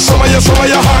your hand. Show me your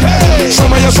hand.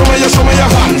 Show me your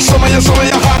hand.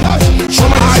 Show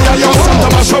me your Santa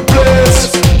Masha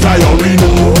place.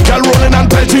 Diorino, girl rolling and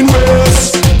pelting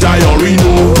waist.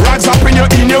 Diorino, rags up in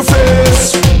your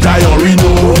face.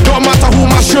 Diorino, don't matter who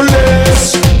mash your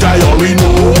lace.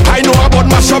 Diorino, I know about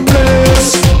Masha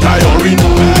place. Diorino,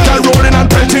 girl rolling and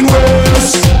pelting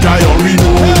waist. Diorino,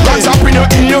 rags up in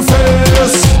your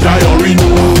face.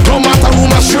 Diorino, don't matter who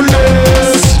mash your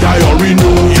lace.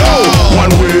 Diorino, yo,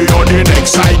 one way or the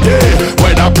next I day.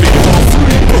 When I play for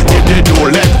free, if they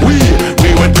don't let we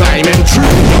would climb and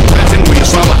tree. Planting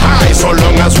wheels from high, so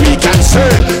long as we can say.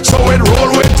 So it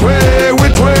roll with way,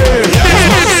 with way.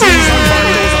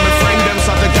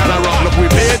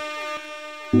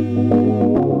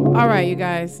 All right, you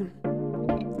guys.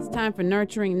 It's time for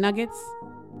Nurturing Nuggets.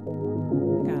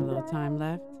 Got a little time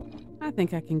left. I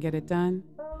think I can get it done.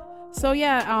 So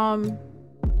yeah,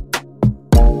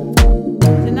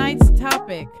 tonight's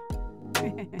topic.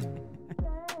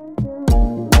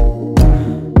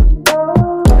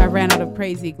 I ran out of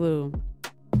crazy glue.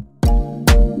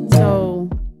 So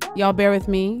y'all bear with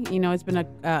me. You know, it's been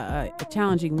a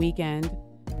challenging weekend.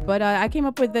 But I came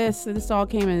up with this. This all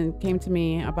came to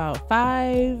me about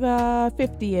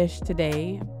 5:50-ish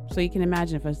today. So you can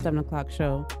imagine for a 7 o'clock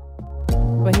show.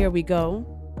 But here we go.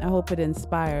 I hope it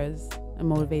inspires and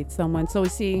motivates someone. So we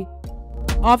see,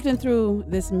 often through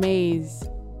this maze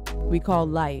we call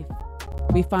life,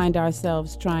 we find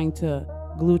ourselves trying to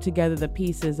glue together the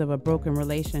pieces of a broken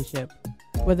relationship,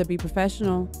 whether it be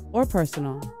professional or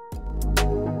personal.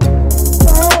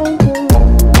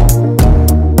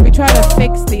 We try to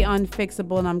fix the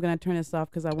unfixable, and I'm going to turn this off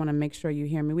because I want to make sure you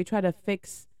hear me. We try to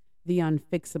fix the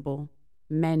unfixable,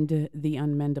 mend the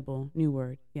unmendable. New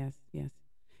word. Yes.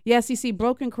 Yes, you see,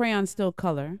 Broken Crayons still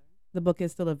color. The book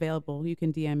is still available. You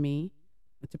can DM me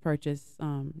to purchase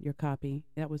your copy.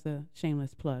 That was a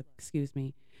shameless plug. Excuse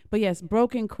me. But yes,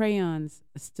 Broken Crayons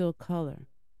still color.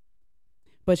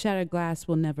 But shattered glass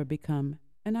will never become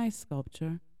an ice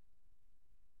sculpture.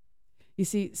 You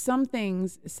see, some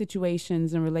things,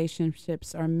 situations, and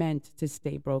relationships are meant to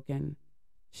stay broken,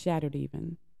 shattered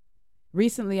even.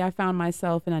 Recently, I found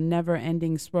myself in a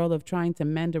never-ending swirl of trying to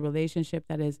mend a relationship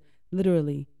that is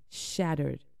literally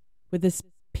shattered, with the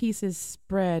pieces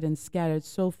spread and scattered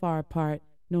so far apart,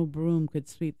 no broom could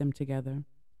sweep them together.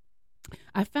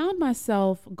 I found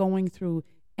myself going through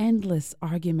endless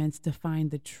arguments to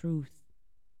find the truth,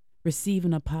 receive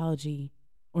an apology,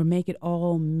 or make it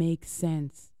all make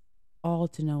sense. All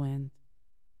to no end.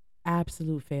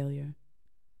 Absolute failure.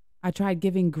 I tried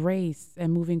giving grace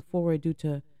and moving forward due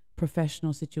to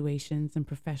professional situations and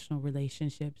professional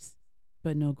relationships,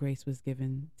 but no grace was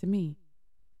given to me.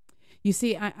 You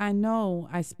see, I know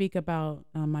I speak about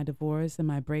my divorce and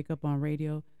my breakup on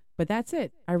radio, but that's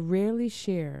it. I rarely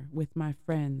share with my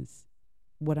friends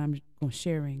what I'm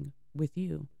sharing with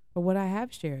you or what I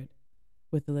have shared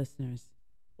with the listeners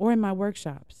or in my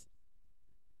workshops.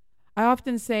 I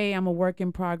often say I'm a work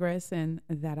in progress, and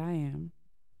that I am.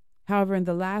 However, in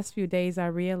the last few days, I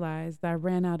realized I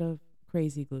ran out of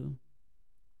crazy glue.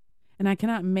 And I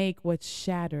cannot make what's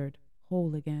shattered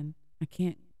whole again. I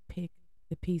can't pick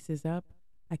the pieces up.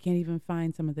 I can't even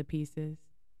find some of the pieces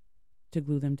to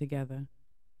glue them together.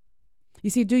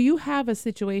 You see, do you have a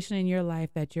situation in your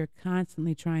life that you're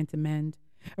constantly trying to mend?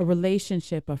 A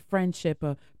relationship, a friendship,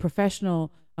 a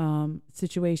professional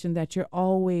situation that you're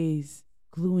always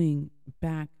gluing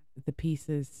back the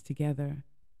pieces together?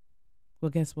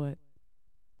 Well, guess what?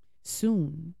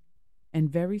 Soon, and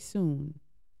very soon,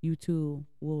 you too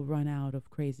will run out of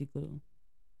crazy glue.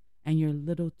 And your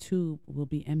little tube will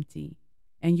be empty.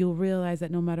 And you'll realize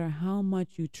that no matter how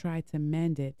much you try to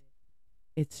mend it,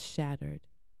 it's shattered.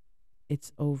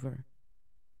 It's over.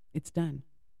 It's done.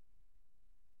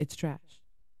 It's trash.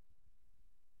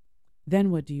 Then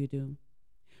what do you do?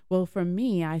 Well, for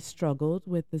me, I struggled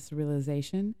with this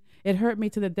realization. It hurt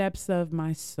me to the depths of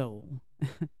my soul.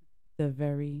 The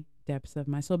very depths of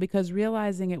my soul. Because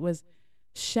realizing it was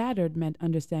shattered meant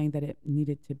understanding that it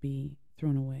needed to be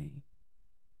thrown away.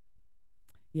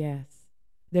 Yes,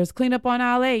 there's cleanup on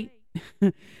aisle 8.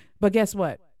 But guess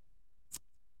what?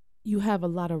 You have a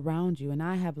lot around you, and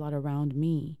I have a lot around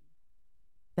me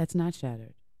that's not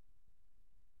shattered.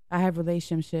 I have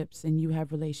relationships, and you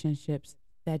have relationships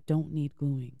that don't need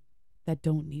gluing, that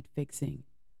don't need fixing,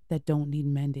 that don't need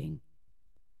mending.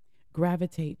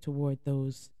 Gravitate toward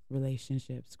those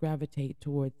relationships. Gravitate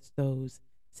towards those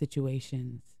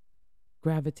situations.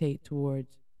 Gravitate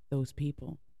towards those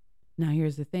people. Now,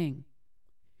 here's the thing.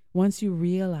 Once you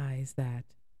realize that,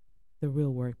 the real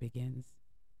work begins.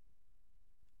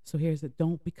 So here's it.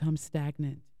 Don't become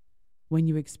stagnant when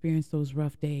you experience those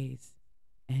rough days,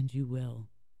 and you will.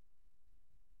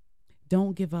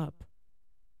 Don't give up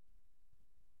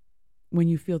when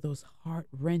you feel those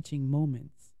heart-wrenching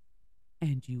moments,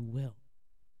 and you will.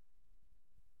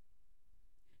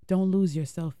 Don't lose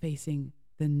yourself facing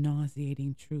the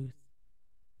nauseating truth,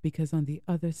 because on the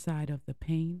other side of the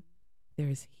pain, there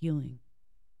is healing.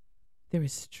 There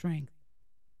is strength.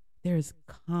 There is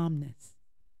calmness.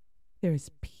 There is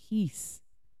peace.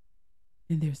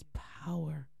 And there's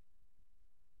power.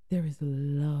 There is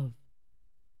love,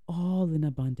 all in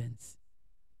abundance.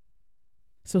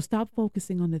 So stop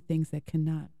focusing on the things that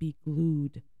cannot be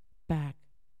glued back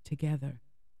together.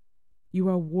 You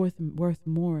are worth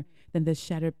more than the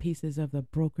shattered pieces of a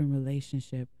broken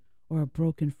relationship or a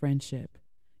broken friendship.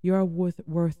 You are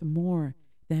worth more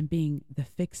than being the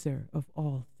fixer of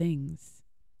all things.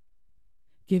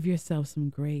 Give yourself some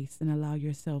grace and allow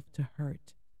yourself to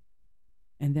hurt,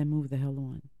 and then move the hell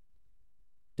on.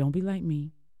 Don't be like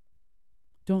me.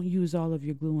 Don't use all of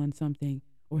your glue on something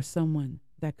or someone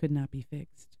that could not be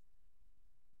fixed.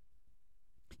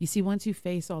 You see, once you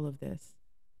face all of this,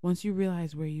 once you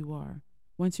realize where you are,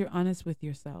 once you're honest with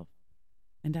yourself,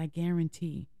 and I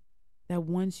guarantee that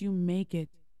once you make it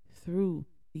through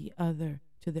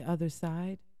to the other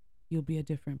side, you'll be a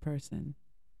different person.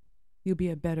 You'll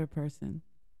be a better person.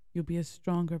 You'll be a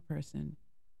stronger person.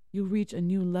 You'll reach a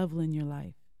new level in your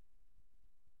life.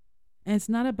 And it's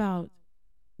not about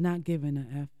not giving an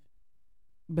F,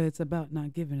 but it's about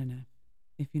not giving an F,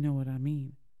 if you know what I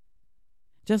mean.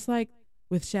 Just like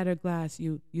with shattered glass,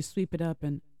 you sweep it up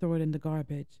and throw it in the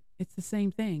garbage. It's the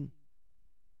same thing.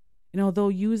 And although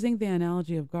using the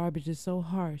analogy of garbage is so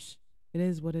harsh, it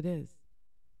is what it is.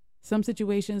 Some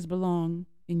situations belong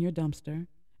in your dumpster,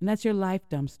 and that's your life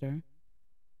dumpster.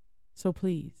 So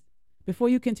please, before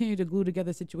you continue to glue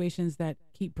together situations that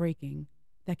keep breaking,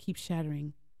 that keep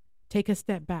shattering, take a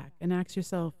step back and ask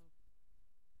yourself,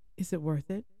 is it worth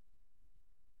it?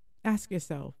 Ask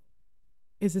yourself,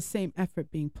 is the same effort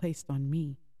being placed on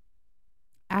me?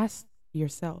 Ask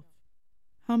yourself,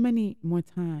 how many more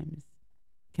times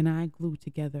can I glue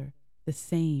together the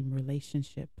same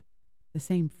relationship, the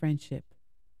same friendship,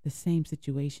 the same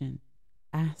situation?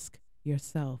 Ask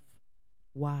yourself,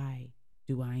 why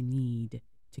do I need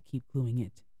to keep gluing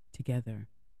it together?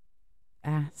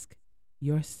 Ask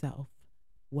yourself,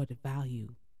 what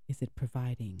value is it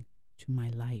providing to my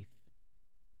life?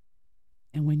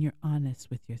 And when you're honest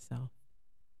with yourself,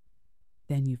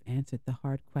 then you've answered the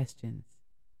hard questions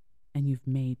and you've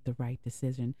made the right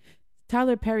decision.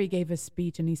 Tyler Perry gave a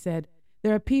speech and he said,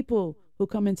 there are people who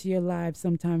come into your lives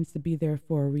sometimes to be there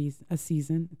for a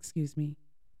season.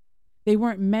 They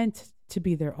weren't meant to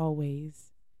be there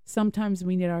always. Sometimes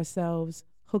we need ourselves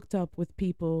hooked up with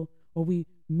people, or we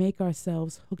make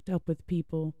ourselves hooked up with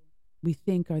people we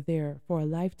think are there for a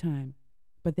lifetime,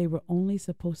 but they were only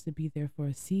supposed to be there for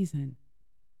a season.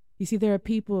 You see, there are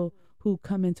people who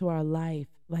come into our life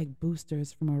like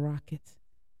boosters from a rocket.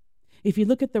 If you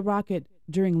look at the rocket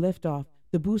during liftoff,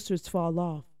 the boosters fall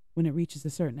off when it reaches a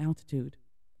certain altitude.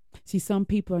 See, some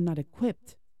people are not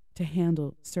equipped to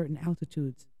handle certain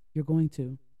altitudes, You're going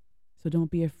to. So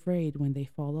don't be afraid when they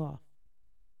fall off.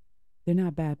 They're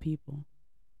not bad people.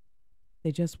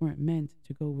 They just weren't meant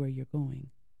to go where you're going.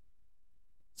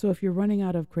 So if you're running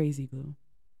out of crazy glue,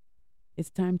 it's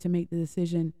time to make the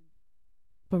decision.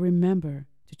 But remember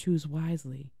to choose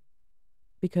wisely,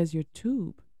 because your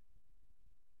tube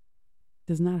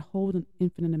does not hold an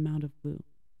infinite amount of glue.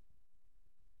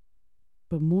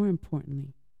 But more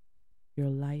importantly, your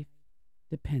life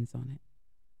depends on it.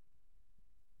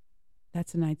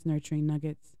 That's tonight's Nurturing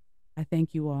Nuggets. I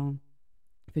thank you all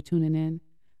for tuning in.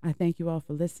 I thank you all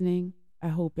for listening. I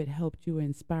hope it helped you or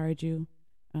inspired you.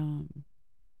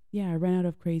 I ran out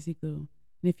of crazy glue.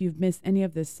 And if you've missed any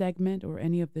of this segment or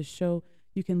any of this show,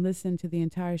 you can listen to the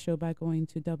entire show by going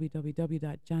to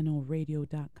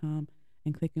www.janoradio.com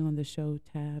and clicking on the show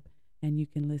tab, and you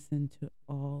can listen to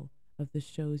all of the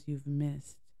shows you've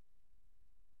missed.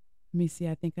 Let me see,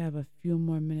 I think I have a few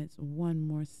more minutes. One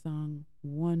more song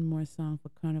for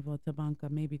Carnival Tabanca,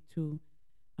 maybe two.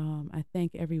 I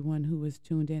thank everyone who was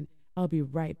tuned in. I'll be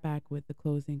right back with the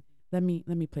closing. Let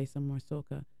me play some more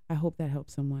soca. I hope that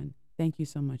helps someone. Thank you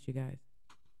so much, you guys.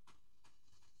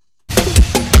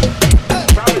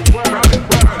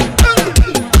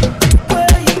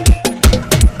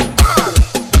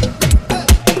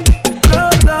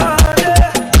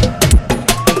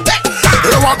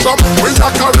 Watch up, we are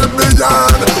Caribbean,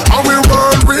 and we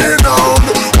world renowned.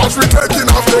 Once we taking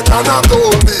off, they cannot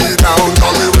hold me down.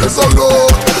 Cause we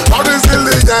resolute, not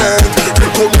resilient. We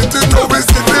committed to we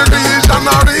see the region and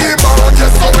rebound.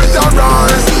 Yes, so we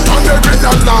arise, and they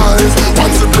realize.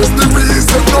 Once we press the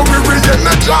reset, now we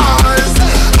re-energize.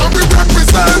 And we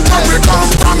represent where we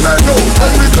come from, they know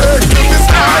when we take to the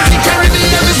sky. The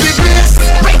Caribbean is the place,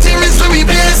 right here is where we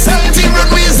place. Team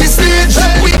runway is the stage,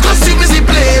 we costume is the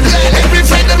plane. Every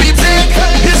fight that we take,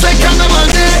 it's like carnival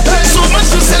day. So much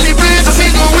to celebrate,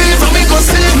 we go wave and we go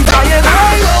sing. Dying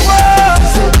high for war,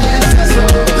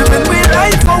 living with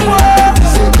life for war.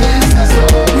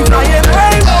 We flying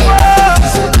high for war,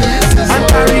 and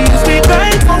Paris we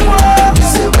die for war.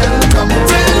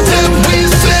 Tell them we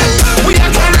say, we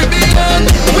are Caribbean,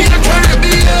 we are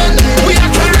Caribbean, we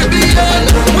are Caribbean,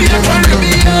 we are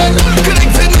Caribbean.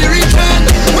 Connecting the region,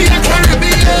 we are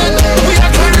Caribbean, we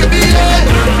are Caribbean.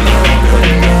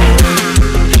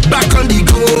 Back on the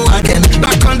go again,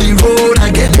 back on the road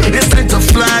again. It's time to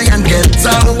fly and get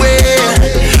away,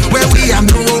 where we have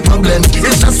no problems.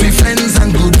 It's just with friends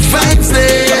and good vibes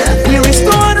there. We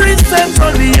restore, reset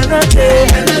for the energy,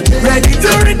 ready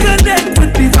to reconnect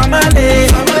with the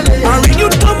family. Our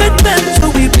youth commitment,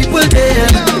 so we people there,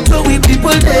 so we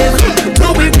people there,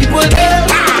 so we people there.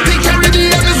 The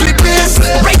Caribbean is the place,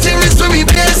 right here is where we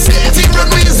place. Team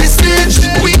runway is the stage,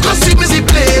 we costume is the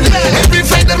plane. Every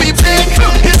fight that we take,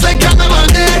 it's like carnival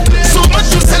day. So much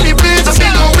to celebrate, we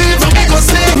go wave and we go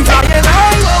sing. Flying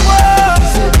high for war,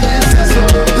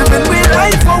 living with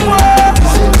life for war.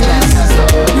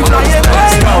 We flying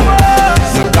high for war.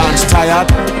 You dance tired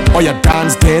or you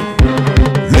dance dead?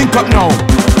 Link up now.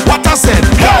 What I said,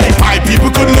 hey, my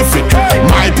people could lift it.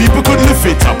 My people could lift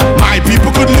it up. My people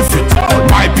could lift it.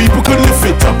 My people could lift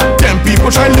it up. Them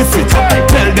people try lift it up.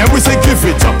 Tell them we say give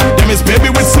it up. Them is baby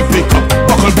we sip it up.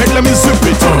 Buckle back, let me zip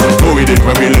it up. Go with it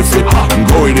when we lift it up.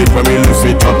 Go with it when we lift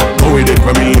it up. Go with it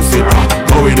when we lift it up.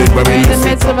 Go with it when we lift it up. In the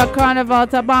midst of a Carnival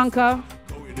Tabanca.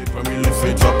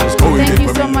 Thank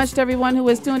you so much to everyone who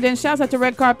was tuned in. Shouts out to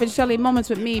Red Carpet Shelly, Moments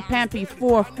with Me, Pampy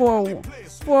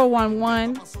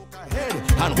 411.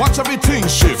 And watch everything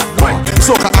shift.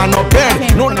 Soca and no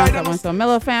bed. No that one. So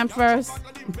Mellow Fam first.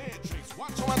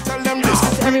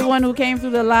 To everyone who came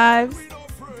through the lives.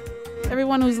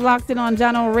 Everyone who's locked in on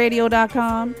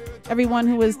janoradio.com. Everyone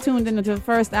who was tuned into the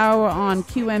first hour on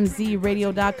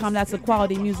QMZradio.com. That's the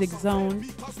Quality Music Zone.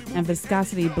 And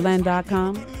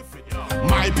ViscosityBlend.com.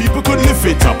 My people could lift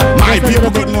it up. My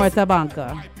people could more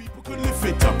Tabanca. lift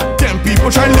it up. Them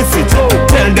people try lift it up.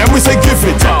 Tell them we say give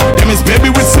it up. Them is baby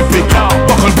we sip it up.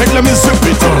 Buckle back, let me zip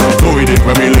it up. Go with it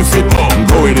when we lift it up.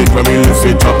 Go with it when we lift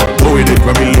it up. Go with it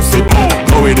when we lift it up.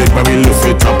 Go with it when we lift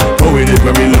it up. Go with it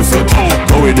when we lift it up.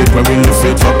 Go with it when we lift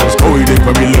it up. Go with it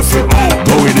when we lift it up.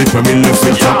 Go with it when we lift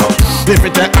it up. Lift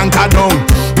it and anchor down.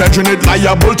 Pledging it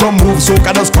liable to move. So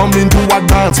can us come into a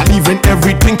dance and even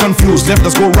everything confused. Left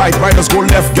us go right, right us go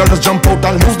left. Girl just jump out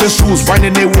and lose their shoes.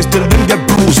 Finding their way still didn't get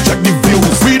bruised. Check the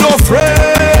views. We don't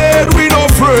afraid, we don't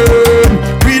afraid.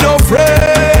 We don't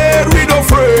afraid, we don't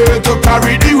afraid to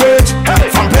carry the weight.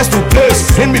 From place to place,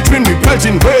 in between we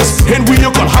pelting waste. And we you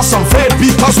can have some faith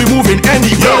because we moving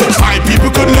anywhere. My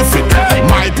people could lift it.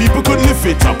 My people could lift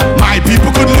it up. My people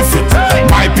could lift it.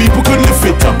 My people could lift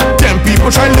it up. Them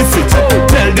people try lift it up.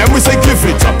 Tell them we say give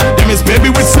it up. Them is baby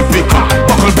we sip it up.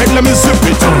 Buckle back, let me zip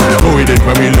it. Go with it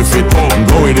when we lift it.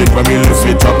 Go with it when we lift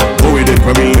it up. Go with it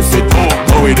when we lift it.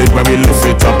 Go with it when we lift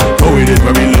it up. Go with it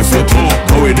when we lift it.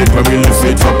 Go with it when we lift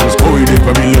it up. Go with it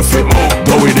when we lift it.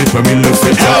 Go with it when we lift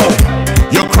it.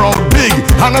 Your crowd big,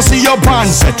 and I see your band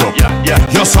set up.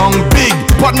 Your song big,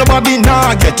 but nobody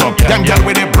nah get up. Them girl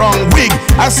with the brown wig,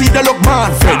 I see they look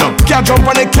mad fed up. Can't jump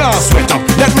and they can't sweat up.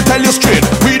 Let me tell you straight,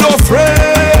 we don't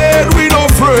fret, we don't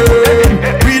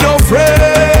fret, we don't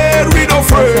fret, we don't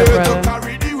fret.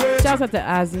 Shout out to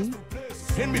Ozzy.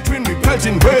 In between we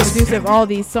pelting waist. Producer of all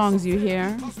these songs you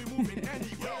hear.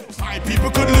 My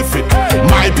people could lift it.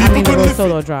 My people could lift it.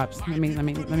 RoSolo drops. Let me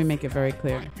make it very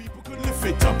clear.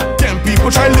 Them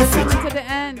people try lift it. To the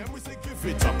end.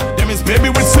 Them is baby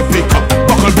with sip it up.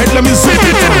 Buckle bed, let me zip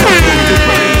it up.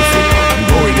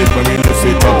 Go with it when we lift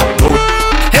it up.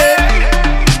 Hey,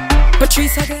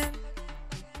 Patrice again.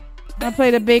 I play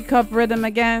the big cup rhythm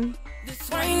again. This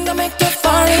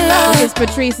is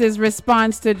Patrice's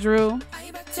response to Drew. Boy,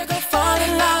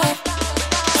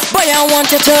 I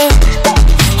want you to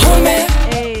hold me.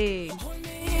 Hey. Hold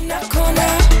me in that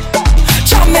corner.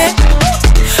 Chop me.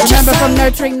 Remember from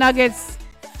Nurturing Nuggets,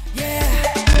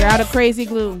 you're out of crazy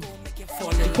glue.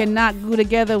 You cannot glue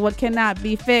together what cannot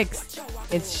be fixed.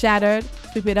 It's shattered.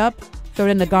 Sweep it up. Throw it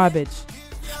in the garbage.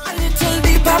 You're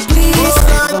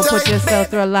gonna put yourself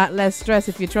through a lot less stress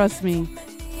if you trust me.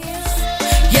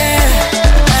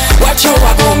 Watch how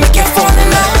I go make you fall in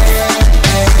love.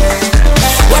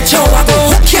 Watch how I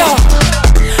go hook you.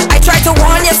 I try to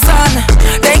warn your son.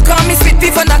 They call me sweet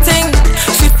pea for nothing.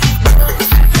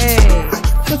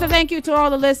 So thank you to all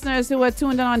the listeners who are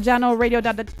tuned in on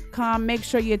JanoRadio.com. Make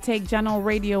sure you take Jano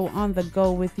Radio on the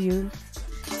go with you.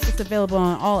 It's available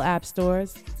on all app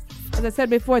stores. As I said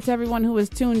before, to everyone who was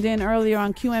tuned in earlier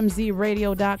on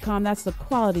QMZRadio.com, that's the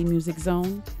Quality Music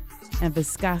Zone, and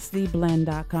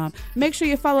ViscosityBlend.com. Make sure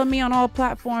you follow me on all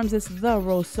platforms. It's the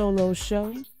RoSolo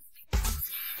Show.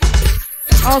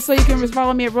 Also, you can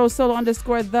follow me at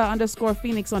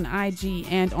RoSolo_the_Phoenix on IG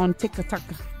and on TikTok.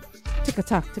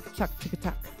 TikTok.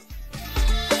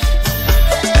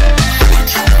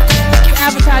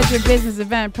 Advertise your business,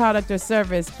 event, product, or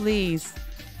service, please.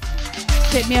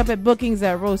 Hit me up at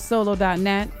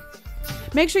bookings@rosolo.net.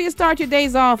 Make sure you start your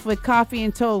days off with Coffee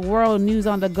and Toad World News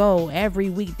on the Go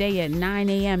every weekday at 9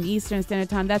 a.m. Eastern Standard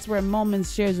Time. That's where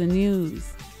Moments shares the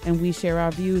news and we share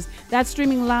our views. That's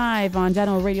streaming live on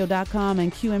JanoRadio.com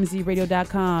and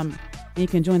QMZRadio.com. And you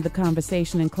can join the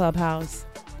conversation in Clubhouse.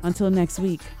 Until next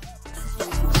week.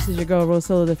 This is your girl,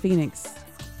 RoSolo the Phoenix,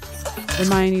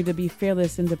 reminding you to be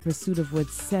fearless in the pursuit of what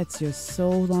sets your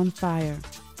soul on fire.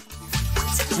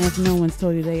 And if no one's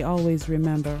told you, they always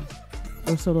remember.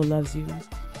 RoSolo loves you.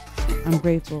 I'm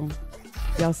grateful.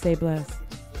 Y'all stay blessed.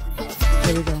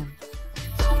 Here we go.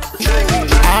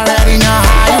 Already know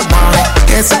how you want it.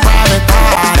 It's a private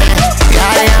party.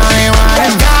 You're the only one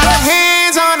who got her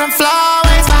hands on the floor.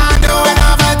 Waste time doing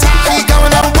overtime. You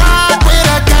going to walk with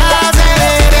a girl.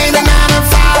 It ain't a 9 to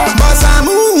 5. But I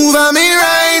move on me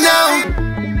right now.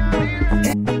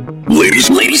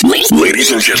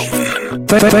 Ladies and gentlemen,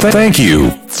 thank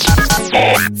you.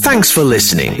 Thanks for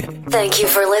listening. Thank you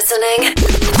for listening.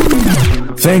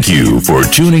 Thank you for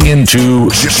tuning in to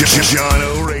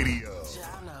Jano Radio.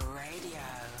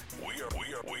 We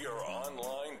are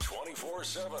online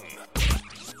 24/7.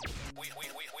 We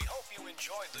hope you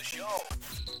enjoyed the show.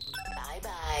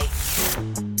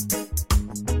 Bye-bye.